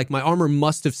 Because I'm like, my armor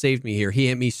must have saved me here. He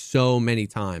hit me so many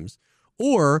times.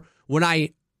 Or when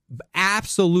I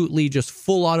absolutely just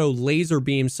full auto laser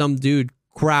beam some dude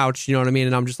crouched, you know what I mean?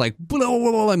 And I'm just like, blah, blah,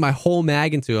 blah, blah, my whole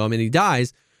mag into him and he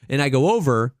dies. And I go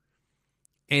over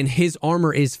and his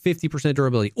armor is 50%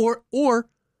 durability. Or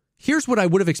here's what I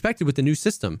would have expected with the new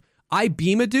system. I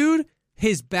beam a dude,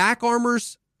 his back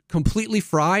armor's completely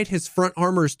fried, his front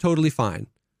armor is totally fine.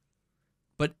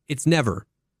 But it's never.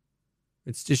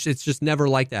 It's just never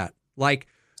like that. Like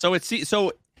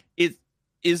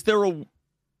is there a,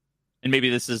 and maybe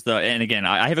this is and again,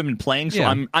 I haven't been playing, so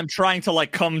I'm trying to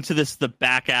like come to this the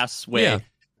back ass way. Yeah.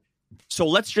 So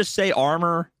let's just say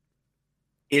armor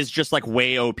is just like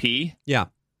way OP. Yeah.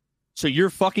 So you're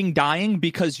fucking dying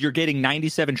because you're getting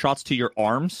 97 shots to your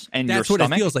arms and your stomach. That's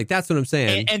what it feels like. That's what I'm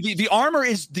saying. And the armor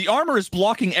is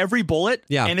blocking every bullet.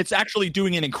 Yeah. And it's actually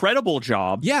doing an incredible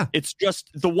job. Yeah. It's just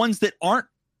the ones that aren't.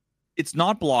 It's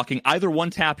not blocking. Either one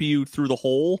tap you through the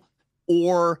hole,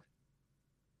 or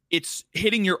it's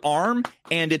hitting your arm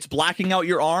and it's blacking out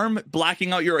your arm,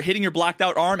 hitting your blacked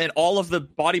out arm, and all of the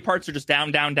body parts are just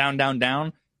down, down, down, down,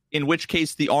 down. In which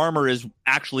case the armor is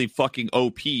actually fucking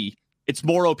OP. It's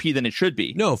more OP than it should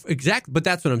be. No, exactly. But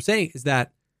that's what I'm saying is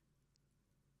that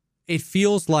it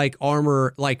feels like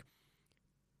armor, like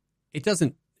it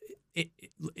doesn't,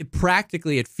 it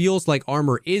practically, it feels like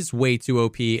armor is way too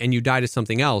OP and you die to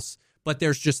something else. But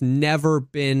there's just never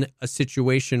been a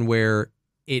situation where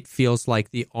it feels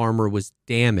like the armor was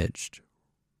damaged.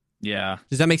 Yeah.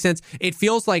 Does that make sense? It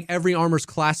feels like every armor's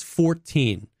class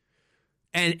 14.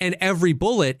 And every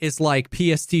bullet is like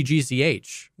PST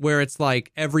GCH, where it's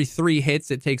like every 3 hits,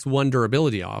 it takes 1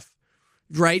 durability off.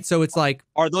 Right? So it's like...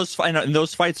 And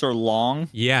those fights are long?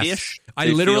 Yes.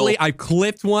 I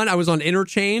clipped one. I was on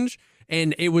interchange,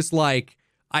 and it was like...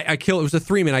 it was a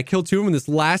 3-man. I killed 2 of them, and this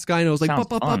last guy, and I was like...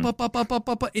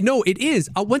 No, it is.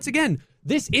 Once again,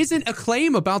 this isn't a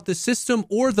claim about the system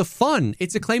or the fun.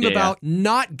 It's a claim about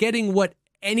not getting what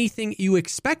anything you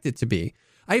expect it to be.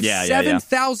 I have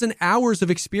 7,000 hours of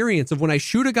experience of when I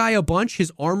shoot a guy a bunch,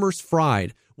 his armor's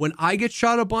fried. When I get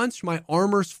shot a bunch, my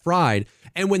armor's fried.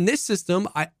 And when this system,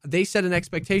 they set an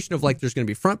expectation of like, there's going to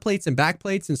be front plates and back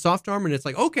plates and soft armor. And it's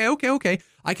like, okay.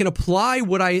 I can apply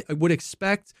what I would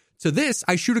expect to this.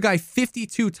 I shoot a guy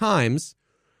 52 times.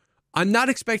 I'm not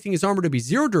expecting his armor to be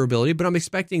 0 durability, but I'm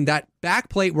expecting that back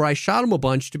plate where I shot him a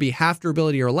bunch to be half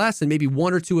durability or less, and maybe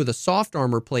 1 or 2 of the soft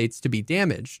armor plates to be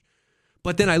damaged.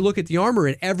 But then I look at the armor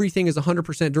and everything is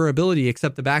 100% durability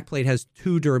except the backplate has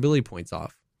 2 durability points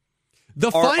off. The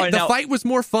fight was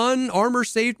more fun. Armor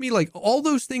saved me. Like all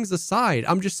those things aside,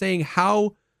 I'm just saying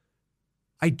how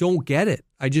I don't get it.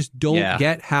 I just don't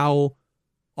get how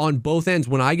on both ends,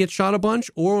 when I get shot a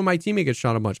bunch or when my teammate gets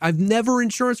shot a bunch. I've never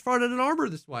insurance frauded an armor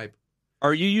this wipe.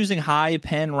 Are you using high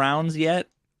pen rounds yet?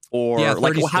 Or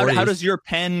like how does your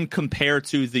pen compare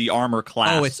to the armor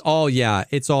class? Oh,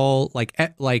 it's all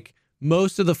like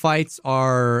most of the fights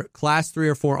are class 3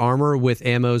 or 4 armor with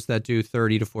ammos that do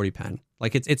 30 to 40 pen.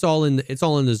 Like it's all in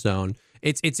the zone.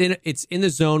 It's in the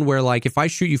zone where like if I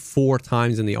shoot you 4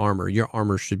 times in the armor, your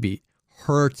armor should be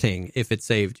hurting if it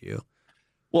saved you.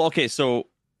 Well, okay, so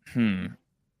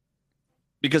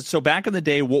because back in the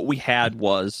day, what we had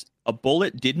was a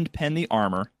bullet didn't pen the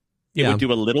armor. It would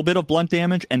do a little bit of blunt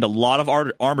damage and a lot of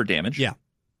armor damage. Yeah,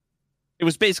 it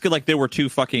was basically like there were two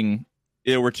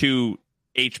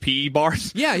HP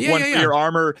bars. One for your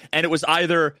armor, and it was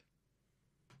either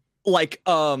like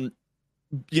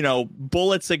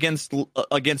bullets against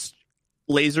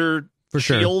laser for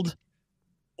shield sure.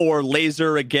 or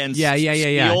laser against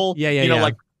steel.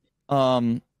 Like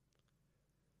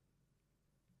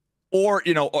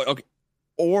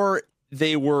or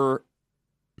they were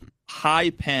high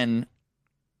pen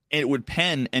and it would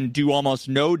pen and do almost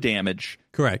no damage.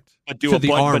 Correct. But do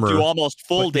almost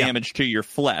full damage to your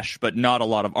flesh, but not a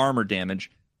lot of armor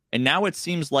damage. And now it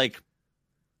seems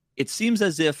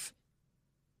as if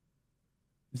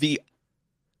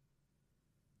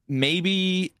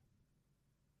maybe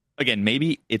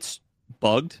it's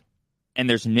bugged and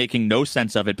there's making no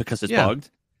sense of it because it's bugged,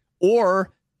 or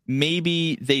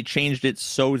maybe they changed it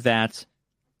so that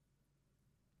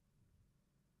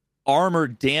armor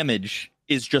damage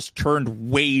is just turned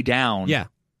way down.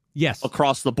 Yes.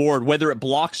 Across the board, whether it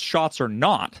blocks shots or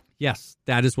not. Yes,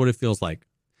 that is what it feels like.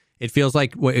 It feels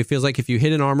like if you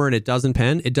hit an armor and it doesn't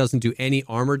pen, it doesn't do any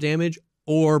armor damage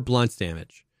or blunt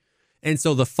damage. And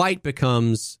so the fight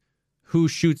becomes who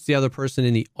shoots the other person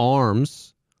in the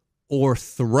arms or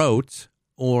throat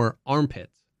or armpit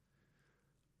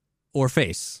or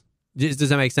face. Does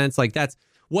that make sense? Like, that's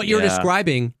what you're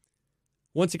describing.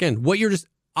 Once again,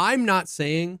 I'm not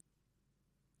saying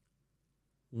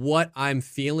what I'm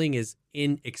feeling is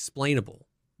inexplainable.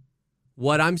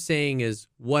 What I'm saying is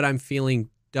what I'm feeling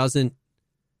doesn't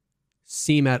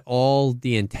seem at all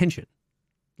the intention.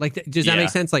 Like, does that make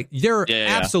sense? Like, there are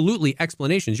absolutely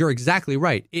explanations. You're exactly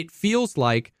right. It feels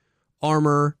like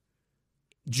armor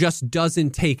just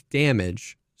doesn't take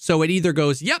damage. So it either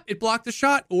goes, yep, it blocked the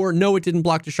shot, or no, it didn't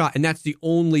block the shot. And that's the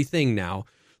only thing now.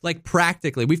 Like,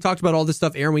 practically, we've talked about all this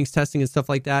stuff, air wings testing and stuff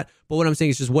like that. But what I'm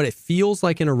saying is just what it feels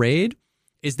like in a raid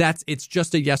is it's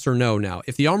just a yes or no now.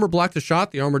 If the armor blocked the shot,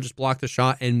 the armor just blocked the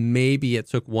shot, and maybe it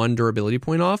took one durability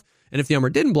point off. And if the armor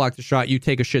didn't block the shot, you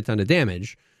take a shit ton of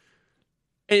damage.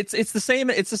 It's the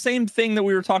same thing that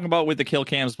we were talking about with the kill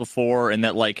cams before, and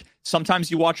that, like, sometimes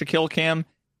you watch a kill cam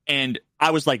and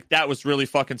I was like, that was really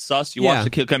fucking sus. You watch the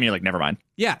kill cam and you're like, never mind.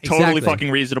 Yeah, totally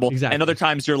fucking reasonable. Exactly. And other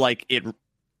times you're like,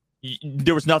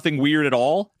 there was nothing weird at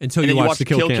all until you watch the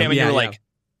kill cam and you're like,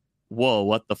 whoa,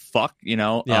 what the fuck,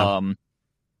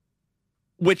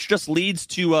 which just leads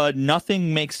to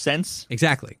nothing makes sense.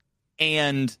 Exactly.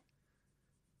 And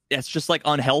it's just like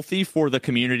unhealthy for the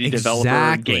community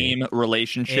developer game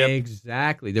relationship.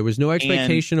 Exactly. There was no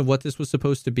expectation of what this was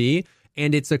supposed to be.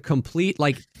 And it's a complete,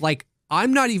 like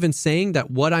I'm not even saying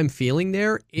that what I'm feeling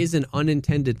there is an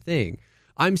unintended thing.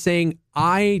 I'm saying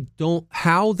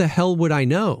how the hell would I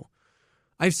know?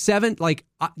 I have 7, like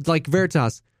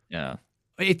Veritas. Yeah.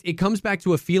 It comes back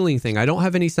to a feeling thing. I don't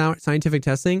have any scientific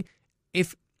testing.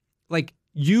 If, like,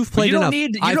 you've played enough. You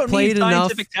don't need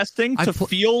scientific testing to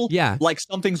feel like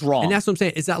something's wrong. And that's what I'm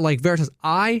saying. Is that, like, Veritas,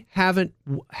 I haven't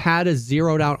had a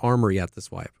zeroed out armor yet this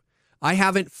wipe. I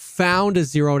haven't found a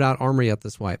zeroed out armor yet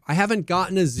this wipe. I haven't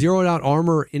gotten a zeroed out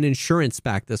armor in insurance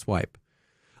back this wipe.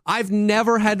 I've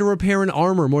never had to repair an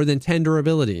armor more than 10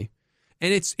 durability.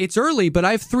 And it's early, but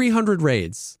I have 300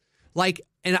 raids. Like,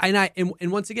 and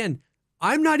once again,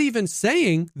 I'm not even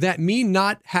saying that me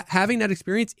not having that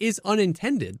experience is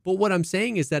unintended. But what I'm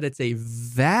saying is that it's a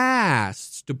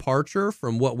vast departure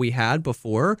from what we had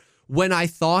before, when I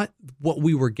thought what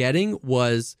we were getting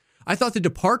was, I thought the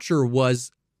departure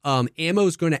was ammo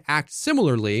is going to act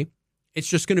similarly. It's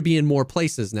just going to be in more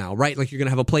places now, right? Like, you're going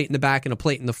to have a plate in the back and a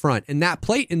plate in the front. And that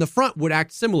plate in the front would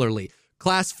act similarly.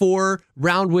 Class 4,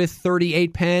 round with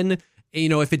 38 pen.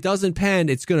 If it doesn't pen,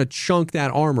 it's going to chunk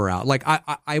that armor out. Like,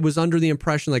 I was under the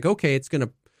impression, like, okay, it's going to,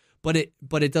 but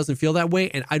it doesn't feel that way.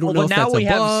 And I don't know if that's a bug. Now we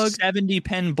have 70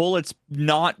 pen bullets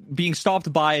not being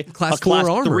stopped by a class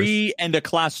 3 and a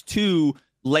class 2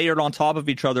 layered on top of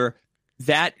each other.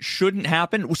 That shouldn't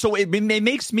happen. So it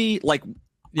makes me like,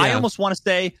 I almost want to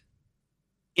say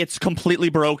it's completely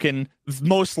broken,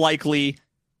 most likely.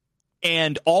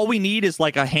 And all we need is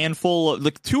like a handful of,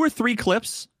 like, 2 or 3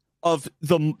 clips of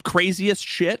the craziest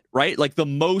shit, right? Like the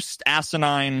most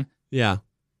asinine,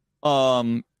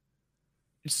 70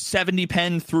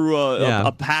 pen through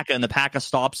a P.A.K.A. and the P.A.K.A.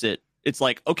 stops it. It's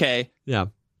like, okay,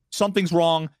 something's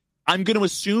wrong. I'm going to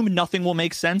assume nothing will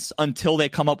make sense until they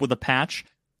come up with a patch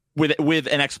with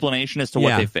an explanation as to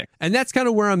what they fixed. And that's kind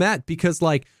of where I'm at, because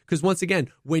once again,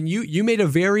 when you made a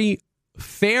very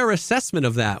fair assessment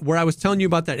of that, where I was telling you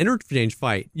about that interchange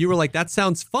fight, you were like, that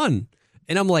sounds fun.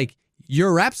 And I'm like,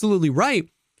 you're absolutely right.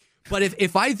 But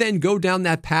if I then go down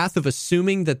that path of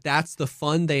assuming that that's the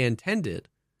fun they intended,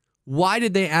 why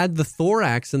did they add the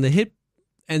thorax and the hip?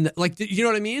 And, like, you know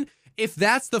what I mean? If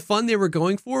that's the fun they were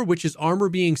going for, which is armor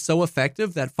being so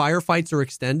effective that firefights are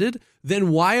extended,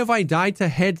 then why have I died to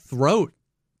head throat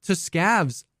to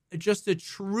scavs just a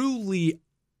truly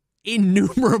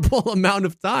innumerable amount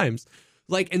of times.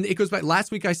 Like, and it goes back.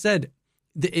 Last week I said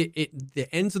the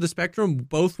ends of the spectrum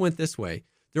both went this way.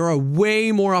 There are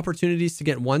way more opportunities to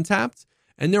get one tapped,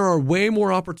 and there are way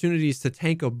more opportunities to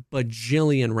tank a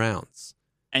bajillion rounds.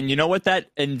 And you know what that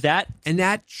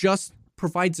just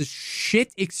provides a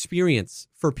shit experience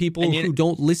for people who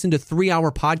don't listen to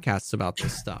 3-hour podcasts about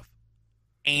this stuff.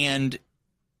 And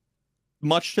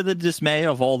much to the dismay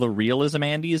of all the realism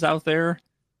Andys out there,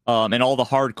 and all the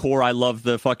hardcore, I love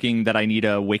the fucking that I need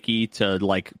a wiki to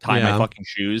like tie my fucking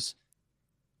shoes.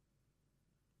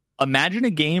 Imagine a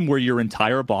game where your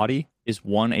entire body is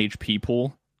 1 HP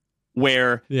pool,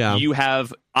 where you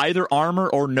have either armor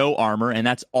or no armor, and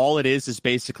that's all it is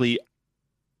basically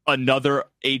another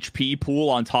HP pool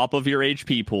on top of your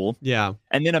HP pool. Yeah.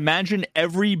 And then imagine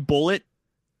every bullet,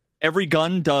 every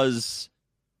gun does...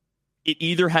 It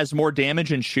either has more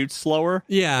damage and shoots slower,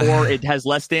 or it has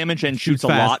less damage and shoots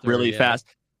faster, a lot really fast.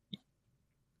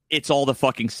 It's all the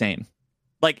fucking same.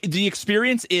 Like, the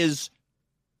experience is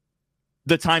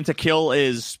the time to kill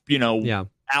is,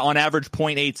 on average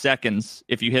 0.8 seconds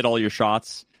if you hit all your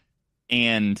shots.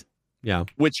 And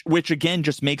which again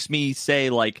just makes me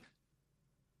say, like,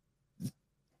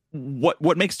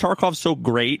 what makes Tarkov so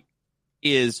great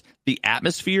is the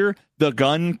atmosphere, the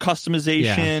gun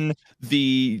customization,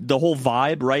 the whole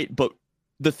vibe, right? But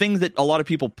the thing that a lot of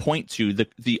people point to,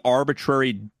 the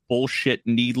arbitrary bullshit,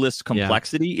 needless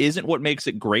complexity isn't what makes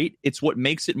it great. It's what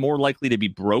makes it more likely to be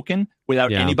broken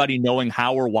without anybody knowing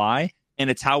how or why.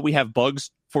 And it's how we have bugs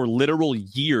for literal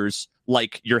years,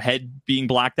 like your head being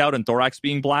blacked out and thorax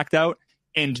being blacked out.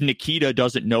 And Nikita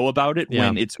doesn't know about it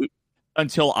when it's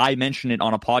until I mention it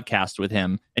on a podcast with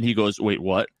him. And he goes, wait,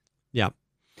 what? Yeah.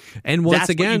 And once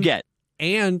again, what you get.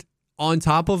 And on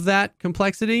top of that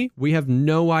complexity, we have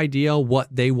no idea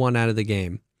what they want out of the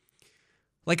game.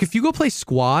 Like, if you go play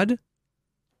squad,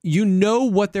 you know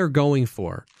what they're going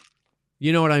for.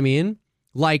 You know what I mean?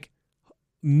 Like,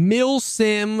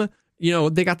 Milsim,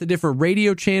 they got the different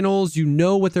radio channels. You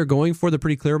know what they're going for. They're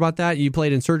pretty clear about that. You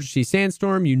played Insurgency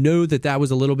Sandstorm. You know that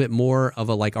was a little bit more of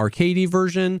a, like, arcadey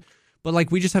version. But,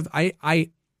 like, we just have...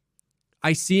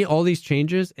 I see all these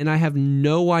changes, and I have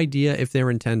no idea if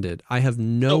they're intended. I have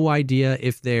no idea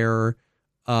if they're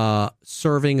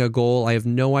serving a goal. I have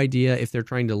no idea if they're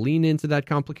trying to lean into that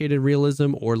complicated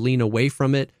realism or lean away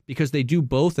from it, because they do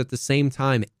both at the same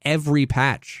time every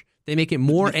patch. They make it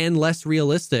more and less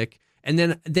realistic, and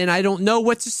then I don't know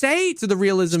what to say to the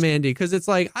realism, Andy, because it's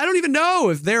like, I don't even know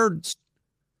if they're...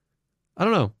 I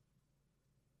don't know.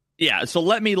 Yeah, so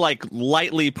let me, like,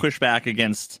 lightly push back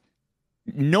against...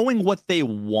 knowing what they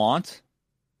want,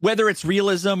 whether it's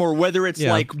realism or whether it's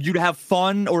like you to have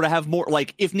fun or to have more,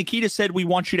 like if Nikita said we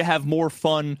want you to have more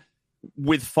fun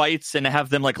with fights and to have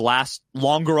them like last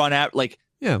longer on out, like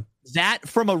that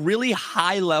from a really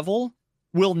high level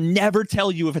will never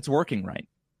tell you if it's working right.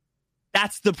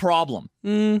 That's the problem.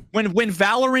 When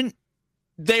Valorant,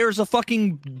 there's a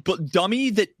fucking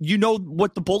dummy that you know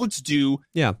what the bullets do.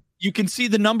 Yeah, you can see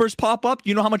the numbers pop up.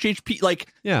 You know how much HP.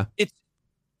 Like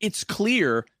it's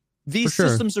clear these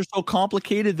systems are so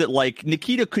complicated that, like,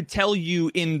 Nikita could tell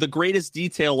you in the greatest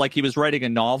detail, like he was writing a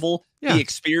novel, the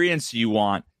experience you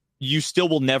want. You still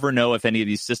will never know if any of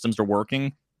these systems are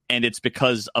working, and it's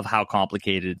because of how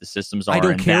complicated the systems are. I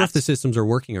don't care if the systems are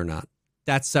working or not.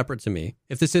 That's separate to me.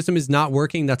 If the system is not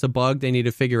working, that's a bug they need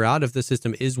to figure out. If the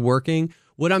system is working,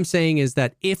 what I'm saying is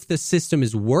that if the system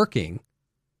is working,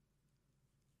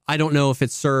 I don't know if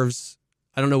it serves,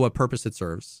 I don't know what purpose it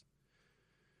serves.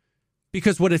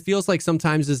 Because what it feels like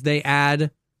sometimes is they add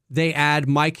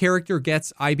my character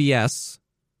gets IBS,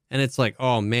 and it's like,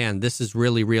 oh man, this is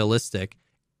really realistic.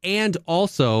 And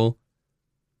also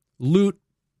loot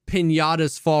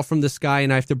pinatas fall from the sky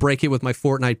and I have to break it with my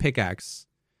Fortnite pickaxe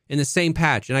in the same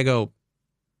patch. And I go,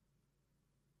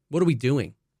 what are we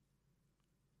doing?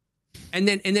 And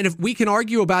then if we can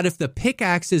argue about if the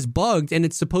pickaxe is bugged and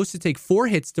it's supposed to take 4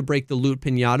 hits to break the loot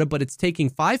pinata, but it's taking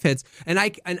 5 hits, and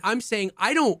I'm saying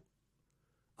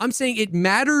it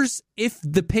matters if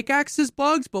the pickaxe is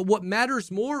bugged, but what matters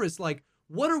more is, like,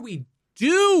 what are we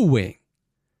doing?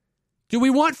 Do we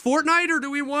want Fortnite or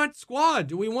do we want squad?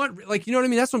 Do we want, like, you know what I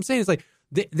mean? That's what I'm saying. It's like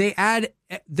they add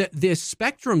the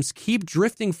spectrums keep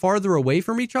drifting farther away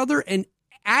from each other, and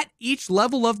at each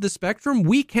level of the spectrum,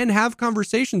 we can have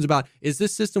conversations about, is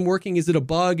this system working? Is it a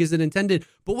bug? Is it intended?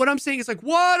 But what I'm saying is, like,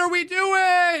 what are we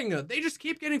doing? They just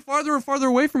keep getting farther and farther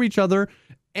away from each other,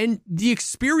 and the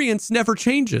experience never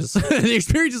changes. The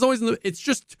experience is always it's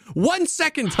just 1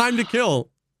 second time to kill.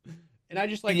 And I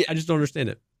just I just don't understand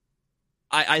it.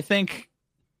 I think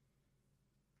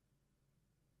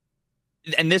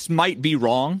and this might be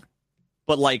wrong,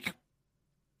 but like,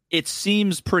 it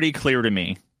seems pretty clear to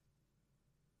me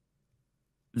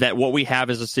that what we have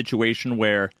is a situation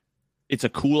where it's a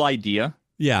cool idea.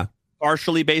 Yeah.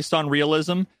 Partially based on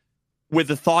realism, with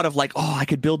the thought of like, oh, I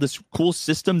could build this cool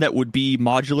system that would be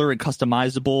modular and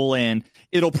customizable, and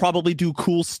it'll probably do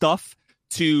cool stuff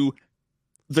to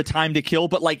the time to kill.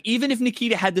 But like, even if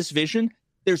Nikita had this vision,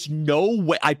 there's no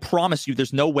way, I promise you,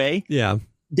 there's no way. Yeah.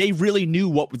 They really knew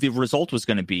what the result was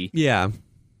going to be. Yeah.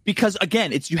 Because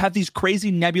again, you have these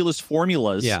crazy nebulous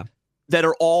formulas that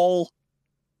are all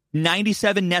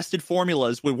 97 nested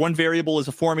formulas where one variable is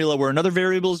a formula where another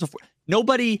variable is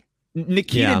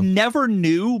Nikita never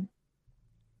knew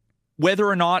whether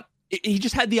or not, he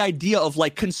just had the idea of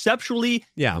like conceptually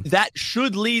that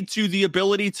should lead to the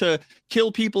ability to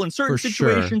kill people in certain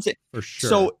situations. For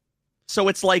sure. So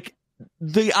it's like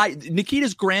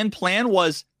Nikita's grand plan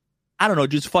was, I don't know,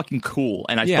 just fucking cool.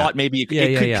 And I thought maybe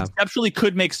it conceptually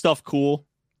could make stuff cool.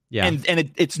 Yeah.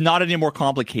 And it's not any more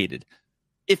complicated.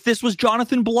 If this was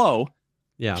Jonathan Blow,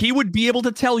 he would be able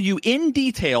to tell you in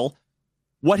detail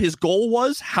what his goal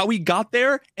was, how he got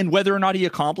there, and whether or not he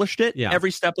accomplished it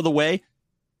every step of the way.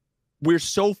 We're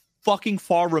so fucking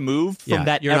far removed from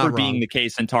that ever being the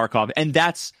case in Tarkov. And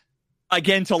that's,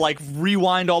 again, to like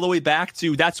rewind all the way back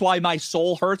to, that's why my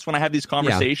soul hurts when I have these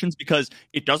conversations, because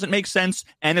it doesn't make sense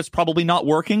and it's probably not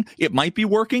working. It might be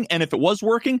working, and if it was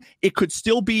working, it could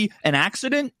still be an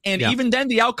accident, and even then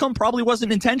the outcome probably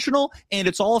wasn't intentional, and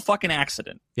it's all a fucking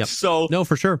accident. So no,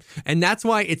 for sure. And that's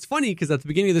why it's funny, because at the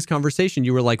beginning of this conversation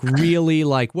you were like really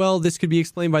like, well, this could be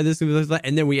explained by this,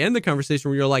 and then we end the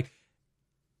conversation where you're like,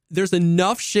 there's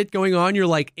enough shit going on. You're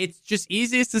like, it's just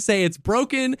easiest to say it's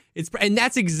broken. And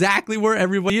that's exactly where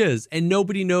everybody is. And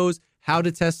nobody knows how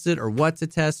to test it or what to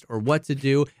test or what to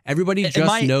do. Everybody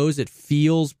just knows it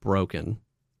feels broken.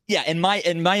 Yeah. And my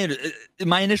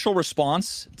initial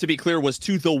response, to be clear, was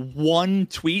to the one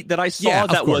tweet that I saw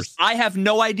that was, I have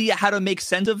no idea how to make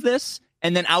sense of this.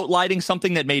 And then outlining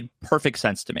something that made perfect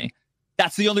sense to me.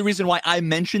 That's the only reason why I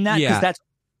mentioned that. Because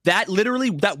that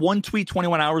literally, that one tweet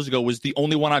 21 hours ago was the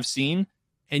only one I've seen.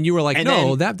 And you were like,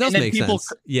 that does make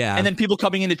sense. Yeah. And then people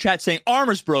coming into chat saying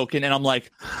armor's broken. And I'm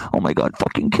like, oh my God,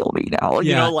 fucking kill me now. I'm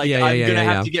going to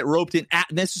have to get roped in. And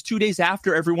this is 2 days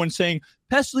after everyone saying,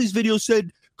 Pesley's video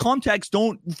said contacts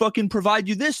don't fucking provide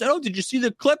you this. Oh, did you see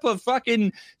the clip of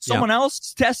fucking someone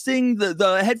else testing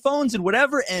the headphones and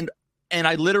whatever? And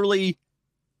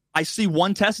I see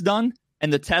one test done,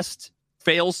 and the test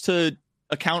fails to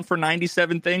account for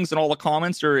 97 things, and all the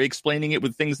comments are explaining it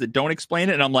with things that don't explain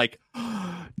it, and I'm like,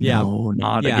 no,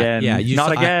 not again.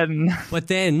 Not again. But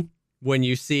then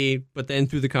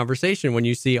through the conversation, when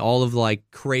you see all of like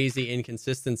crazy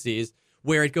inconsistencies,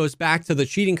 where it goes back to the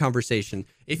cheating conversation.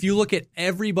 If you look at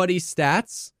everybody's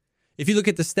stats, we go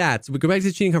back to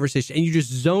the cheating conversation, and you just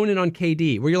zone in on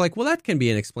KD, where you're like, well, that can be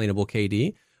an explainable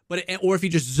KD. Or if you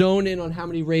just zone in on how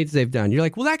many raids they've done, you're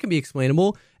like, well, that can be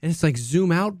explainable. And it's like,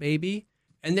 zoom out, baby.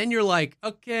 And then you're like,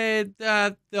 okay,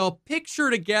 the picture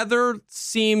together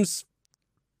seems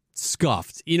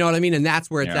scuffed. You know what I mean? And that's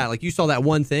where it's at. Like, you saw that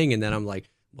one thing, and then I'm like,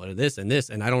 what are this and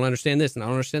this? And I don't understand this, and I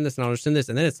don't understand this, and I don't understand this.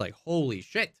 And then it's like, holy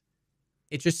shit.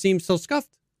 It just seems so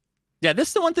scuffed. Yeah, this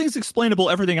is the one thing's explainable.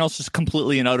 Everything else is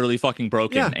completely and utterly fucking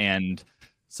broken. Yeah. And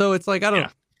so it's like, I don't know.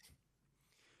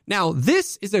 Now,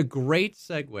 this is a great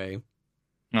segue.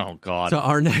 Oh, God. To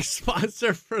our next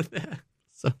sponsor for that.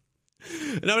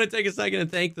 And I'm going to take a second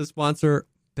and thank the sponsor,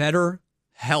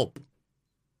 BetterHelp.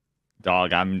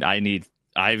 Dog, I need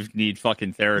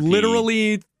fucking therapy.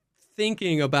 Literally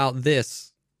thinking about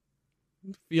this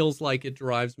feels like it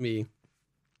drives me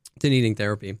to needing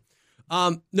therapy.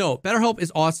 No, BetterHelp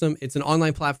is awesome. It's an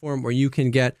online platform where you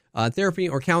can get therapy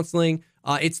or counseling.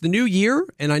 It's the new year,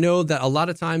 and I know that a lot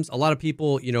of times, a lot of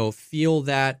people, feel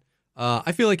that.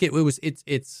 I feel like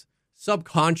it's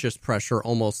subconscious pressure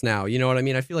almost now. You know what I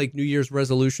mean? I feel like New Year's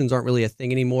resolutions aren't really a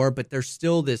thing anymore, but there's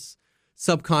still this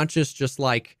subconscious, just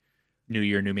like New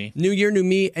Year, New Me. New Year, New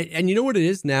Me. And you know what it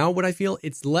is now? What I feel?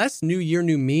 It's less New Year,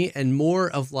 New Me, and more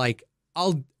of like,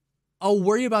 I'll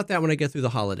worry about that when I get through the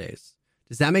holidays.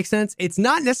 Does that make sense? It's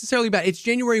not necessarily bad. It's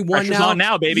January 1 Pressure's now. On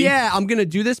now, baby. Yeah, I'm gonna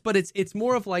do this, but it's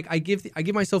more of like I give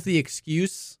myself the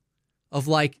excuse of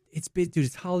like,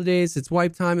 it's holidays, it's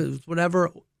wipe time, it's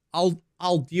whatever.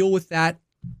 I'll deal with that,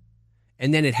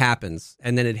 and then it happens,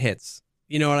 and then it hits.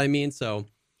 You know what I mean? So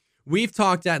we've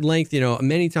talked at length,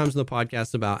 many times in the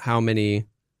podcast about how many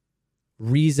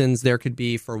reasons there could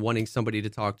be for wanting somebody to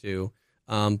talk to.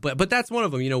 But that's one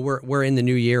of them. We're in the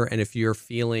new year, and if you're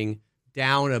feeling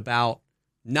down about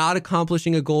not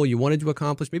accomplishing a goal you wanted to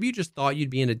accomplish, maybe you just thought you'd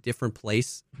be in a different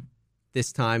place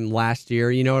this time last year.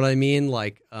 You know what I mean?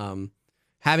 Like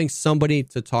having somebody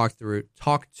to talk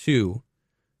to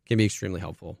can be extremely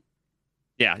helpful.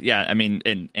 Yeah. I mean,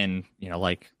 and you know,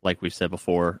 like we've said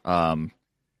before,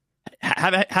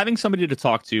 having somebody to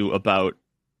talk to about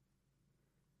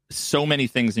so many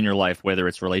things in your life, whether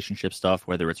it's relationship stuff,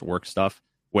 whether it's work stuff,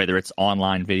 whether it's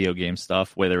online video game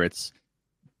stuff, whether it's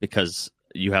because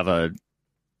you have a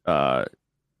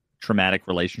traumatic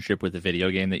relationship with the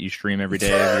video game that you stream every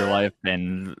day of your life,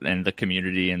 and the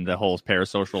community and the whole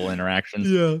parasocial interactions.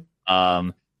 Yeah.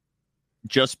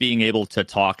 Just being able to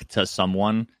talk to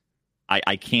someone,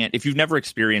 I can't, if you've never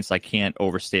experienced, I can't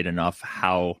overstate enough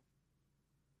how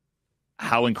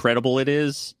incredible it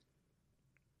is.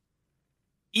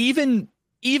 Even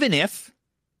if,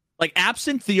 like,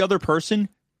 absent the other person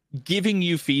giving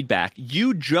you feedback,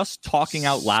 you just talking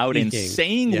out loud and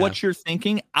saying what you're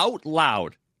thinking out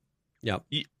loud,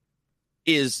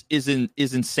 is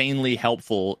insanely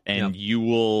helpful, and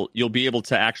you'll be able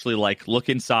to actually like look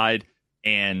inside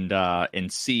and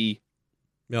see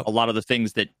a lot of the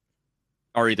things that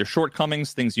are either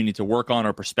shortcomings, things you need to work on,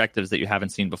 or perspectives that you haven't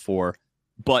seen before.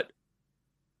 But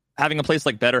having a place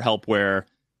like BetterHelp where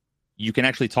you can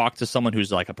actually talk to someone who's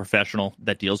like a professional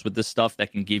that deals with this stuff,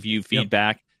 that can give you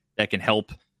feedback, that can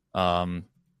help. I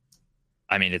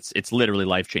mean, it's literally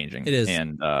life-changing. It is.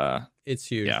 And it's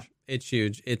huge. Yeah. It's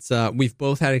huge. It's we've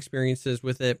both had experiences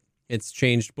with it. It's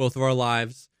changed both of our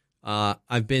lives.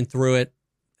 I've been through it,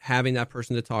 having that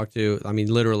person to talk to. I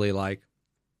mean, literally, like,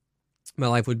 my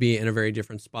life would be in a very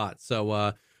different spot.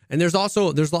 So, and there's a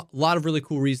lot of really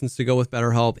cool reasons to go with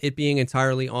BetterHelp. It being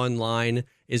entirely online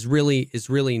is really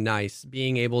nice.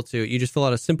 Being able to, you just fill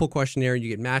out a simple questionnaire, you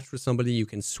get matched with somebody, you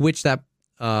can switch that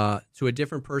to a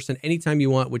different person anytime you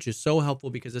want, which is so helpful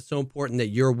because it's so important that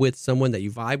you're with someone that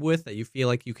you vibe with, that you feel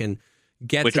like you can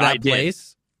get to that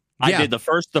place. I did the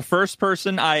first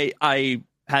person I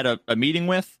had a meeting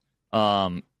with.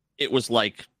 It was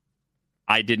like,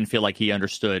 I didn't feel like he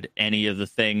understood any of the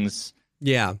things.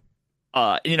 Yeah.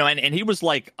 You know, and he was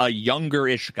like a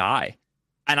younger-ish guy.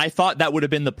 And I thought that would have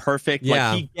been the perfect,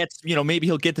 like, he gets, you know, maybe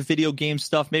he'll get the video game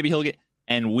stuff, maybe he'll get,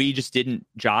 and we just didn't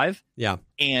jive. Yeah.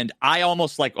 And I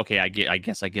almost like, okay, I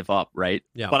guess I give up, right?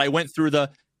 Yeah. But I went through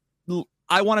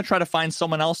I want to try to find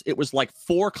someone else. It was like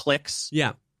 4 clicks.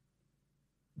 Yeah.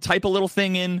 Type a little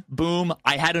thing in, boom.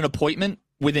 I had an appointment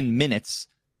within minutes,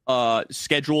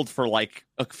 scheduled for like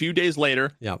a few days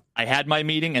later. Yeah. I had my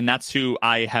meeting, and that's who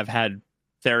I have had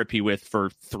therapy with for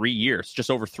 3 years,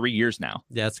 just over 3 years now.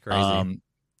 Yeah, that's crazy.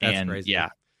 That's crazy. Yeah,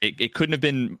 it couldn't have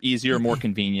been easier, more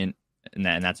convenient, and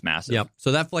that's massive. Yep.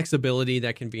 So that flexibility,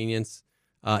 that convenience,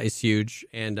 is huge,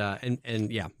 and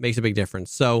yeah, makes a big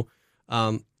difference. So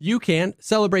you can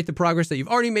celebrate the progress that you've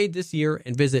already made this year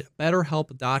and visit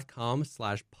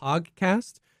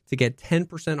BetterHelp.com/Pogcast to get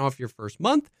 10% off your first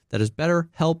month. That is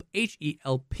BetterHelp,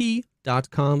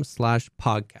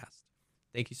 HELP.com/Pogcast.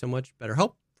 Thank you so much,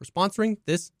 BetterHelp, for sponsoring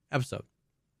this episode.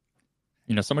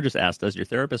 You know, someone just asked, does your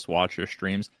therapist watch your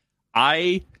streams?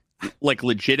 I, like,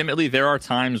 legitimately, there are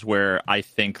times where I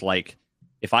think, like,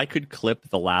 if I could clip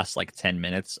the last, like, 10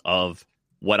 minutes of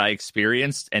what I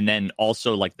experienced and then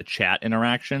also, like, the chat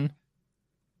interaction,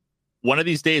 one of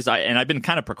these days, I've been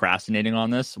kind of procrastinating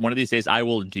on this, one of these days I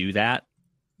will do that.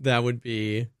 That would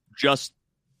be just,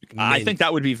 I think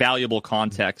that would be valuable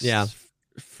context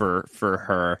for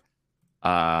her.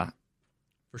 For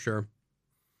sure.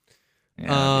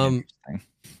 Yeah,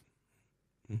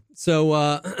 so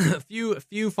a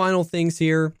few final things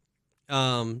here.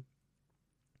 I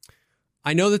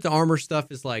know that the armor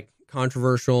stuff is like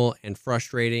controversial and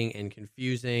frustrating and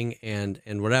confusing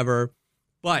and whatever,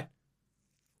 but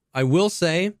I will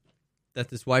say that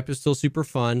this wipe is still super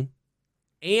fun,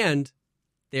 and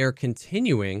they're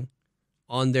continuing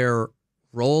on their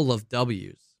roll of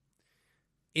W's.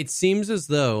 It seems as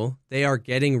though they are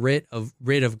getting rid of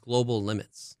global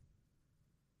limits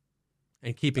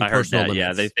and keeping personal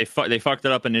limits. Yeah, they fucked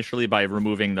it up initially by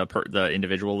removing the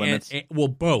individual limits. Well,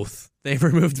 both. They've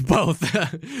removed both,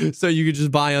 so you could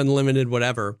just buy unlimited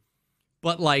whatever.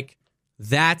 But like,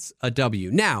 that's a W.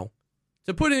 Now,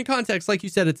 to put it in context, like you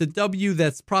said, it's a W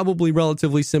that's probably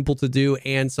relatively simple to do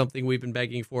and something we've been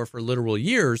begging for literal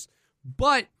years.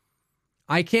 But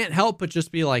I can't help but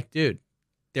just be like, dude,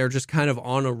 they're just kind of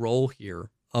on a roll here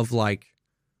of like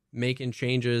making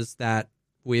changes that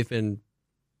we've been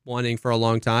wanting for a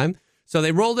long time. So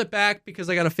they rolled it back because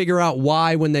I got to figure out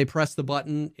why when they pressed the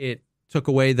button, it took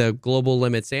away the global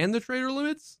limits and the trader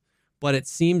limits. But it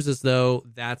seems as though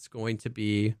that's going to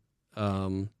be,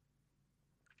 that's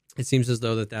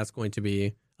going to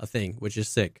be a thing, which is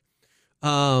sick.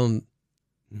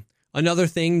 Another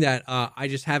thing that I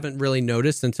just haven't really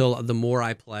noticed until the more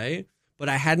I play, but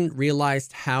I hadn't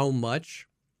realized how much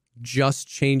just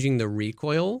changing the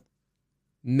recoil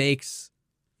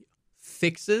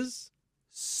fixes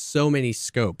so many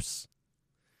scopes.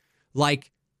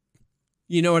 Like,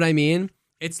 you know what I mean?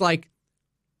 It's like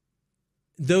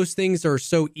those things are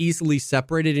so easily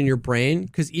separated in your brain,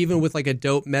 because even with like a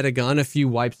dope meta gun a few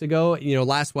wipes ago,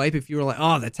 last wipe, if you were like,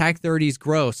 oh, the TAC 30 is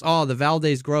gross, oh, the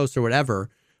Valde's gross or whatever,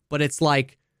 but it's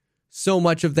like so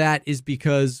much of that is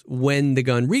because when the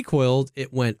gun recoiled,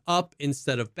 it went up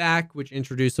instead of back, which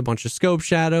introduced a bunch of scope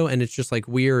shadow, and it's just like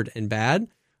weird and bad.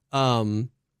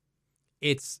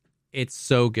 It's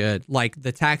so good. Like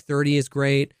the TAC 30 is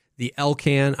great. The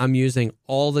Elcan I'm using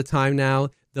all the time now.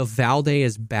 The Valde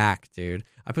is back, dude.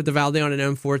 I put the Valde on an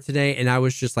M4 today, and I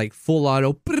was just like full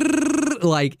auto.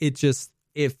 Like it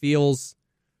feels.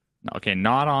 Okay,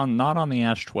 not on the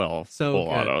Ash 12. So full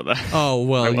good. auto. Oh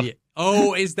well. Yeah.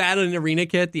 Oh, is that an arena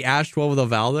kit? The Ash 12 with a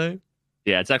Valde?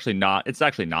 Yeah, it's actually not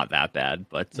that bad,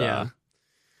 but yeah.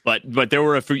 But there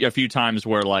were a few times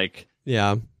where like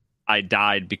I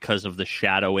died because of the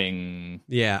shadowing.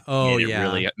 Yeah. Oh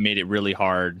yeah. Made it really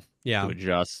hard to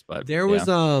adjust. But there was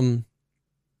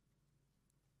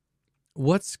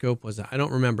what scope was it? I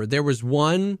don't remember. There was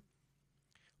one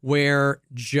where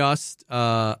just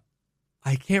I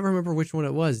can't remember which one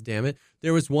it was, damn it.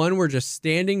 There was one where just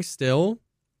standing still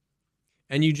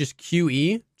and you just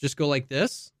QE, just go like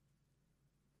this.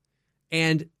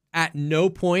 And at no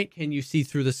point can you see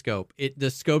through the scope. The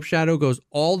scope shadow goes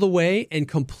all the way and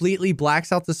completely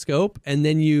blacks out the scope, and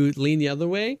then you lean the other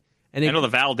way. And I know the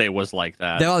Valde was like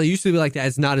that. The Valde used to be like that.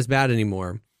 It's not as bad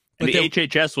anymore. But the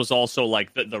HHS was also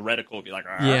like the reticle would be like,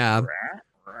 yeah.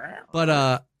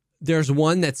 But there's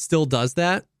one that still does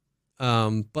that.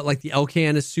 But like the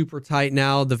Elcan is super tight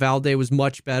now. The Valde was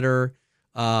much better.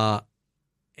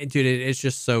 And dude, it's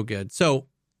just so good. So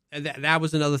that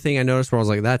was another thing I noticed where I was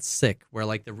like, that's sick. Where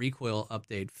like the recoil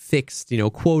update fixed,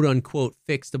 quote unquote,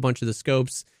 fixed a bunch of the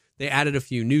scopes. They added a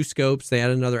few new scopes. They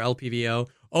added another LPVO.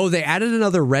 Oh, they added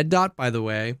another red dot, by the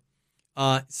way.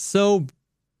 So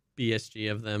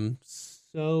BSG of them.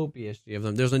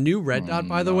 There's a new red dot,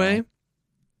 by the way.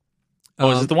 Oh,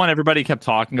 is it the one everybody kept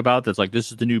talking about? That's like,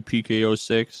 this is the new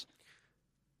PKO6.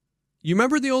 You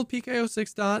remember the old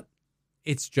PKO6 dot?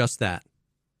 It's just that.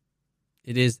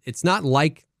 It is. It's not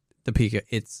like the PK.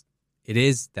 It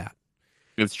is that.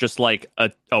 It's just like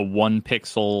a 1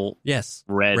 pixel. Yes.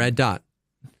 Red dot.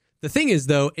 The thing is,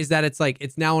 though, is that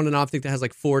it's now on an optic that has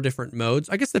like 4 different modes.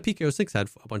 I guess the PKO6 had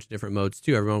a bunch of different modes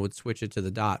too. Everyone would switch it to the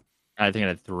dot. I think it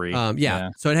had 3. Yeah.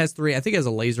 So it has 3. I think it has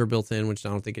a laser built in, which I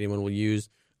don't think anyone will use.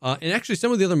 And actually,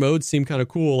 some of the other modes seem kind of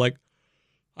cool. Like,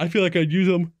 I feel like I'd use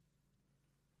them.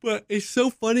 But it's so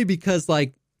funny because,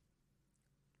 like,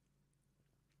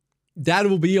 that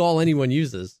will be all anyone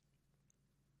uses.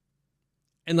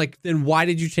 And, like, then why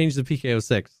did you change the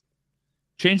PKO6?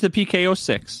 Change the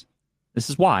PKO6. This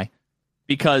is why.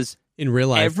 Because in real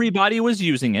life, everybody was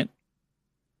using it.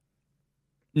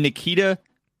 Nikita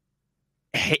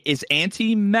is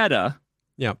anti-meta.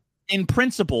 Yeah. In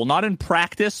principle, not in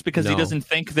practice, because he doesn't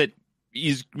think that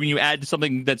when you add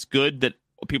something that's good, that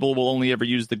people will only ever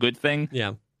use the good thing.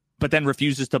 Yeah. But then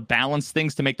refuses to balance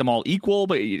things to make them all equal.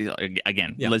 But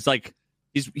again, it's like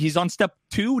he's on step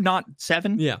 2, not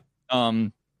 7. Yeah.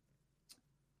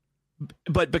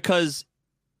 But because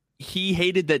he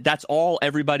hated that's all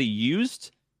everybody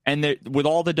used, and with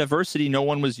all the diversity, no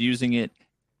one was using it.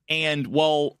 And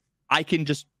well, I can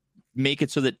just make it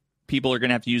so that people are going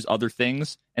to have to use other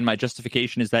things, and my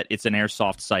justification is that it's an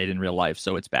airsoft site in real life,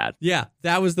 so it's bad. Yeah,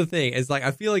 that was the thing. It's like,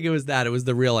 I feel like it was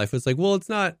the real life. It's like, well, it's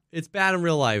not, it's bad in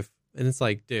real life. And it's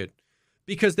like, dude,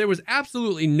 because there was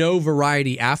absolutely no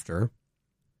variety after.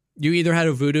 You either had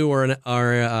a Voodoo or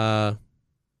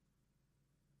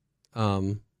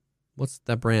what's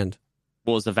that brand?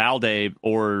 Well, it's the Valde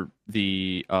or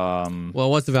the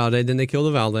well, what's the Valde? Then they killed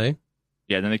the Valde.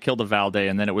 Yeah, then they killed the Valde,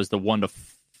 and then it was the 1 to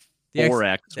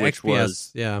 4X, which XPS,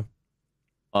 was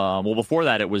well, before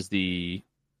that it was the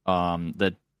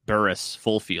Burris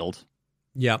full field.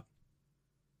 Yep.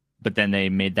 But then they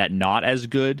made that not as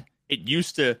good. It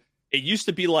used to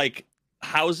be like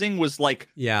housing was like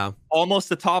almost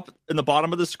the top and the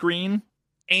bottom of the screen,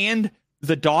 and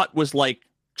the dot was like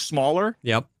smaller.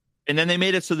 Yep. And then they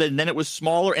made it so that then it was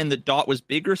smaller and the dot was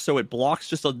bigger, so it blocks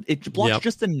just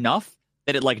enough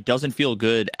that it like doesn't feel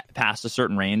good past a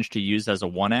certain range to use as a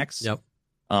 1X. Yep.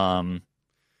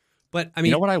 But I mean,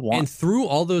 you know what I want? And through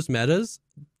all those metas,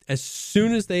 as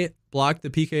soon as they blocked the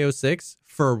PKO6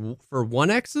 for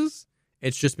 1Xs,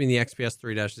 it's just been the XPS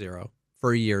 3-0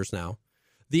 for years now.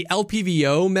 The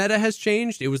LPVO meta has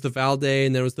changed. It was the Valday,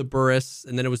 and then it was the Burris,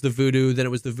 and then it was the Voodoo, then it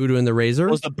was the Voodoo and the Razor.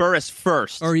 It was the Burris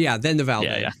first. Or then the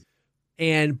Valday.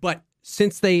 Yeah. But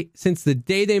since the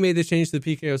day they made the change to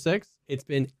the PK06, it's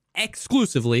been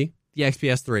exclusively the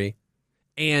XPS3,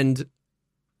 and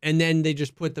then they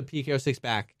just put the PK06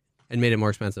 back and made it more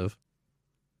expensive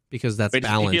because that's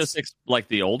balanced. PK06 like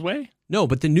the old way? No,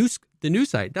 but the new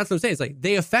site. That's what I'm saying. It's like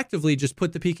they effectively just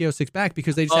put the PK06 back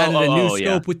because they just added a new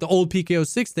scope with the old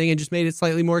PK06 thing and just made it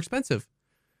slightly more expensive.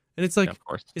 And it's like, of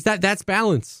course, that's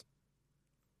balance,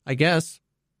 I guess.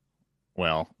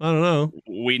 Well, I don't know.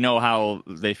 We know how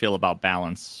they feel about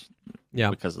balance. Yeah,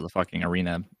 because of the fucking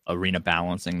arena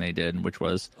balancing they did, which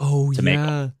was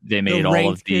they made all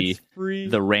of the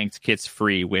ranked kits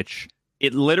free, which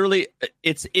it literally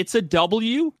it's a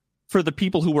W for the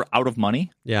people who were out of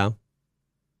money. Yeah.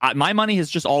 My money has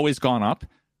just always gone up,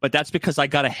 but that's because I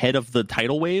got ahead of the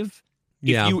tidal wave.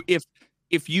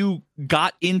 If you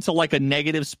got into like a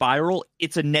negative spiral,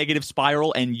 it's a negative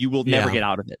spiral and you will never get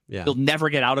out of it. Yeah. You'll never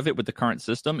get out of it with the current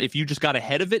system. If you just got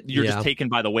ahead of it, you're just taken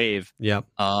by the wave. Yeah.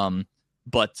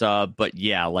 But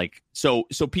yeah, like so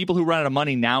people who run out of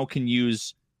money now can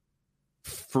use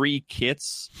free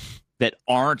kits that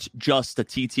aren't just a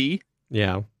TT.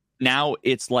 Yeah. Now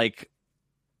it's like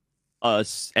a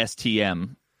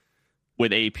STM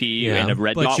with AP and a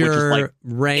red dot, which is like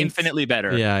ranked, infinitely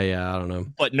better. Yeah, I don't know.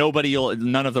 But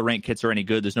none of the ranked kits are any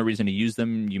good. There's no reason to use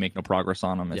them. You make no progress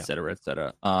on them, et cetera, et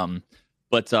cetera.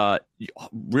 But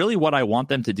really what I want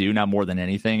them to do now more than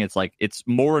anything, it's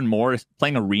more and more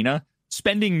playing Arena,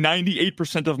 spending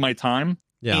 98% of my time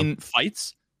in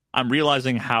fights. I'm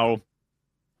realizing how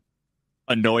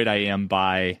annoyed I am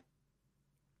by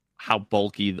how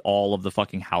bulky all of the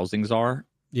fucking housings are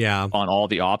on all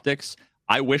the optics.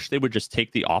 I wish they would just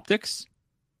take the optics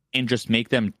and just make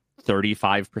them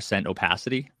 35%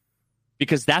 opacity,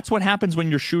 because that's what happens when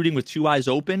you're shooting with two eyes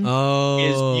open.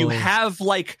 Is you have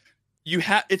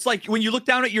it's like when you look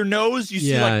down at your nose, you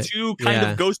see like two kind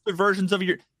of ghosted versions of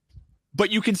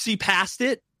but you can see past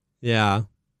it. Yeah.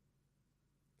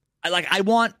 I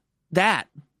want that,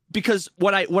 because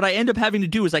what I end up having to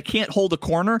do is I can't hold a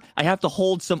corner. I have to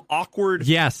hold some awkward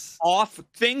off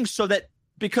thing so that,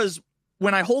 because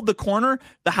when I hold the corner,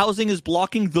 the housing is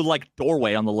blocking the like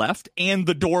doorway on the left and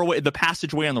the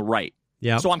passageway on the right.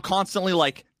 Yeah. So I'm constantly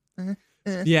like, when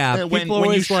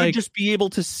you should just be able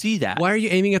to see that. Why are you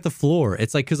aiming at the floor?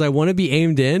 It's like, because I want to be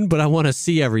aimed in, but I want to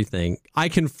see everything. I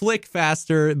can flick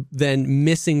faster than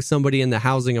missing somebody in the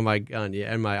housing of my gun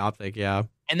and my optic. Yeah.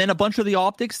 And then a bunch of the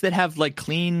optics that have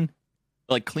clean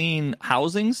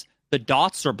housings, the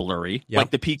dots are blurry, like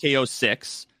the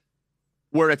PK06.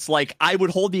 Where it's like I would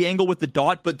hold the angle with the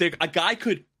dot, but a guy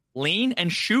could lean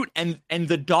and shoot, and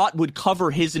the dot would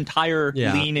cover his entire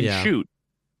lean and shoot.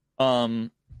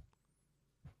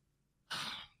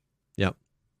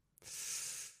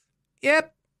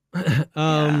 Yep.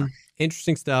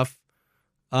 Interesting stuff.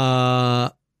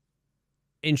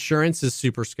 Insurance is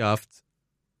super scuffed.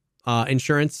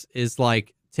 Insurance is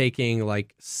like taking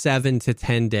like 7 to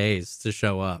 10 days to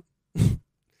show up.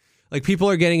 Like, people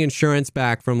are getting insurance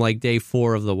back from like day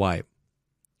 4 of the wipe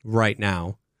right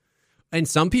now. And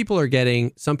some people are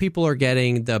getting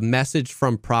the message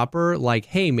from Proper like,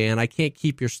 hey man, I can't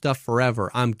keep your stuff forever.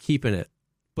 I'm keeping it.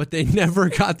 But they never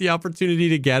got the opportunity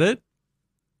to get it.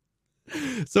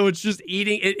 So it's just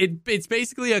eating it's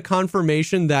basically a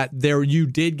confirmation that you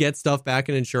did get stuff back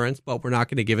in insurance, but we're not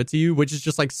going to give it to you, which is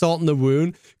just like salt in the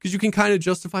wound, because you can kind of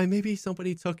justify maybe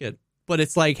somebody took it. But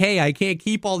it's like, hey, I can't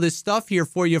keep all this stuff here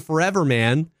for you forever,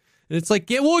 man. And it's like,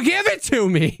 give it to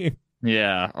me.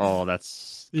 Yeah. Oh,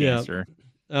 that's cancer.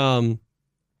 That's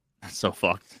so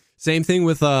fucked. Same thing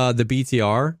with the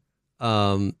BTR.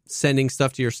 Sending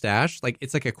stuff to your stash. Like,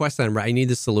 it's like a quest item, right? I need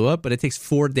the Salua, but it takes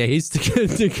 4 days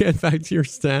to get back to your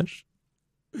stash.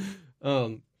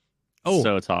 So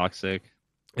toxic.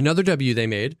 Another W they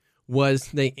made was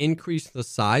they increased the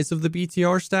size of the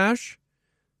BTR stash,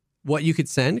 what you could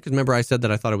send, because remember I said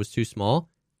that I thought it was too small,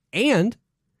 and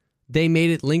they made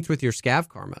it linked with your scav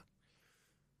karma.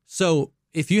 So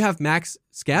if you have max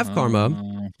scav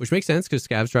karma, which makes sense because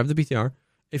scavs drive the BTR,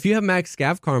 if you have max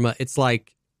scav karma, it's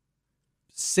like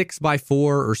 6x4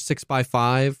 or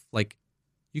 6x5. Like,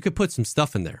 you could put some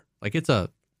stuff in there. Like, it's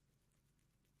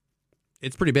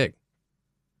pretty big.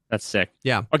 That's sick.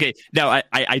 Yeah. Okay. Now,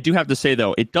 I do have to say,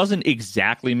 though, it doesn't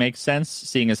exactly make sense,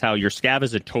 seeing as how your scav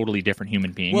is a totally different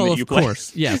human being. Well, that you of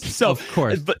course. Yes. So, of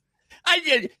course. But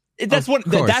that's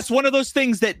one of those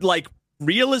things that, like,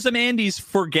 realism Andes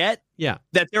forget. Yeah.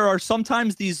 That there are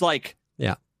sometimes these, like,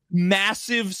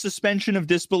 massive suspension of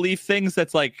disbelief things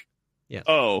that's like, yes.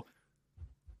 oh.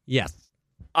 Yes.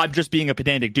 I'm just being a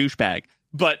pedantic douchebag.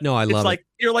 But no, I love like, it.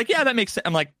 You're like, yeah, that makes sense.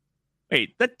 I'm like,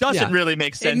 wait, that doesn't really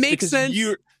make sense. It makes sense.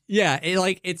 Yeah,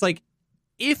 it's like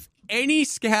if any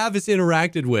scav is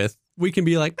interacted with, we can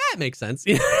be like, that makes sense.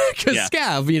 Because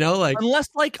scav, like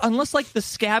unless the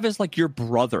scav is like your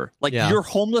brother, like your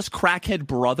homeless crackhead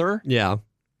brother. Yeah.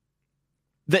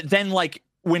 That then like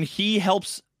when he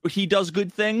does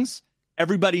good things,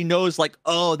 everybody knows like,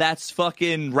 oh, that's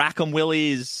fucking Rackham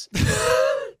Willie's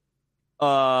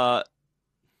actual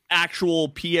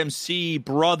PMC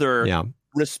brother. Yeah.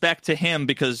 Respect to him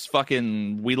because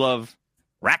fucking we love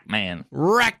Rackman.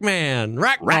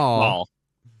 Rackball.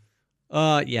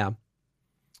 Yeah.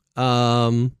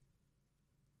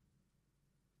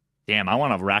 Damn, I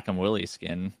want a Rackham Willie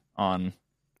skin on.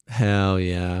 Hell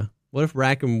yeah. What if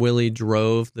Rackham Willie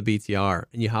drove the BTR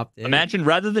and you hopped in? Imagine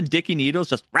rather than Dickie Needles,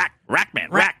 just Rackman,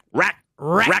 Rackball.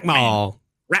 Rackball.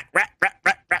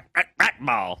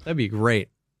 That'd be great.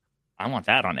 I want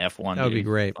that on F1. That would be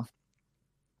great.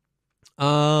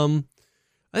 I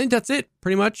think that's it,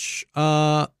 pretty much.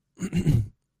 Spawns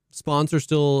are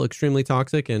still extremely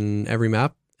toxic in every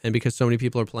map, and because so many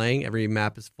people are playing, every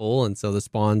map is full, and so the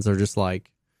spawns are just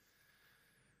like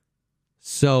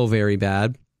so very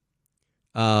bad.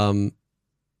 And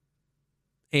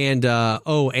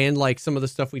like some of the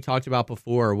stuff we talked about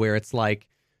before, where it's like,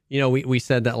 we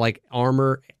said that like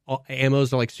armor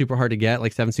ammos are like super hard to get,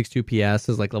 like 762 PS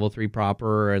is like level 3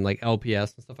 proper, and like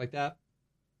LPS and stuff like that.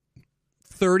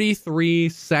 33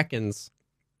 seconds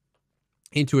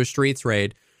into a streets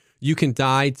raid, you can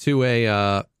die to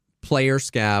a player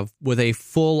scav with a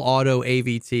full auto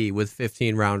AVT with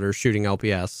 15 rounders shooting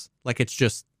LPS. Like it's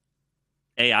just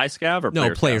AI scav or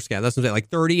player scav. That's what I'm saying. Like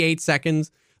 38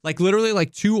 seconds, like literally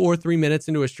like 2 or 3 minutes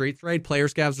into a streets raid, player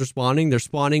scavs are spawning. They're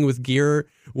spawning with gear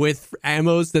with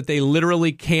ammos that they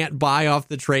literally can't buy off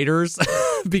the traders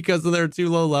because they're too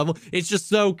low level. It's just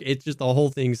the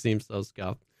whole thing seems so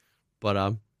scuffed. But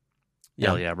hell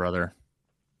yeah, brother.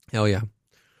 Hell yeah.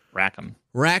 Rack 'em.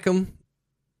 Rackball.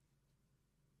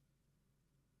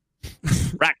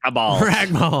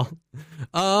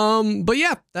 But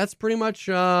yeah, that's pretty much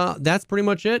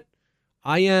it.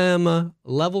 I am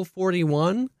level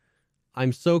 41.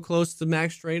 I'm so close to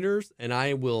max traders, and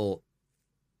I will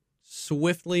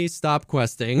swiftly stop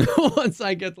questing once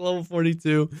I get to level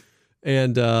 42.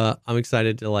 And I'm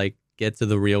excited to like get to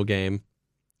the real game.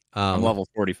 I'm level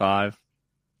 45.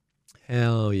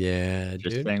 Hell yeah,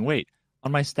 Just dude. saying, wait,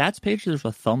 on my stats page, there's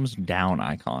a thumbs down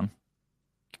icon.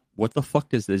 What the fuck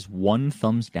does this one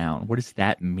thumbs down? What does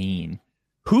that mean?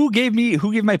 Who gave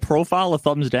my profile a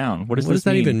thumbs down? What does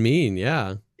that even mean?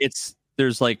 Yeah.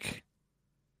 There's like,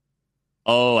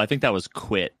 I think that was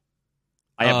quit.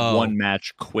 I have one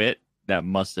match quit. That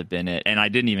must have been it. And I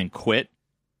didn't even quit.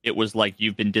 It was like,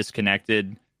 you've been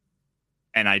disconnected.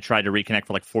 And I tried to reconnect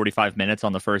for like 45 minutes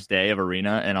on the first day of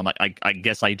Arena. And I'm like, I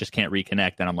guess I just can't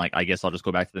reconnect. And I'm like, I guess I'll just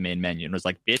go back to the main menu. And it was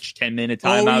like, bitch, 10-minute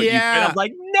timeout. Yeah. I was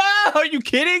like, no, are you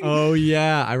kidding? Oh,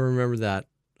 yeah. I remember that.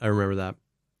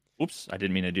 Oops. I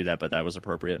didn't mean to do that, but that was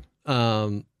appropriate.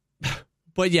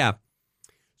 But yeah.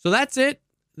 So that's it.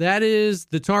 That is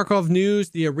the Tarkov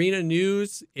news, the Arena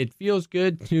news. It feels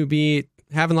good to be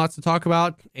having lots to talk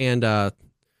about. And,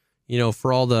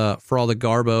 for all the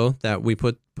garbo that we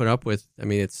put up with, I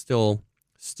mean, it's still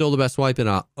the best wipe in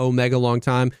a omega long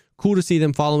time. Cool to see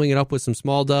them following it up with some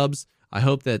small dubs. I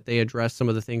hope that they address some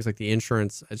of the things like the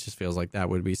insurance. It just feels like that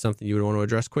would be something you would want to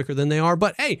address quicker than they are.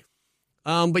 But hey,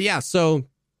 but yeah, so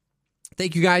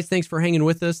thank you guys. Thanks for hanging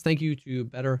with us. Thank you to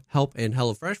BetterHelp and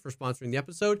HelloFresh for sponsoring the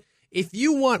episode. If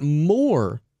you want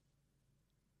more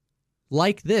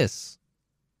like this,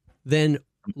 then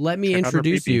let me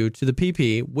introduce you to the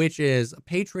PP, which is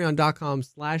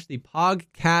patreon.com/the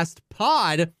Pogcast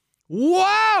pod.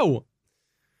 Whoa!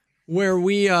 Where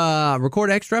we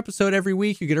record an extra episode every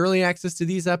week. You get early access to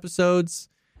these episodes.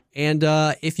 And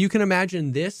if you can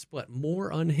imagine this, but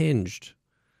more unhinged.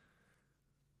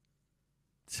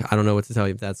 I don't know what to tell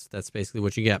you. That's basically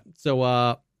what you get.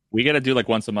 So we got to do like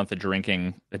once a month a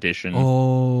drinking edition.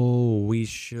 Oh, we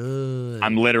should.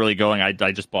 I'm literally going.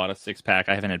 I just bought a 6-pack.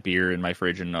 I haven't had beer in my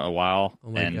fridge in a while,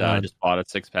 and I just bought a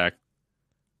 6-pack.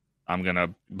 I'm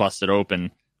gonna bust it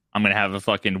open. I'm gonna have a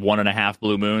fucking 1.5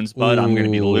 blue moons, but I'm gonna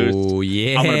be loose. Oh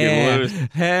yeah, I'm gonna be loose.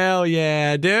 Hell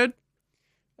yeah, dude.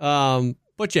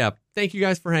 But yeah, thank you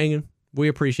guys for hanging. We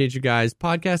appreciate you guys.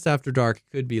 Podcast After Dark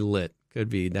could be lit. Could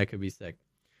be sick.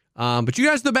 But you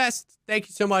guys are the best. Thank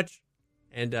you so much.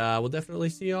 And we'll definitely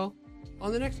see y'all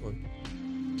on the next one.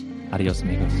 Adios,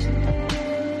 amigos.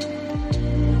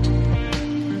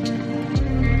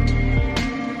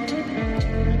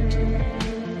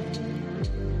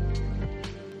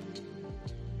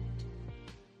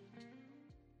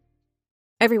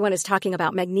 Everyone is talking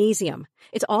about magnesium.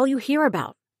 It's all you hear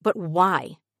about. But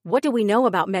why? What do we know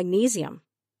about magnesium?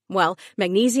 Well,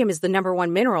 magnesium is the number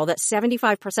one mineral that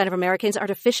 75% of Americans are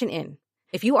deficient in.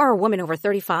 If you are a woman over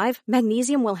 35,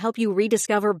 magnesium will help you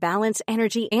rediscover balance,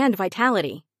 energy, and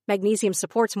vitality. Magnesium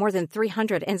supports more than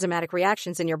 300 enzymatic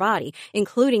reactions in your body,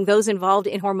 including those involved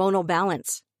in hormonal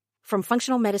balance. From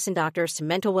functional medicine doctors to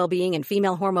mental well-being and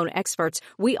female hormone experts,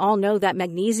 we all know that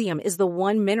magnesium is the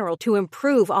one mineral to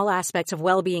improve all aspects of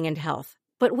well-being and health.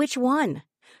 But which one?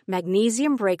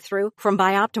 Magnesium Breakthrough from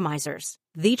Bioptimizers,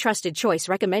 the trusted choice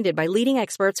recommended by leading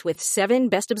experts with 7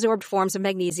 best-absorbed forms of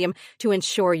magnesium to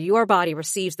ensure your body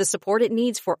receives the support it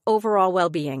needs for overall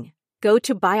well-being. Go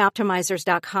to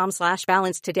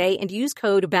bioptimizers.com/balance today and use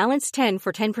code BALANCE10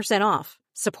 for 10% off.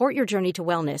 Support your journey to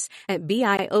wellness at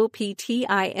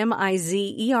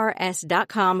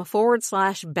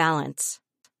bioptimizers.com/balance.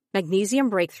 Magnesium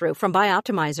Breakthrough from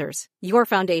Bioptimizers, your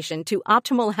foundation to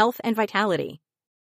optimal health and vitality.